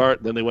had to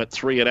start. Then they went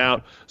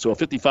 3-and-out. So a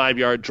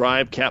 55-yard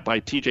drive capped by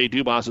T.J.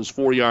 Dubas's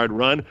 4-yard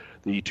run.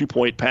 The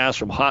 2-point pass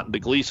from Houghton to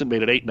Gleason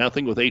made it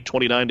 8-0 with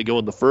 8:29 to go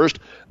in the first.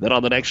 Then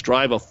on the next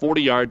drive, a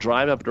 40-yard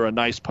drive after a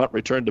nice punt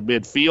return to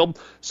midfield.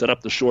 Set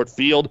up the short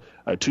field.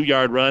 A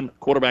 2-yard run,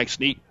 quarterback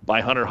sneak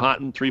by Hunter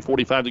Houghton.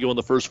 3:45 to go in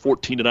the first,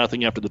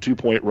 14-0 after the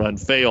 2-point run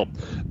failed.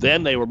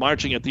 Then they were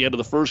marching at the end of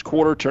the first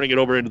quarter, turning it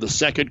over into the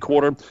second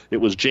quarter. It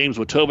was James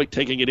Watovic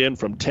taking it in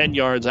from 10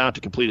 yards out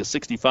to complete a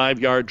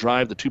 65-yard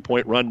drive. The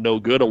 2-point run no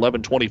good.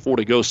 11:24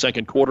 to go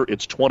second quarter.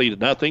 It's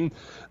 20-0.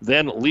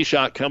 Then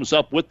Leashot comes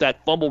up with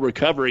that fumble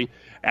recovery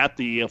at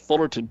the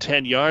Fullerton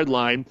 10-yard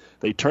line.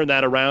 They turn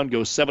that around,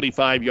 go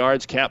 75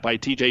 yards, capped by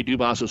T.J.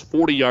 Dubas's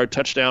 40-yard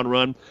touchdown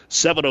run.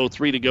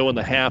 7:03 to go in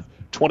the half.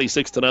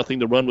 26-0.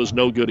 The run was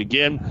no good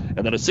again.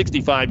 And then a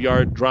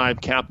 65-yard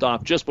drive capped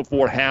off just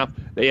before half.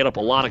 They ate up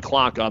a lot of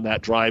clock on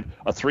that drive.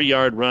 A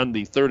 3-yard run,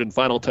 the third and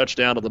final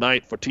touchdown of the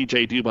night for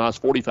T.J. Dubas.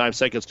 45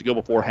 seconds to go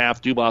before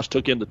half. Dubas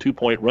took in the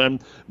 2-point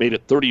run, made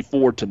it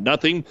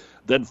 34-0.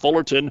 Then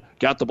Fullerton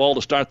got the ball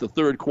to start the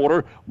third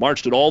quarter,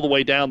 marched it all the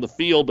way down the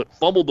field, but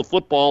fumbled the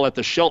football at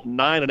the Shelton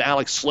 9, and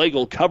Alex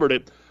Slagle covered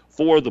it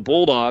for the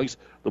Bulldogs.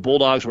 The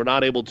Bulldogs were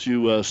not able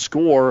to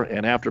score,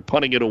 and after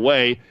punting it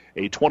away,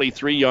 a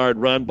 23-yard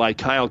run by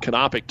Kyle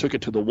Konopik took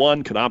it to the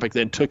 1. Konopik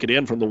then took it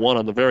in from the 1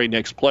 on the very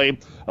next play.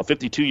 A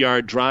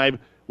 52-yard drive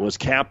was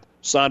capped.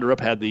 Sonderup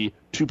had the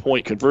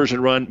 2-point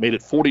conversion run, made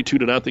it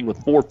 42-0 with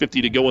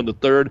 4:50 to go in the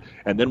third,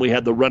 and then we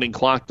had the running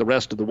clock the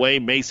rest of the way.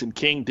 Mason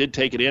King did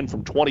take it in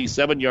from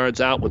 27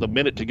 yards out with a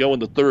minute to go in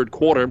the third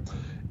quarter,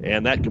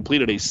 and that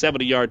completed a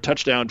 70-yard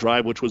touchdown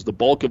drive, which was the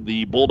bulk of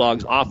the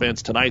Bulldogs'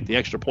 offense tonight. The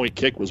extra point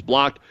kick was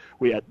blocked.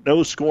 We had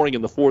no scoring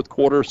in the fourth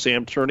quarter.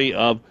 Sam Turney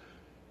of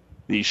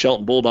the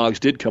Shelton Bulldogs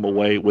did come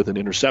away with an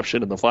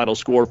interception, and the final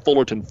score,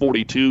 Fullerton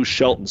 42,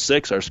 Shelton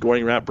 6. Our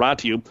scoring wrap brought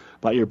to you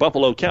by your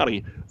Buffalo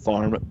County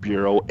Farm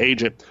Bureau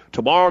agent.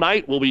 Tomorrow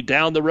night, we'll be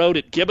down the road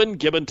at Gibbon.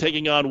 Gibbon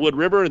taking on Wood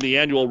River in the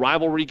annual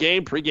rivalry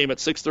game. Pregame at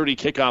 6:30,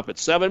 kickoff at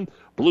 7.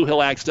 Blue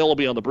Hill Axtell will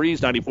be on the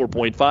Breeze,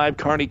 94.5.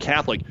 Kearney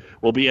Catholic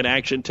will be in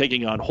action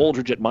taking on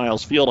Holdridge at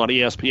Miles Field on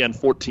ESPN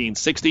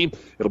 1460.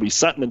 It'll be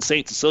Sutton and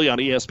St. Cecilia on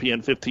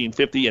ESPN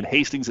 1550 and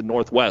Hastings and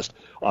Northwest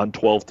on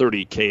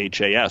 1230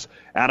 KHAS.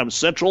 Adams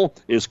Central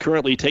is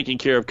currently taking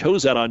care of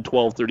Cozad on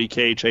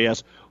 1230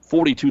 KHAS.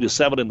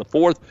 42-7 in the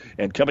fourth.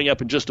 And coming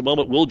up in just a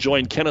moment, we'll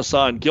join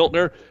Kennesaw and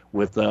Giltner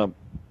with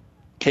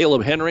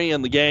Caleb Henry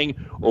and the gang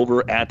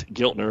over at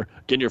Giltner.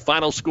 Again, your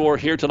final score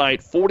here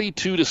tonight,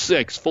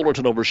 42-6,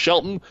 Fullerton over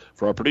Shelton.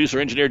 For our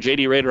producer-engineer,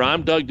 J.D. Rader,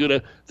 I'm Doug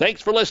Duda.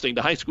 Thanks for listening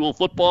to High School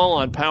Football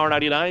on Power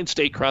 99.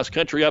 State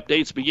cross-country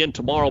updates begin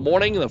tomorrow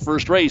morning. The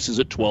first race is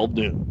at 12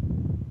 noon.